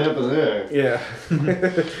shit gonna happen there. Yeah.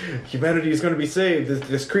 Humanity is going to be saved.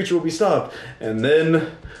 This creature will be stopped. And then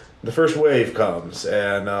the first wave comes,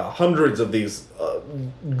 and hundreds of these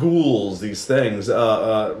ghouls, these things,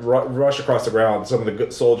 rush across the ground. Some of the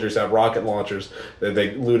good soldiers have rocket launchers that they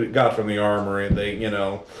got from the armory, and they,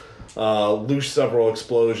 loose several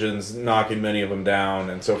explosions, knocking many of them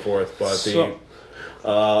down, and so forth. But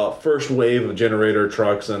the first wave of generator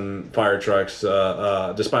trucks and fire trucks,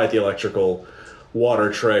 despite the electrical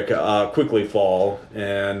water trick, quickly fall,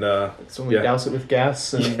 and So we douse it with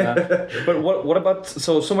gas. And, but what about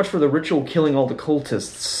so much for the ritual killing all the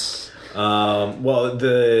cultists? Well,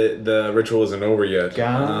 the ritual isn't over yet.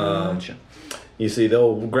 Gotcha. You see,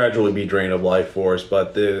 they'll gradually be drained of life force,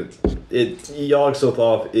 but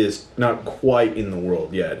Yog-Sothoth is not quite in the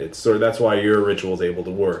world yet. That's why your ritual is able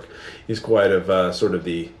to work. He's quite of sort of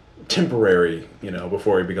the temporary,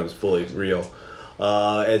 before he becomes fully real.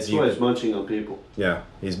 That's why he's munching on people. Yeah,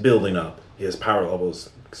 he's building up. His power levels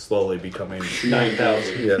slowly becoming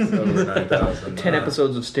 9,000. Yes, over 9,000. 10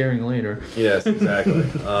 episodes of staring later. Yes, exactly.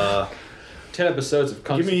 10 episodes of Give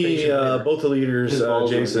constipation. me both the leaders, His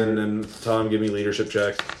balls Jason are and Tom. Give me leadership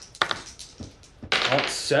checks.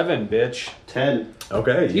 That's 7, bitch. 10.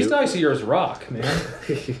 Okay. These dice of yours rock, man.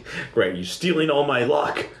 Great. You're stealing all my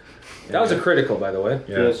luck. That was a critical, by the way.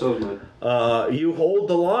 Yeah, so is mine. You hold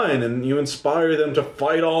the line and you inspire them to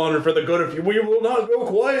fight on for the good of you. We will not go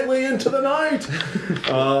quietly into the night,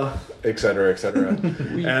 etc., etc.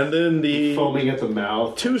 And then the Foaming at the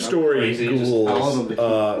mouth. two-story Crazy, just telling ghouls, them to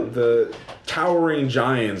the towering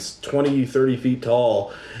giants, 20, 30 feet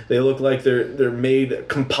tall. They look like they're made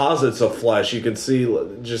composites of flesh. You can see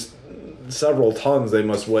just several tons they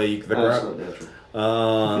must weigh. The That's ground. not natural.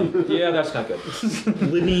 Yeah, that's not good.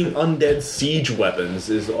 Living undead siege weapons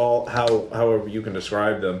is all however you can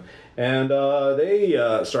describe them, and they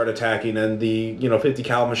start attacking, and the 50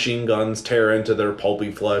 cal machine guns tear into their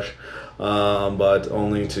pulpy flesh, but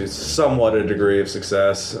only to somewhat a degree of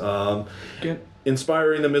success.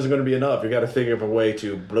 Inspiring them isn't going to be enough. You got to figure out a way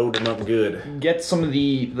to blow them up good. Get some of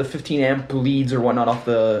the 15 amp leads or whatnot off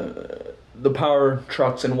the power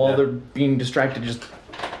trucks, and while they're being distracted, just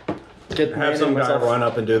Have some guy run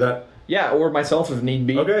up and do that. Yeah, or myself if need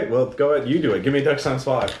be. Okay, well go ahead. You do it. Give me Dex times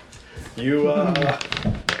 5. You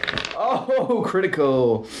Oh,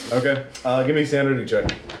 critical. okay? Give me sanity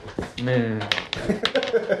check. Man.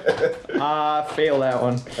 Fail that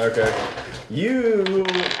one. Okay. You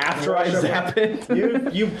After I zap it.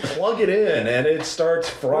 you plug it in and it starts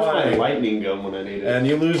Where's my frying, lightning gun when I need it? and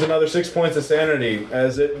you lose another 6 points of sanity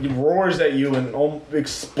as it roars at you and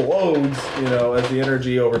explodes. As the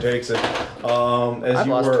energy overtakes it. As I've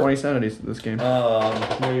you lost were, 20 sanities this game. where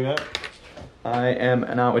are you at? I am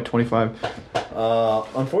now at 25.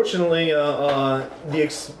 Unfortunately, when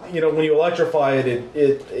you electrify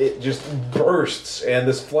it just bursts, and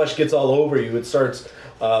this flesh gets all over you. It starts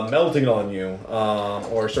melting on you,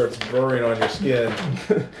 or starts burning on your skin.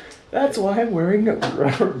 That's why I'm wearing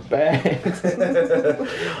rubber bands. As in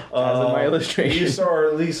my illustration. You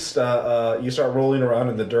start rolling around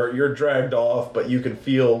in the dirt. You're dragged off, but you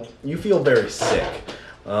feel very sick.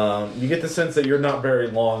 You get the sense that you're not very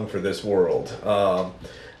long for this world.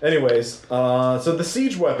 Anyways, so the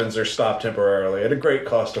siege weapons are stopped temporarily at a great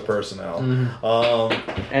cost to personnel.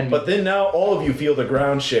 But then now all of you feel the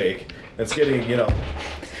ground shake. It's getting,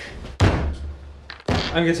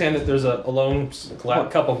 I'm just saying that there's a lone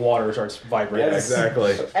cup of water starts vibrating. Yeah,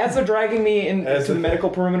 exactly. As they're dragging me into the medical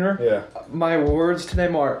perimeter, Yeah. my words to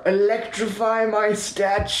them are, electrify my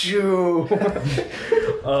statue!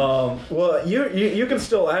 Well, you can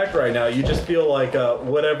still act right now. You just feel like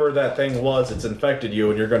whatever that thing was, it's infected you,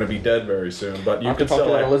 and you're going to be dead very soon. But you I'll can talk to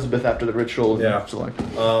still that act. Elizabeth after the ritual. Yeah. Select.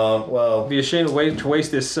 Well, Be ashamed to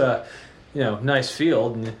waste this, nice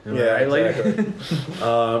field. yeah, right? exactly.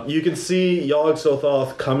 You can see Yog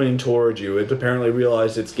Sothoth coming towards you. It apparently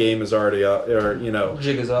realized its game is already up, or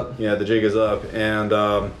Jig is up. yeah, the jig is up, and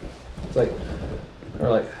It's like,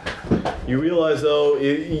 you realize though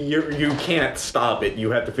you can't stop it.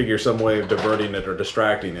 You have to figure some way of diverting it or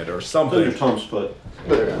distracting it or Those something. are Tom's foot.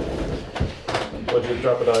 What'd you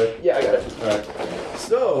drop a die? Yeah, I got it. All right.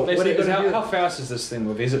 So, what are you gonna do? how fast is this thing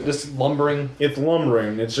moving? Is it just lumbering? It's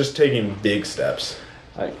lumbering. It's just taking big steps.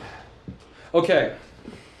 Okay.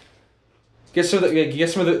 Guess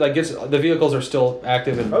the vehicles are still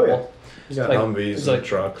active and Oh, yeah. mobile. You got Like, Humvees it's and like-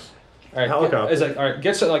 trucks. All right, Helicopter. It's like, all right,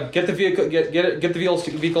 get the vehicle, get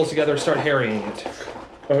the vehicles together, start harrying it.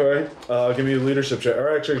 All right. Give me a leadership check.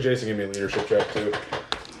 Or actually, Jason, give me a leadership check too.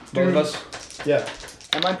 Both of us. Yeah.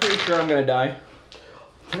 Am I pretty sure I'm gonna die?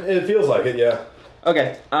 It feels like it. Yeah.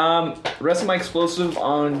 Okay. Rest of my explosive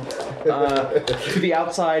on to the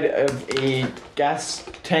outside of a gas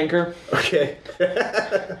tanker. Okay.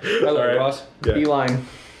 Hello, All right. boss. Yeah. Beeline.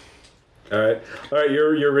 All right.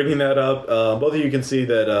 You're rigging that up. Both of you can see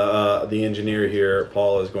that the engineer here,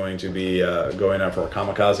 Paul, is going to be going out for a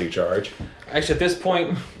kamikaze charge. Actually, at this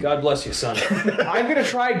point, God bless you, son. I'm gonna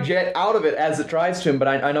try jet out of it as it tries to him, but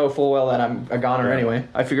I know full well that I'm a goner Yeah. anyway.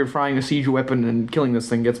 I figured frying a siege weapon and killing this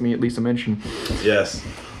thing gets me at least a mention. Yes.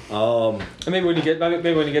 And maybe when you get to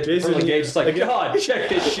the Jason, pearly gate, it's like, again- God, check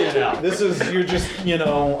this shit out. This is you're just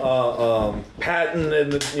Patton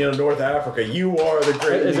in North Africa. You are the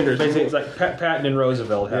great It's leaders. basically, it's like Patton and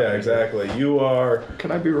Roosevelt. Yeah, happening. exactly. You are.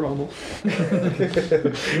 Can I be Rommel?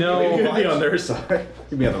 No, You'd be on their side.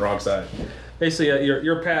 You'd be on the wrong side. basically,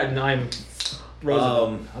 you're Patton. I'm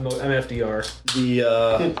Roosevelt. I'm FDR.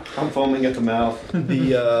 I'm foaming at the mouth.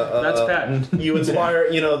 That's Patton. You inspire,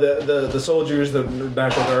 the soldiers, the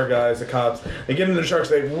National Guard guys, the cops. They get in the trucks.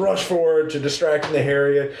 They rush forward to distract the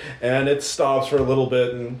Harriet, and it stops for a little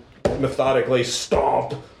bit and methodically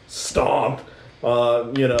stomp,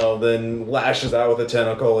 then lashes out with a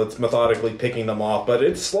tentacle. It's methodically picking them off, but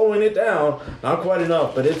it's slowing it down. Not quite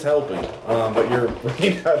enough, but it's helping. But you're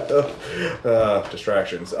running out of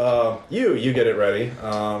distractions. You get it ready.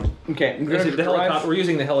 Okay, I'm gonna Basically, the drive- helicopter. We're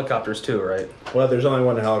using the helicopters too, right? Well, there's only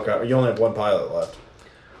one helicopter. You only have one pilot left.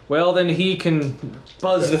 Well, then he can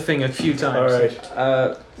buzz the thing a few All times.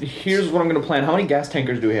 right. Here's what I'm gonna plan. How many gas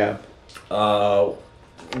tankers do we have?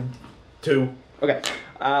 2. Okay.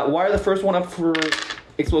 Wire the first one up for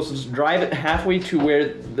explosives. Drive it halfway to where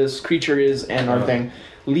this creature is and our thing.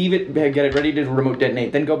 Leave it, get it ready to remote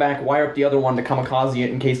detonate. Then go back, wire up the other one to kamikaze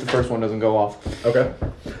it in case the first one doesn't go off. Okay.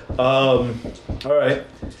 All right.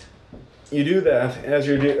 You do that as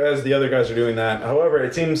the other guys are doing that. However,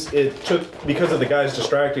 it seems it took because of the guys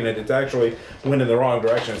distracting it. It's actually went in the wrong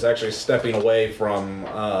direction. It's actually stepping away from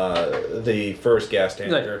the first gas He's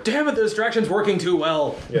tanker. like, damn it, the distraction's working too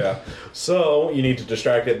well. Yeah. So you need to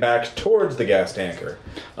distract it back towards the gas tanker.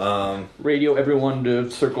 Radio everyone to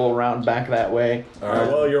circle around back that way. All right.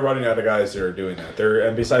 Well, you're running out of guys that are doing that.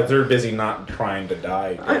 And besides, they're busy not trying to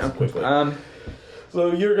die as quickly. So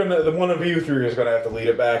the one of you three is gonna have to lead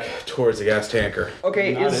it back towards the gas tanker.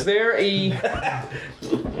 Okay, is there a...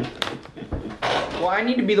 Well, I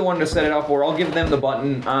need to be the one to set it up, or I'll give them the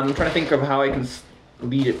button. I'm trying to think of how I can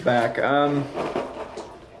lead it back.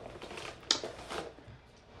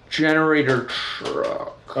 Generator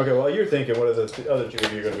truck. Okay. Well, you're thinking, what are the other two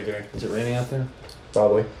of you going to be doing? Is it raining out there?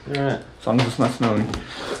 Probably. All right. As long as it's not snowing.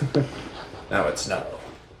 Now it's snow.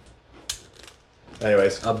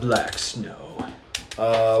 Anyways, A black snow.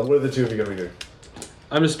 what are the two of you going to be doing?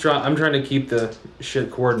 I'm trying to keep the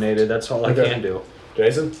shit coordinated. That's all I Okay. can do.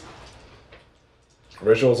 Jason?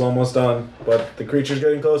 Ritual's almost done, but the creature's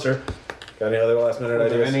getting closer. Got any other last minute Are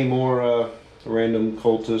there ideas? any more random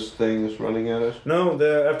cultist things running at us? No,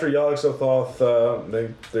 after Yog Sothoth,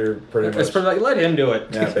 they're pretty It's much... pretty like, let him do it.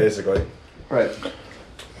 Yeah, basically. Right.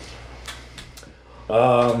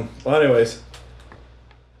 Well, anyways.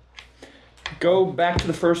 Go back to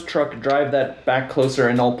the first truck, drive that back closer,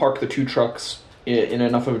 and I'll park the two trucks in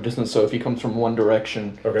enough of a distance so if he comes from one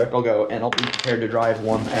direction, Okay. I'll go and I'll be prepared to drive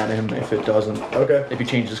one at him if it doesn't. Okay. If he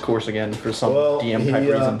changes course again for some Well, DM type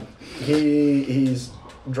reason. he's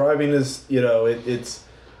driving his, it's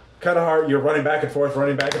kind of hard. You're running back and forth,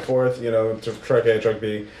 to truck A, truck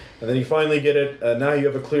B, and then you finally get it. Now you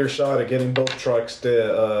have a clear shot at getting both trucks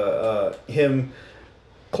to him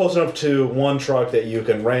close enough to one truck that you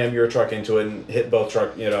can ram your truck into it and hit both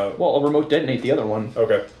truck. Well, I'll remote detonate the other one.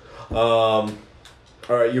 Okay.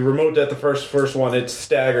 All right, you remote at the first one. It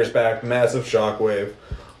staggers back, massive shockwave.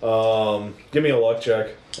 Give me a luck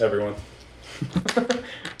check, everyone.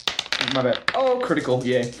 My bad. Oh, critical.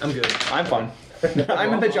 Yay. I'm good. I'm fine.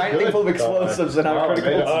 I'm in the giant thing full of explosives and I'm Wow,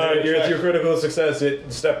 critical. right. All right, your critical success.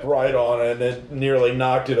 It stepped right on it and it nearly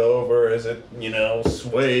knocked it over as it,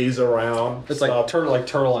 sways around. It's Stop. like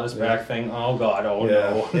turtle on his back thing. Oh god, oh Yeah,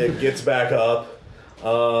 no. it gets back up.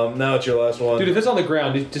 Now it's your last one. Dude, if it's on the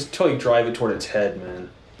ground, you just totally drive it toward its head, man.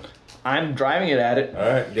 I'm driving it at it. All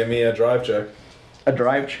right, give me a drive check. A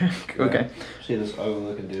drive check? Okay. See this ugly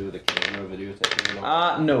looking dude with the camera videotaping it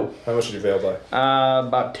all? No. How much did you fail by?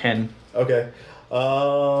 About 10. Okay.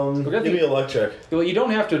 Give me a luck check. Well, you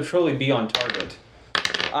don't have to truly be on target.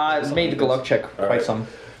 Made the luck check quite right. some.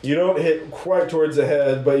 You don't hit quite towards the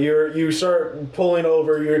head, but you start pulling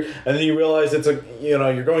over. And then you realize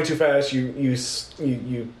you're going too fast.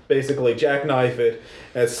 You basically jackknife it,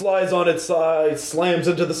 and it slides on its side, slams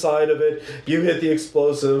into the side of it. You hit the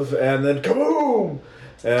explosive, and then kaboom!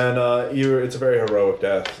 And it's a very heroic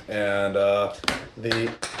death. And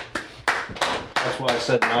That's why I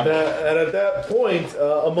said not. and at that point,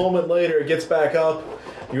 a moment later, it gets back up.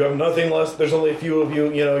 You have nothing less. There's only a few of you.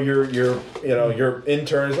 Your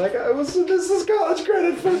intern is like, this is college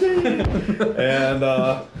credit for me, and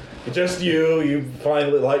just you. You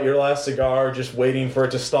finally light your last cigar, just waiting for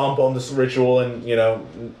it to stomp on this ritual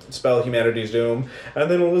and spell humanity's doom. And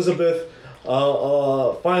then Elizabeth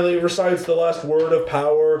finally recites the last word of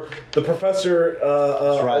power. The professor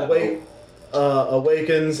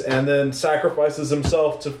awakens and then sacrifices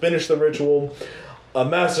himself to finish the ritual. A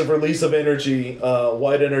massive release of energy,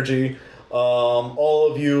 white energy. All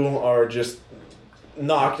of you are just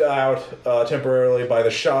knocked out temporarily by the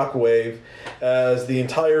shock wave as the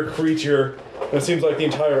entire creature. It seems like an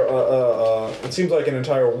entire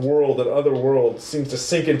world, an other world, seems to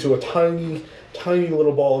sink into a tiny, tiny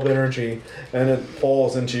little ball of energy, and it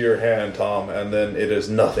falls into your hand, Tom, and then it is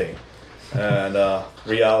nothing, and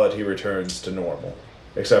reality returns to normal.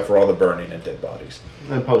 Except for all the burning and dead bodies.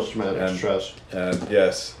 And post-traumatic stress. And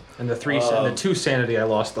yes. And the 2 sanity I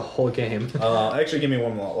lost the whole game. Actually, give me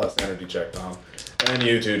one last sanity check, Tom. And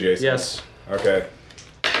you too, Jason. Yes. Okay.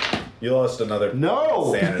 You lost another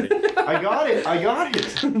sanity. I got it. I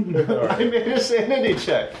made a sanity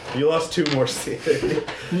check. You lost 2 more sanity.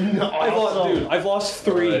 No, I've lost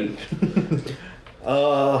 3.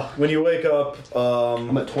 When you wake up,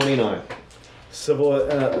 I'm at 29.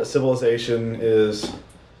 civilization is...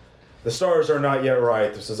 The stars are not yet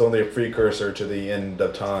right. This is only a precursor to the end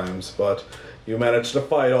of times, but you managed to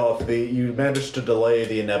fight off you managed to delay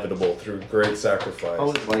the inevitable through great sacrifice. I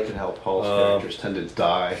always like it how Paul's characters tend to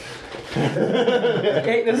die.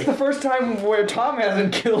 Hey, this is the first time where Tom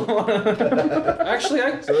hasn't killed one. Actually,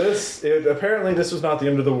 Apparently this was not the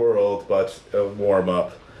end of the world, but a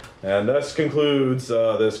warm-up. And this concludes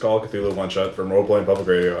this Call of Cthulhu one-shot from Role Playing Public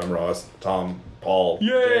Radio. I'm Ross, Tom, Paul,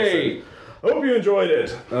 Yay! Jason. Hope you enjoyed it.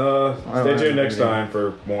 Stay tuned next time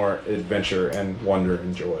for more adventure and wonder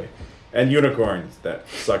and joy. And unicorns that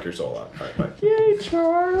suck your soul out. All right, bye. Yay,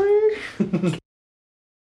 Charlie!